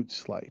minute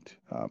slight,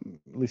 at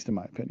least in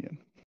my opinion.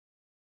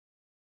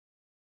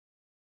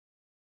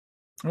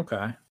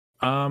 Okay.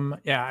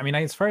 Yeah, I mean,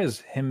 as far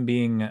as him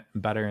being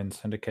better in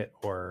Syndicate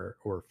or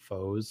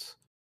Foes,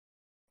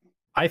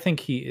 I think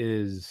he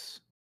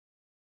is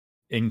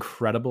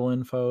incredible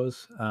in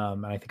Foes.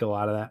 And I think a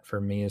lot of that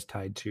for me is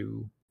tied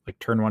to like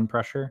turn one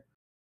pressure.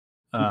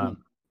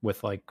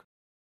 With like,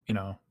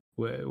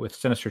 with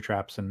Sinister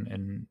Traps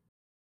and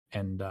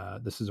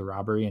this is a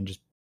robbery, and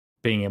just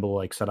being able to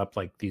like set up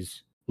like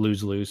these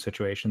lose-lose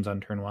situations on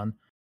turn one.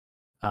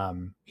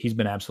 He's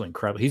been absolutely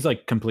incredible. He's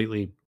like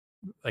completely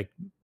like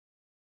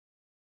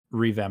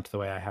revamped the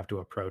way I have to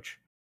approach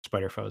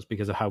Spider Foes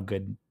because of how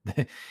good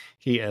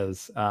he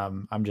is.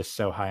 I'm just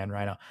so high on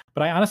Rhino.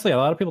 But I honestly, a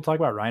lot of people talk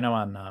about Rhino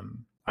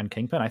on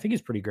Kingpin. I think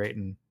he's pretty great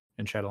in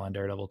Shadowland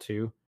Daredevil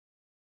too.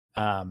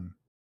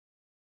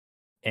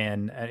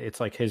 And it's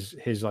like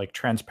his like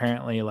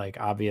transparently like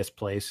obvious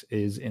place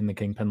is in the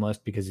Kingpin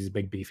list because he's a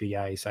big beefy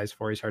guy. He's size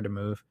 4. He's hard to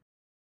move.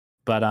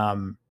 But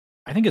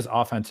I think his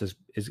offense is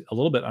a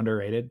little bit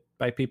underrated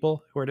by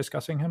people who are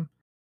discussing him.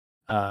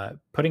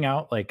 Putting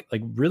out like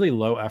really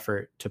low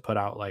effort to put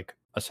out like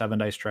a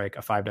 7-dice strike,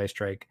 a 5-dice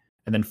strike,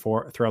 and then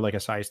throw like a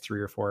size 3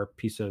 or 4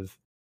 piece of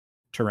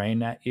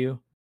terrain at you.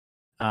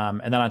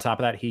 And then on top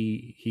of that,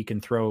 he can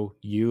throw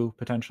you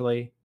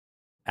potentially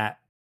at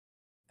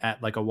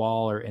like a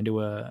wall or into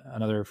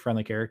another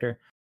friendly character.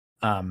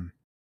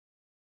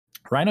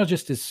 Rhino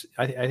just is.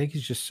 I think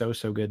he's just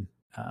so good.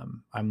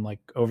 I'm like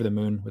over the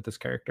moon with this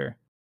character,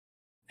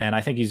 and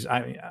I think he's.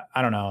 I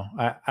don't know.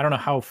 I don't know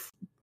how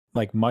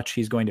like much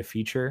he's going to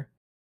feature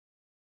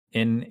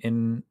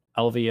in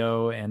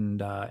LVO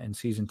and in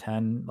season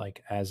 10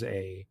 like as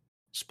a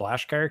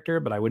splash character,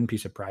 but I wouldn't be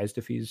surprised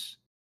if he's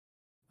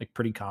like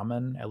pretty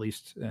common, at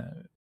least due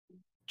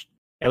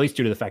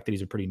to the fact that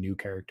he's a pretty new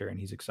character and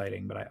he's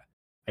exciting. But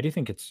I do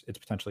think it's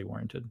potentially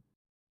warranted.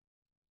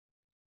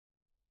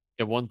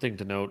 Yeah, one thing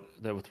to note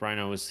that with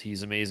Rhino is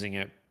he's amazing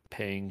at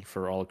paying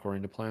for all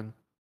according to plan.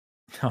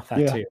 Oh,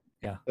 that too.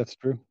 Yeah, that's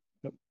true.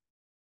 Yep.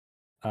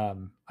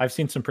 I've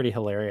seen some pretty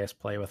hilarious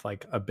play with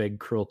like a big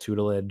Cruel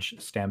Tutelage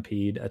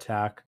Stampede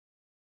attack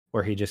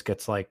where he just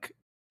gets like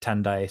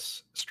 10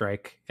 dice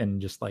strike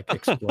and just like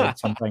explodes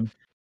something.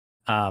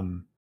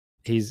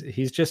 He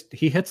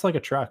hits like a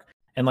truck.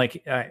 And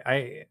like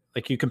I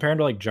like you compare him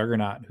to like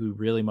Juggernaut, who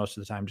really most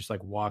of the time just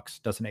like walks,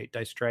 does an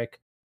 8-dice strike.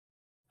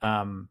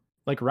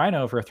 Like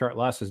Rhino for a threat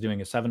less is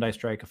doing a 7-dice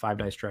strike, a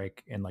 5-dice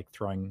strike, and like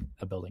throwing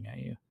a building at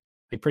you,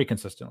 like pretty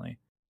consistently.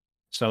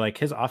 So like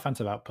his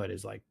offensive output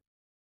is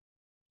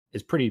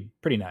pretty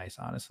nice,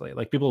 honestly.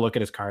 Like people look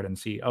at his card and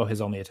see, oh, his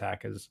only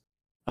attack is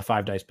a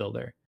 5-dice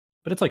builder,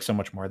 but it's like so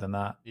much more than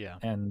that. Yeah.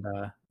 And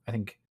I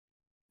think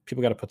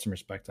people got to put some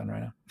respect on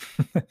Rhino.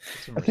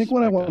 I think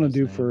what I want to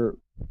do for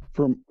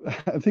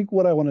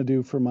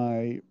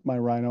my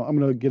Rhino, I'm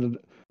going to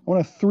I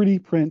want to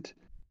 3D print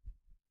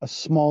a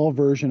small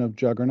version of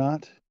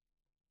Juggernaut,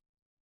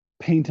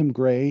 paint him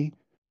gray,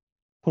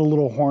 put a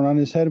little horn on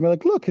his head, and be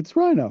like, "Look, it's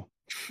Rhino."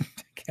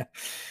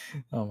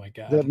 Oh my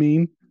god! Does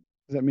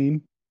that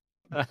mean?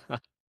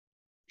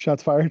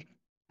 Shots fired.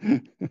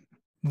 I'm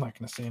not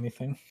going to say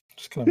anything.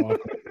 Just going to walk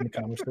away from the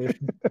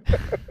conversation.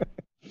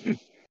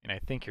 And I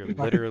think you're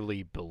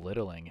literally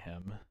belittling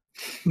him.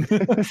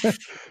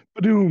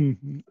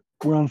 Boom!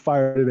 We're on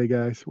fire today,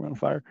 guys. We're on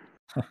fire.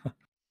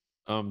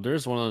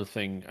 There's one other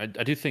thing. I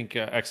do think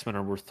X-Men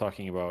are worth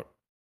talking about.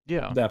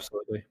 Yeah,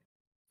 absolutely.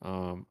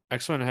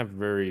 X-Men have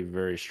very,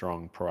 very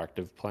strong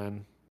proactive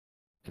plan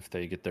if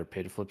they get their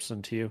pay to flips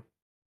into you.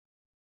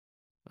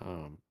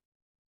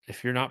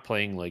 If you're not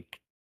playing like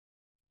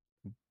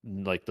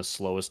the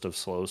slowest of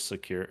slow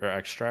secure or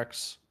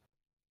extracts,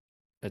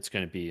 it's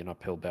going to be an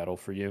uphill battle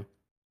for you.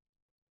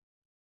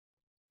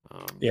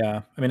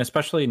 Yeah, I mean,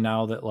 especially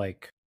now that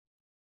like,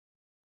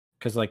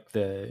 because like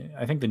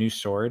I think the new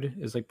sword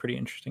is like pretty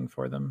interesting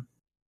for them.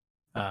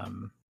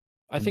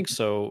 I think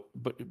so,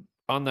 but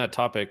on that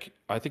topic,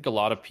 I think a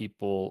lot of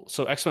people.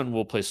 So X-Men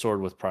will play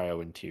sword with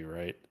prio and tier,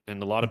 right?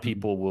 And a lot of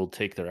people will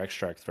take their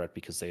extract threat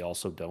because they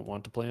also don't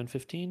want to play on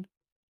 15.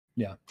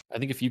 Yeah, I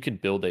think if you can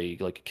build a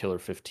killer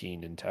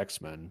 15 into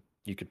X-Men,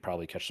 you could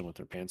probably catch them with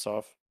their pants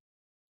off.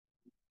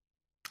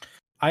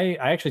 I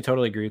actually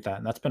totally agree with that,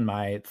 and that's been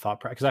my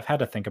thought because I've had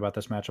to think about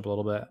this matchup a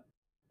little bit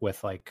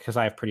with like because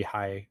I have pretty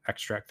high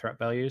extract threat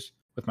values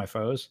with my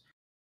foes,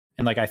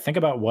 and like I think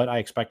about what I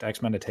expect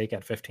X-Men to take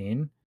at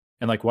 15,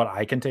 and like what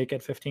I can take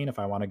at 15 if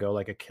I want to go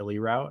like a killy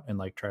route and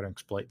like try to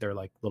exploit their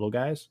like little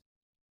guys,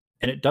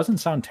 and it doesn't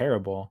sound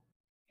terrible,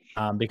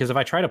 because if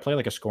I try to play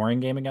like a scoring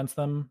game against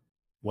them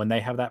when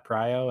they have that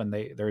prio and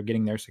they're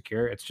getting their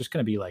secure, it's just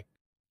going to be like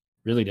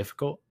really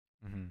difficult.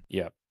 Mm-hmm.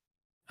 Yeah.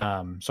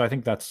 So I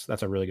think that's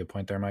a really good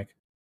point there, Mike.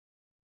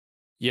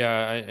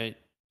 Yeah,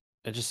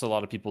 it's just a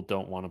lot of people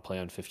don't want to play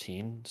on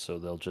 15, so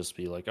they'll just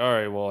be like, all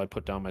right, well, I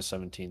put down my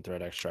 17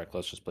 threat extract.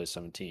 Let's just play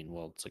 17.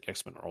 Well, it's like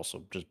X-Men are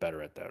also just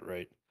better at that,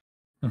 right?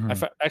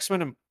 Mhm.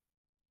 X-Men,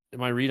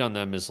 my read on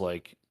them is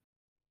like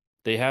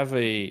they have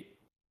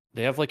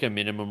like a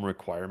minimum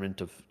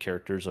requirement of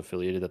characters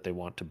affiliated that they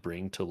want to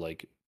bring to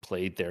like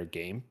play their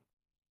game.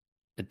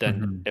 And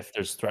then Mhm. if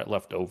there's threat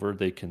left over,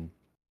 they can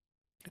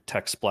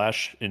tech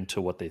splash into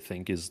what they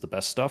think is the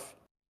best stuff.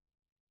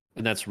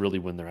 And that's really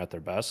when they're at their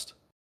best.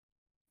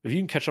 If you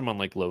can catch them on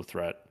like low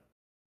threat,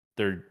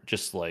 they're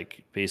just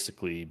like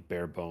basically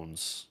bare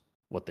bones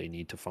what they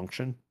need to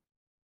function.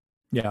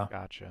 Yeah.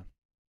 Gotcha.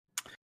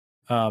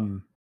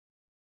 And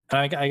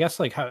I guess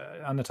like how,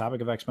 on the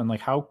topic of X-Men,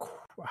 like how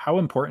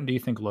important do you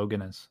think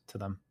Logan is to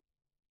them?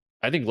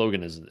 I think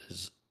Logan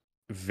is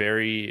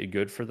very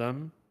good for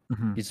them.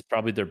 Mhm. He's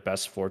probably their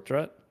best fourth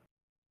threat,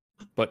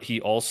 but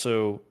he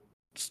also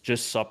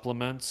just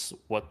supplements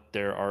what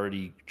they're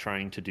already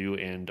trying to do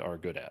and are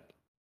good at.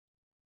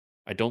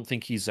 I don't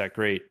think he's that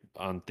great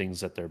on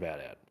things that they're bad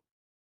at.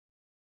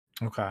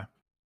 Okay.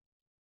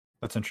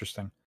 That's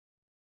interesting.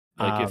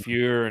 Like if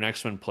you're an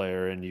X-Men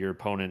player and your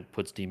opponent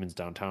puts demons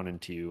downtown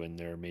into you and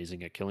they're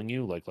amazing at killing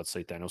you, like let's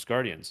say Thanos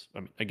Guardians.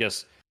 I mean, I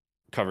guess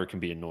cover can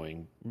be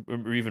annoying,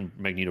 or even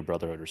Magneto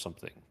Brotherhood or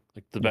something.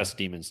 Like the Yeah. best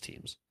demons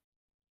teams.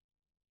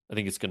 I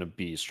think it's going to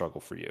be a struggle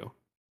for you.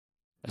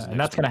 As an And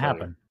that's X-Men going to player.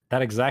 happen.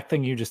 That exact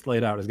thing you just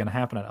laid out is going to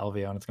happen at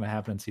LVO, and it's going to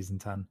happen in season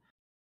 10.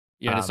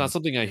 Yeah, and it's not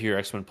something I hear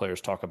X-Men players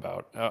talk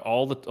about.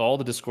 All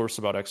the discourse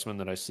about X-Men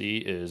that I see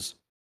is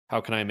how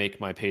can I make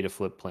my pay to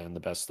flip plan the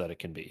best that it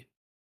can be.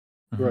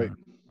 Right.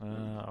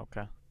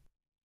 Okay.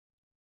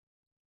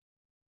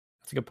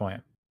 That's a good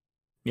point.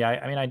 Yeah,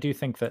 I mean, I do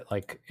think that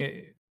like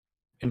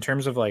in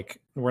terms of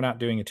like we're not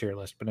doing a tier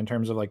list, but in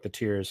terms of like the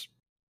tiers,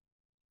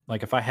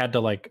 like if I had to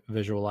like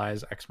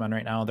visualize X-Men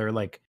right now, they're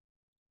like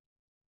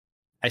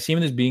I see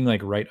them as being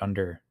like right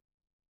under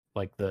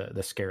like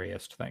the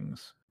scariest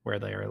things, where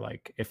they are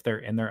like if they're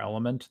in their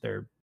element,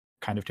 they're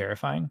kind of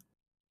terrifying.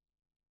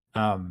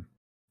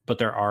 But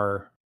there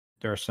are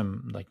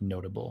some like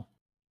notable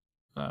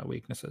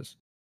weaknesses.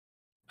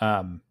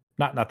 Not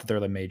that they're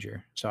the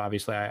major. So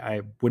obviously,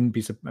 I wouldn't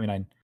be. I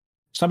mean,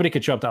 somebody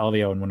could show up to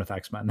LVO and win with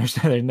X-Men.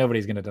 There's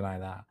nobody's going to deny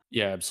that.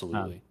 Yeah,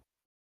 absolutely.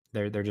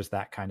 They're just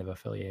that kind of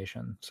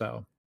affiliation.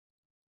 So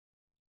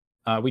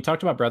we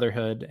talked about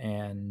Brotherhood,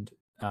 and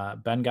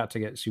Ben got to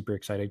get super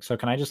excited. So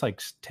can I just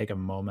like take a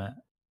moment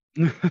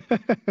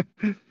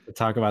to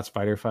talk about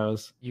Spider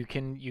Foes? You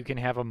can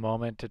have a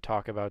moment to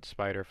talk about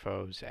Spider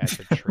Foes as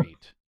a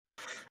treat.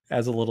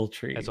 As a little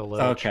treat. As a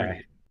little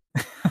okay.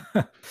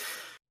 treat.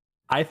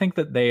 I think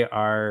that they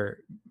are.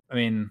 I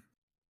mean,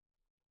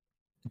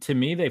 to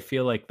me, they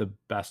feel like the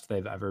best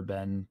they've ever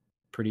been,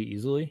 pretty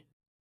easily.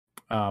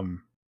 And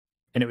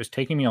it was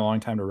taking me a long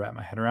time to wrap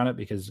my head around it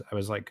because I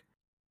was like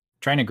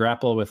trying to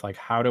grapple with like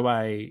how do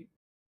I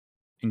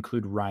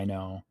include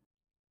Rhino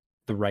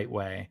the right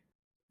way,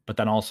 but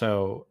then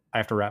also I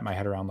have to wrap my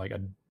head around like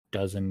a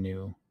dozen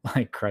new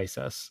like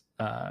Crisis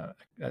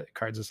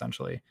cards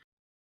essentially.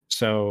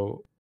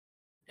 So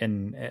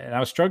and I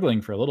was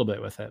struggling for a little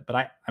bit with it, but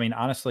I mean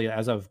honestly,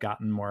 as I've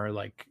gotten more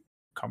like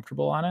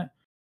comfortable on it,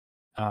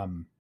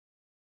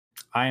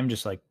 I am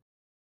just like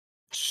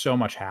so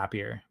much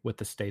happier with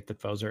the state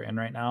that foes are in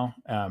right now.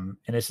 And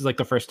this is like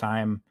the first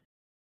time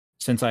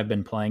since I've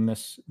been playing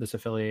this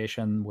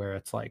affiliation where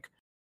it's like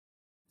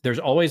there's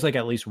always like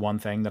at least one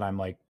thing that I'm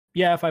like,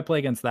 yeah, if I play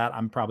against that,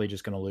 I'm probably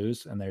just going to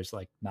lose, and there's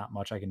like not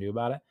much I can do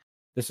about it.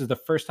 This is the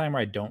first time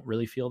where I don't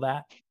really feel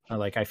that.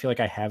 Like I feel like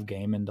I have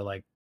game into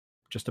like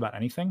just about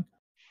anything.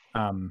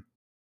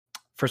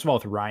 First of all,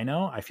 with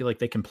Rhino, I feel like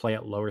they can play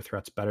at lower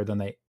threats better than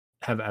they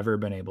have ever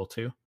been able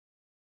to.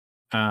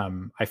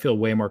 I feel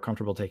way more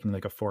comfortable taking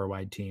like a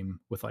 4-wide team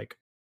with like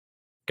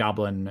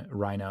Goblin,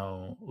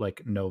 Rhino,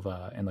 like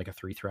Nova, and like a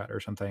 3 threat or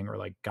something, or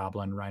like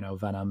Goblin, Rhino,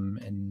 Venom,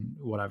 and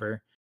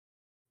whatever.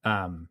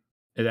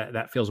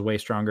 That feels way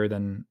stronger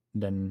than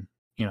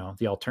you know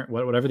the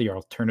whatever the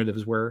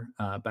alternatives were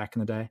back in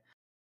the day,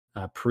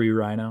 pre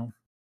Rhino.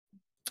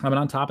 I mean,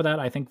 on top of that,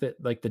 I think that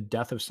like the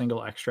death of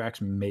single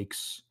extracts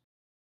makes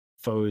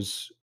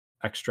foes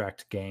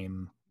extract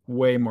game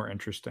way more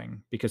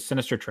interesting because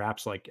Sinister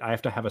Traps, like I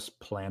have to have a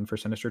plan for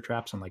Sinister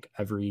Traps on like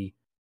every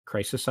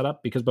Crisis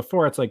setup, because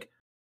before it's like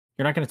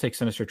you're not going to take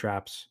Sinister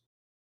Traps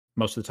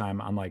most of the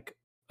time on like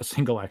a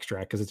single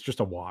extract because it's just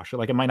a wash.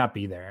 Like it might not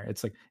be there.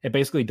 It's like it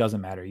basically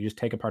doesn't matter. You just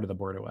take a part of the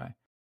board away.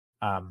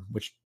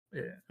 Which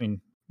I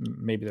mean,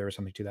 maybe there was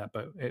something to that,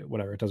 but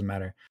whatever. It doesn't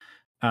matter.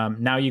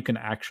 Now you can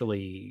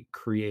actually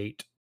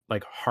create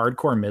like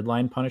hardcore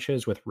midline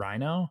punishes with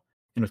Rhino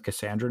and with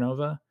Cassandra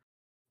Nova,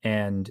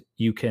 and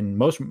you can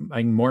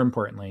more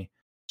importantly,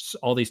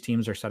 all these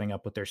teams are setting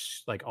up with their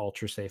like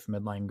ultra safe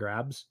midline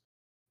grabs,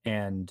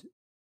 and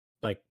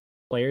like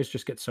players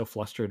just get so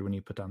flustered when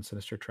you put down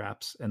Sinister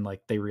Traps, and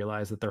like they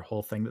realize that their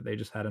whole thing that they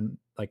just had in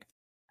like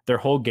their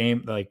whole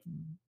game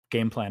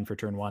plan for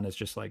turn 1 is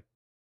just like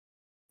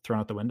thrown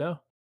out the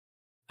window.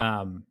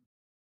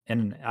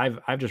 And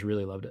I've just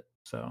really loved it.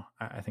 So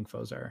I think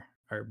foes are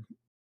are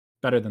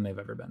better than they've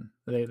ever been.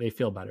 They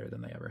feel better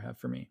than they ever have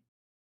for me.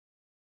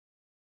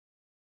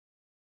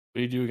 What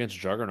do you do against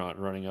Juggernaut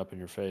running up in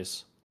your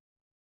face?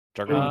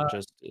 Juggernaut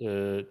just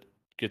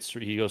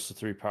he goes to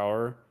 3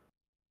 power.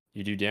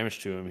 You do damage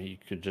to him, he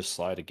could just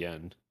slide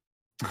again.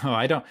 Oh,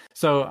 I don't.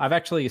 So I've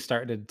actually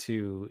started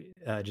to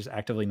just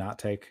actively not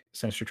take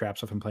Sinister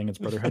Traps if I'm playing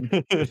against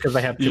Brotherhood because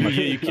I have too much.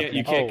 You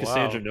can't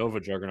Cassandra wow.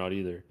 Nova Juggernaut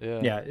either.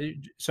 Yeah.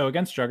 So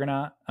against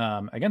Juggernaut,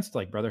 against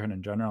like Brotherhood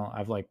in general,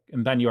 I've like,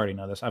 and Ben, you already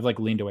know this. I've like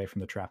leaned away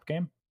from the trap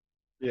game.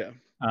 Yeah.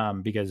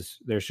 Because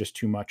there's just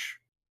too much.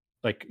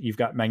 Like you've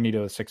got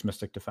Magneto with 6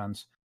 Mystic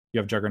Defense. You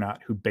have Juggernaut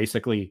who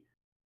basically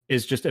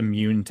is just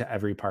immune to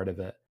every part of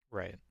it.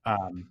 Right.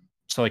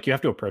 So like you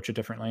have to approach it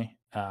differently.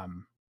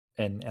 And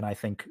I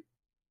think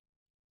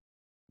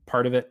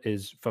part of it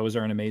is foes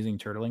are an amazing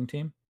turtling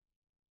team.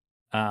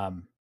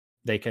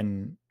 They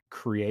can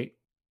create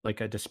like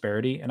a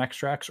disparity in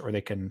extracts, or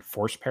they can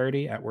force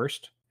parity at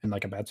worst in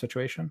like a bad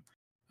situation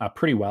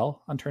pretty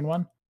well on turn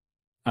 1.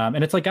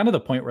 And it's like gotten to the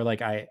point where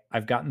like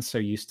I've gotten so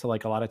used to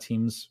like a lot of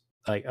teams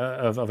like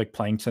of like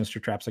playing Sinister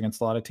Traps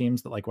against a lot of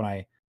teams that like when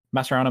I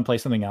mess around and play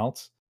something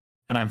else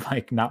and I'm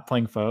like not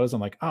playing foes, I'm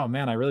like, oh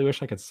man, I really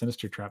wish I could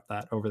Sinister Trap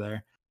that over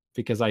there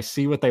because I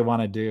see what they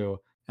want to do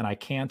and I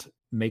can't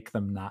make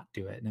them not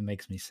do it, and it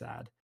makes me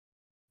sad.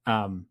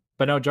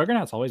 But no,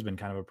 Juggernaut's always been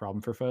kind of a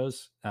problem for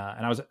foes,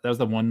 and that was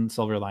the one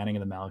silver lining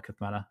of the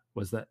Malekith meta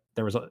was that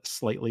there was a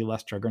slightly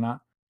less Juggernaut.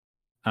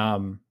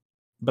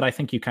 But I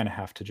think you kind of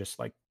have to just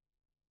like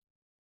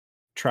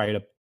try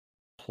to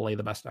play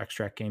the best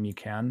extract game you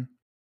can.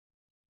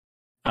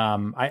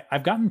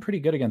 I've gotten pretty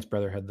good against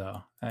Brotherhood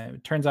though.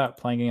 It turns out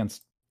playing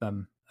against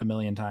them a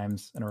million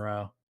times in a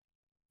row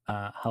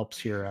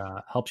helps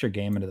your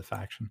game into the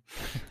faction.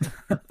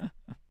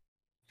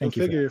 Thank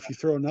you. Figure if you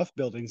throw enough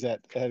buildings at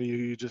you,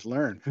 you just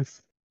learn.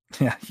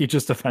 Yeah, you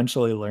just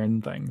eventually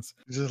learn things.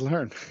 You just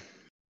learn.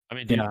 I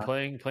mean, dude,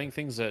 playing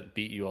things that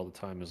beat you all the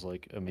time is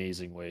like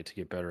amazing way to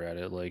get better at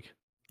it. Like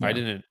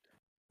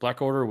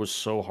Black Order was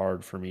so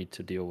hard for me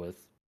to deal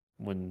with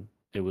when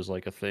it was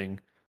like a thing.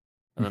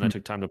 And then I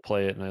took time to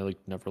play it and I like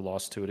never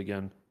lost to it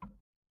again.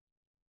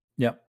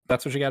 Yep.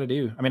 That's what you got to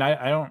do. I mean,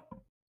 I don't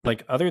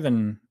like, other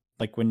than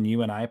like when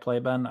you and I play,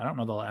 Ben, I don't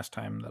know the last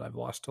time that I've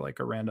lost to like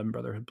a random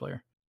Brotherhood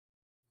player.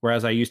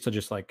 Whereas I used to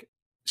just like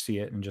see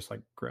it and just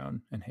like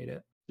groan and hate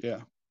it. Yeah.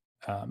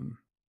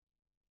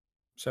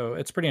 So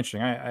it's pretty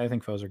interesting. I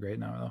think foes are great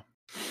now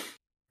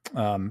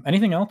though.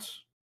 Anything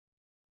else?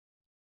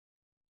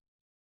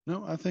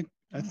 No, I think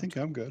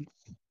I'm good.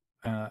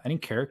 Any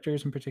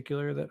characters in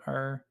particular that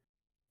are,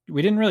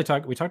 we didn't really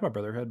talk, we talked about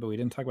Brotherhood, but we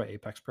didn't talk about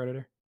Apex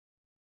Predator.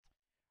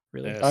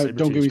 Really?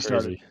 Don't get me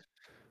started.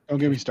 Don't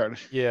get me started.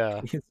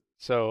 Yeah.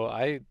 So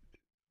I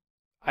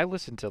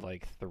listened to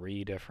like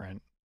 3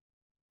 different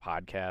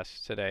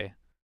podcasts today.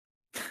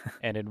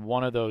 And in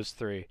one of those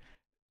 3,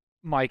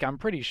 Mike, I'm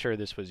pretty sure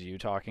this was you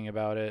talking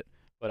about it,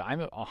 but I'm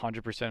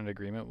 100% in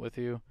agreement with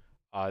you.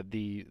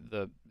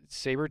 The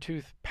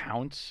Sabretooth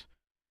pounce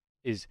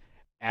is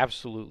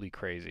absolutely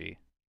crazy.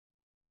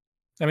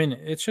 I mean,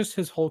 it's just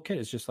his whole kit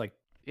is just like,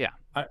 yeah.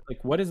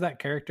 Like, what is that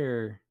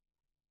character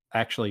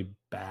actually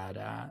bad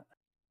at?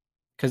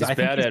 Because I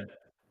think he's bad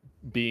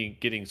at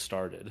getting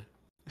started.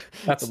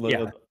 That's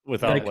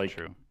without like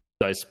true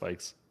dice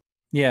spikes.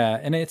 Yeah,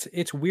 and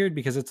it's weird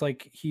because it's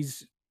like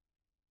he's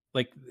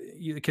like,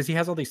 because he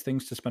has all these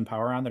things to spend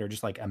power on that are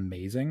just like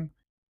amazing.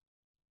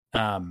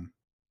 But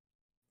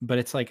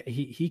it's like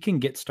he can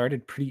get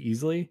started pretty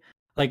easily.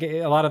 Like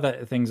a lot of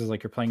the things is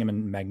like you're playing him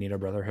in Magneto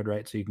Brotherhood,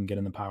 right? So you can get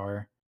in the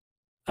power.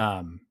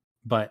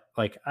 But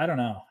like I don't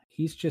know,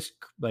 he's just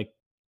like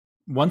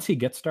once he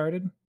gets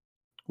started,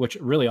 which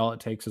really all it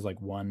takes is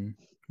like one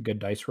good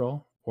dice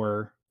roll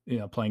or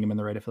playing him in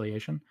the right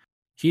affiliation.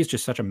 He's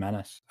just such a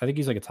menace. I think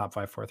he's like a top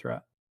 5/4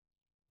 threat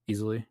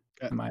easily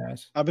in my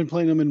eyes. I've been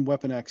playing him in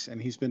Weapon X,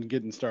 and he's been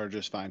getting started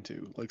just fine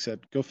too. Like I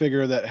said, go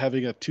figure that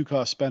having a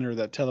 2-cost spender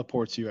that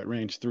teleports you at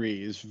range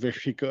 3 is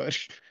very good.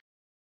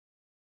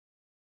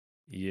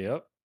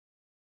 Yep.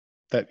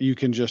 That you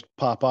can just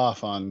pop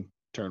off on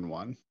turn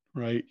 1,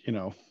 right?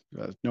 No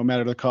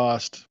matter the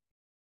cost.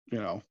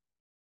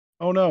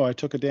 Oh no, I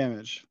took a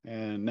damage,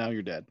 and now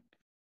you're dead.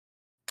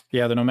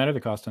 Yeah, no matter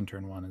the cost on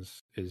turn 1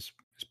 is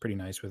pretty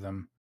nice with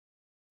him.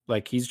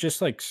 Like he's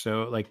just like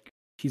so like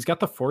he's got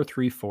the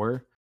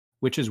 4/3/4,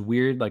 which is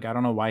weird. Like I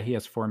don't know why he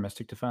has 4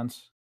 Mystic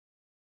Defense.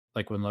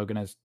 Like when Logan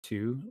has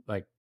 2,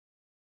 like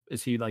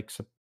is he like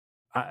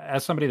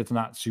as somebody that's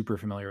not super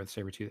familiar with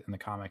Sabretooth in the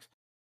comics,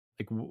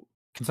 like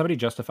can somebody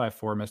justify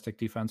 4 Mystic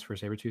Defense for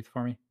Sabretooth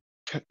for me?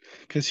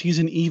 Because he's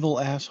an evil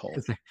asshole.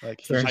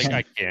 Like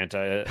I can't.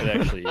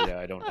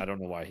 I don't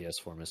know why he has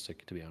 4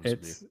 Mystic, to be honest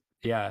with you.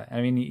 Yeah, I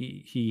mean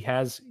he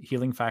has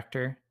healing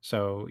factor,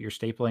 so you're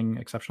stapling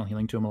exceptional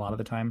healing to him a lot of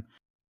the time.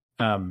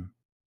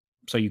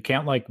 So you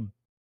can't like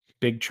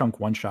big chunk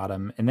one shot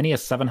him, and then he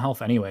has 7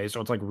 health anyway,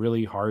 so it's like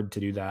really hard to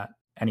do that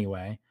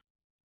anyway.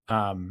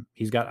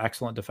 He's got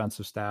excellent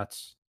defensive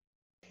stats,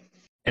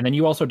 and then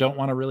you also don't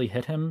want to really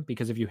hit him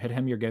because if you hit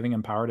him, you're giving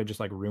him power to just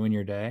like ruin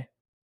your day.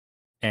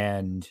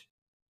 and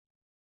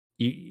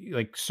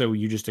so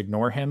you just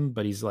ignore him,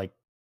 but he's like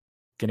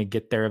gonna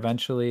get there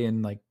eventually,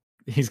 and like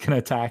he's gonna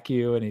attack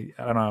you, and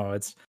I don't know,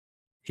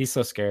 he's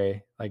so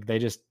scary. Like they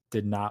just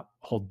did not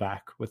hold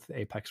back with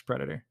Apex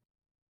Predator.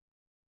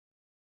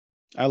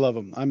 I love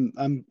him.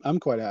 I'm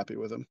quite happy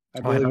with him. I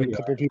Oh, I know believe a you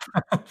couple people.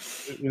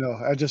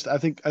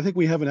 I think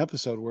we have an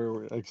episode where,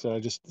 like I said, I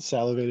just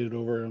salivated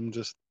over him.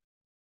 Just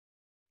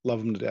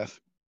love him to death.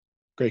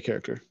 Great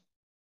character.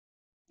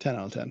 10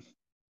 out of 10.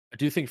 I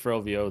do think for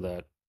LVO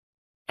that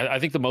I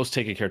think the most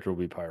taken character will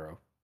be Pyro.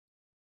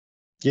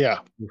 Yeah,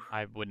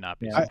 I would not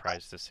be Yeah.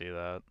 surprised to see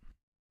that.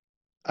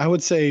 I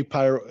would say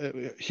Pyro.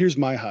 Here's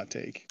my hot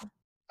take.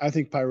 I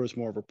think Pyro is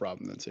more of a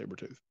problem than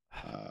Sabretooth.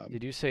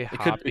 Did you say It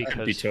hot could be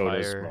because Toad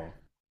as fire? well.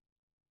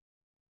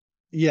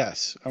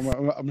 Yes, I'm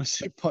gonna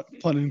say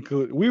pun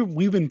included.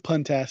 We've been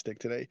puntastic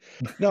today.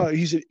 No,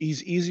 he's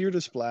easier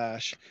to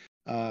splash,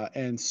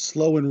 and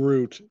slow and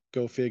root.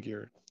 Go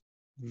figure.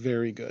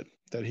 Very good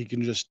that he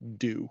can just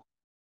do.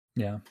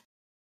 Yeah.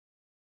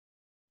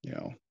 You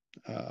know,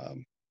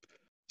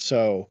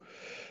 so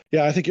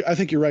yeah, I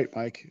think you're right,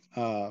 Mike.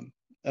 And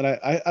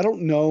I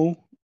don't know.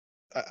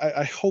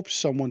 I hope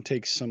someone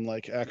takes some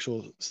like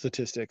actual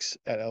statistics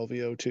at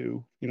LVO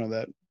too. You know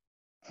that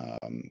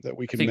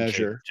we I can think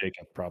measure.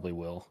 Jacob probably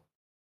will.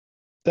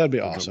 That'd be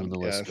When awesome. the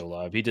Yeah, lists go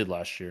live. He did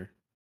last year.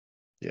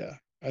 yeah.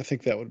 I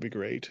think that would be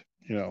great.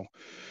 You know,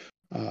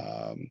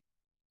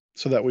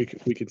 so that we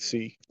could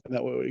see, and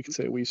that way we can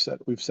say we've said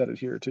it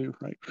here too,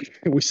 right?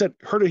 We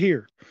heard it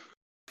here,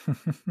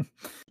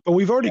 but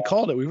we've already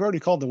called it. We've already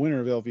called the winner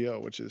of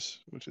LVO, which is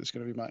going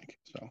to be Mike.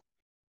 So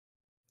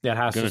Yeah, it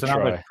has to. Gonna So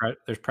now try.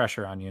 there's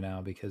pressure on you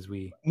now because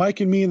we. Mike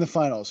and me in the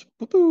finals.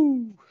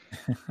 Woo-hoo!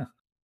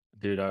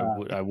 Dude,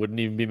 I wouldn't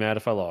even be mad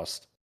if I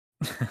lost.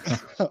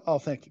 Oh,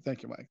 thank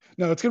you, Mike.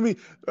 No, it's gonna be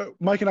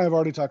Mike and I have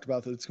already talked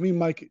about this. It's gonna be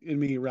Mike and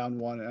me round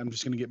one, and I'm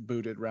just gonna get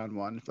booted round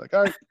one. It's like,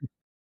 all right,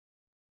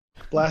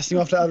 blasting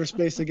off to outer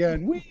space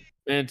again. Whee!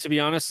 And to be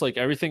honest, like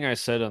everything I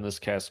said on this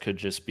cast could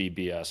just be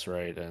BS,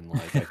 right? And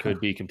like I could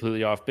be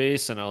completely off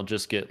base, and I'll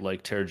just get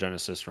like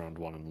Terragenesis round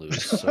one and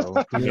lose.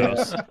 So who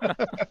knows?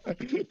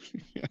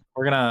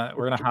 We're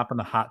gonna hop in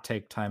the hot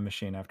take time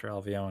machine after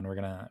LVO, and we're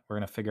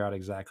gonna figure out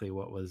exactly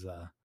what was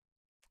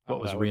Oh,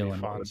 that would real be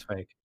and fun. what was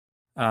fake.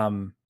 I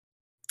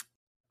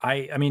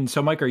mean,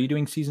 so Mike, are you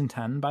doing season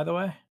 10 by the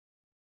way?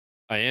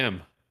 I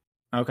am.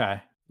 Okay.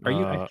 Are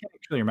you? I can't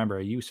actually remember.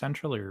 Are you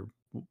Central or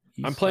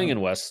East? I'm playing in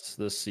West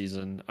this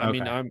season. I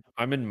mean, Okay.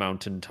 I'm in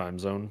Mountain Time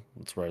Zone.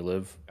 That's where I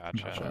live.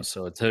 Gotcha.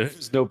 So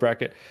there's no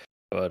bracket.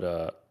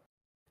 But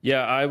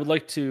yeah, I would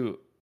like to.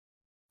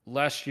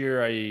 Last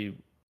year, I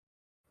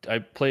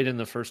played in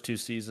the first two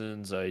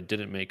seasons. I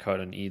didn't make cut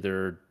in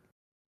either.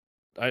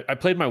 I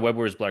played my Web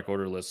Warriors Black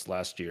Order list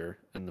last year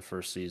in the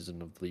first season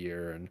of the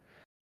year, and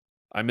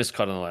I missed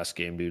cut in the last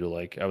game due to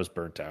like I was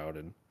burnt out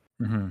and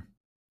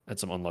had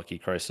some unlucky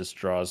crisis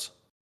draws.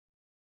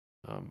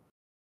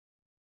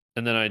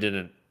 And then I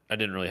didn't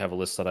really have a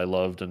list that I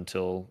loved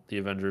until the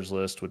Avengers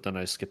list, but then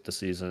I skipped the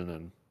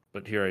season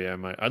but here I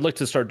am. I'd like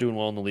to start doing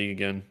well in the league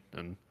again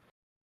and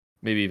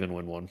maybe even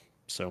win one.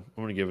 So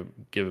I'm gonna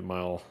give it my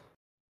all.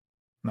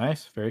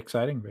 Nice. Very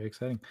exciting. Very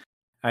exciting.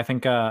 I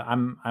think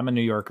I'm a New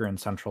Yorker in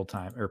Central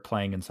Time, or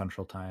playing in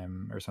Central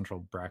Time or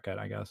Central Bracket,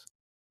 I guess.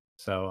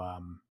 So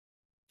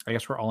I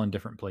guess we're all in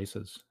different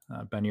places.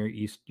 Ben, you're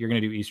East. You're gonna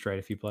do East, right?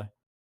 If you play.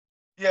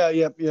 Yeah.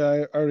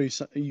 I already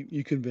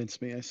you convinced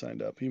me. I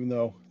signed up, even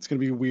though it's gonna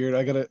be weird.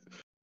 I gotta.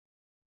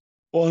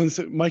 Well, and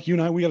so, Mike, you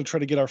and I, we got to try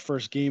to get our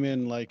first game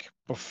in like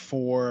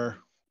before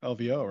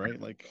LVO, right?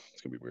 Like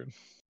it's gonna be weird.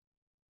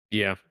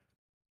 Yeah,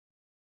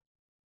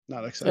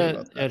 Not excited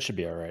about that. it should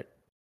be all right.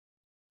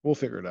 We'll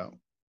figure it out.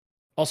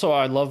 Also,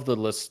 I love the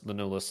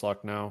no list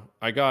lock now.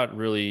 I got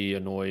really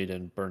annoyed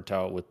and burnt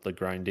out with the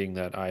grinding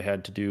that I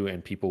had to do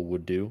and people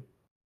would do.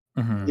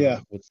 Yeah,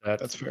 With that,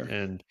 that's fair.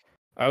 And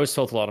I always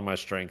felt a lot of my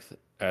strength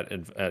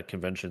at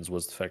conventions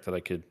was the fact that I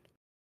could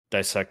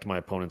dissect my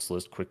opponent's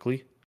list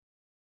quickly.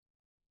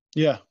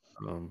 Yeah.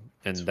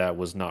 And that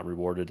was not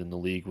rewarded in the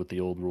league with the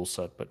old rule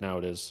set, but now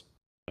it is.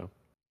 So.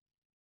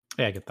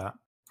 Yeah, I get that.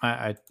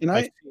 I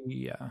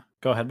see,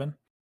 go ahead, Ben.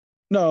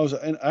 No,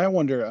 and I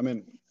wonder. I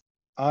mean,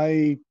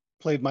 I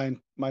played my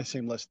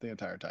same list the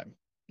entire time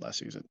last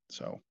season,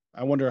 so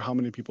I wonder how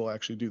many people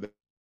actually do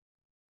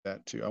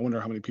that too. I wonder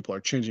how many people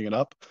are changing it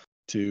up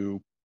to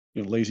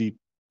lazy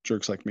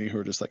jerks like me who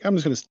are just like, I'm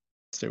just going to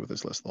stay with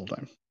this list the whole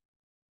time.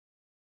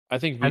 I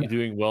think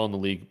doing well in the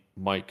league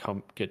might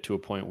get to a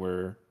point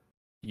where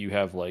you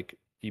have like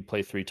you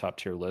play 3 top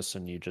tier lists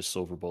and you just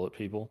silver bullet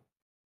people.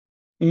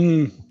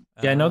 Yeah,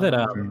 I know that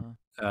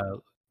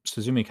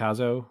Suzumi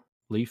Kazo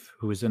Leaf,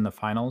 who was in the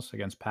finals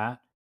against Pat,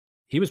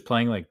 he was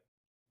playing like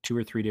 2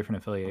 or 3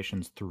 different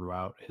affiliations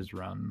throughout his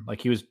run.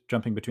 Like he was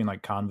jumping between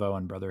like Convo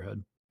and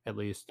Brotherhood, at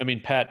least. I mean,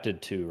 Pat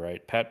did too,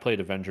 right? Pat played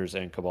Avengers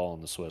and Cabal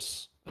in the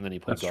Swiss, and then he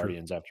played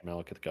Guardians after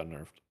Malekith got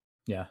nerfed.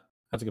 Yeah,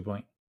 that's a good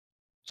point.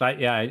 So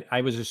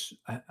I was just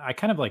I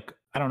kind of like,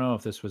 I don't know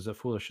if this was a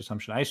foolish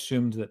assumption. I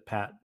assumed that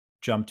Pat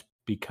jumped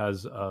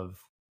because of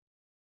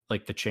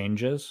like the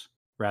changes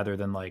rather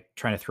than like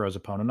trying to throw his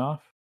opponent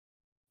off.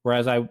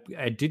 Whereas I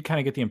did kind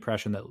of get the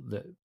impression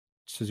that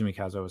Suzumi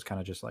Kazo was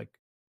kind of just like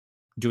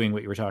doing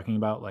what you were talking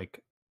about,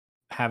 like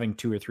having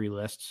 2 or 3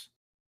 lists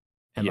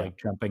and Yeah. like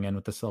jumping in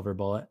with the silver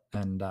bullet.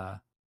 And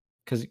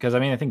because I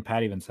mean, I think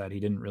Pat even said he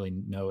didn't really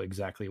know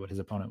exactly what his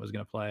opponent was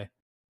going to play.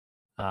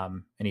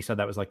 And he said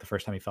that was like the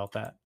first time he felt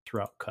that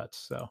throughout cuts.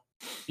 So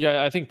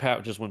Yeah, I think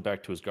Pat just went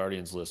back to his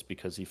Guardians list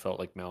because he felt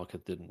like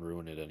Malekith didn't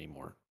ruin it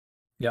anymore.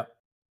 yeah.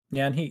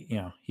 Yeah, and he,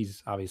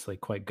 he's obviously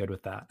quite good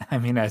with that. I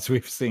mean, as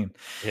we've seen.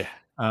 Yeah.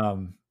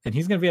 And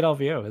he's going to be at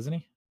LVO, isn't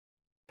he?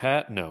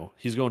 Pat, no,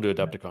 he's going to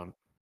Adepticon.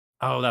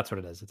 Oh, that's what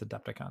it is. It's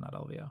Adepticon, not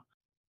LVO.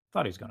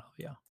 Thought he was going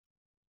to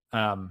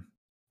LVO.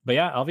 But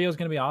yeah, LVO is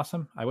going to be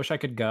awesome. I wish I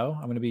could go.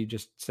 I'm going to be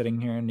just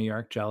sitting here in New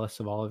York, jealous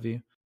of all of you,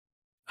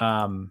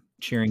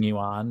 cheering you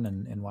on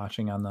and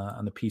watching on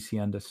the PC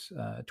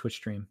Undis Twitch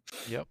stream.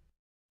 Yep.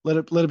 Let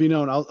it be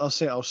known.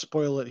 I'll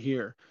spoil it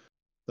here.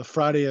 The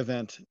Friday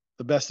event,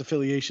 the best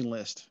affiliation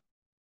list,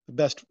 the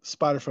best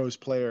Spider-Foes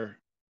player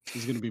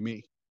is going to be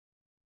me.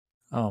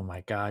 Oh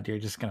my God, you're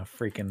just going to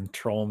freaking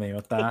troll me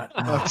with that.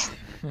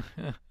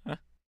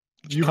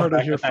 You heard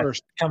it here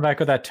first. Come back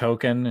with that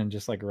token and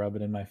just like rub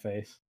it in my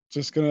face.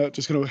 Just gonna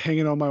hang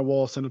it on my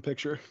wall, send a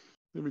picture.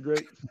 It'd be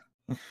great.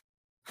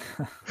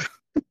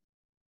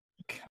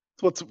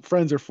 That's what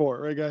friends are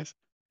for, right, guys?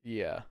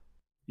 Yeah.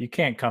 You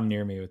can't come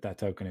near me with that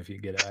token if you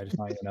get it. I just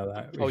want you to know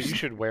that. Oh, you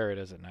should wear it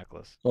as a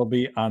necklace. We'll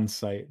be on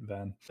site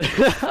then.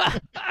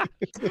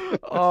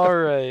 All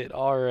right.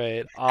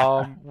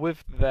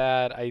 With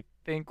that, I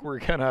think we're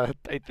gonna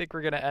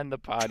end the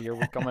pod here.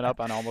 We're coming up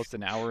on almost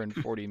an hour and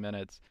 40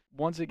 minutes.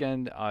 Once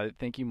again,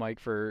 thank you, Mike,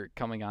 for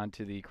coming on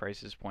to the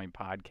Crisis Point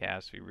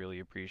podcast. We really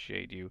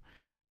appreciate you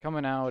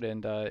coming out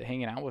and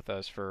hanging out with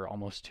us for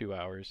almost 2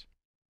 hours.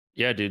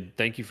 Yeah, dude.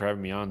 Thank you for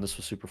having me on. This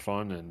was super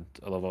fun, and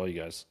I love all you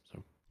guys.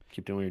 So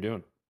keep doing what you're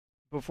doing.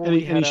 Before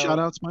any shout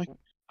outs, Mike?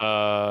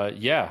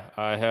 Yeah,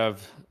 I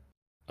have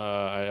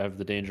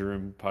the Danger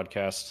Room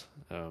podcast.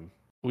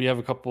 We have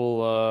a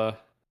couple.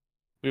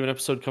 We have an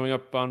episode coming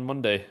up on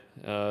Monday,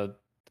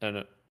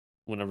 and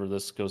whenever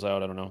this goes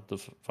out, I don't know, the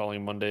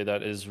following Monday.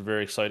 That is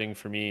very exciting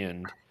for me,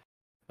 and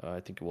I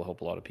think it will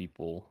help a lot of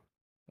people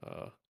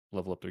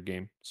level up their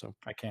game. So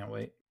I can't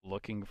wait.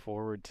 Looking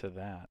forward to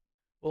that.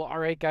 Well, all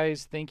right,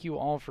 guys. Thank you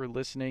all for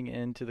listening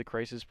in to the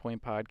Crisis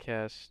Point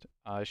podcast.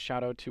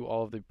 Shout out to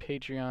all of the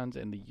Patreons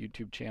and the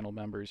YouTube channel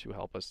members who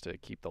help us to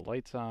keep the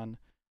lights on.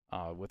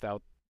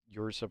 Without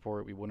your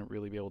support, we wouldn't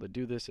really be able to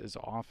do this as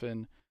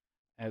often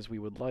as we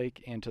would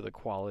like and to the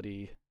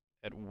quality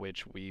at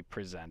which we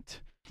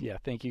present. Yeah,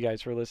 thank you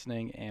guys for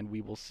listening, and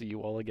we will see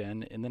you all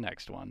again in the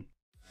next one.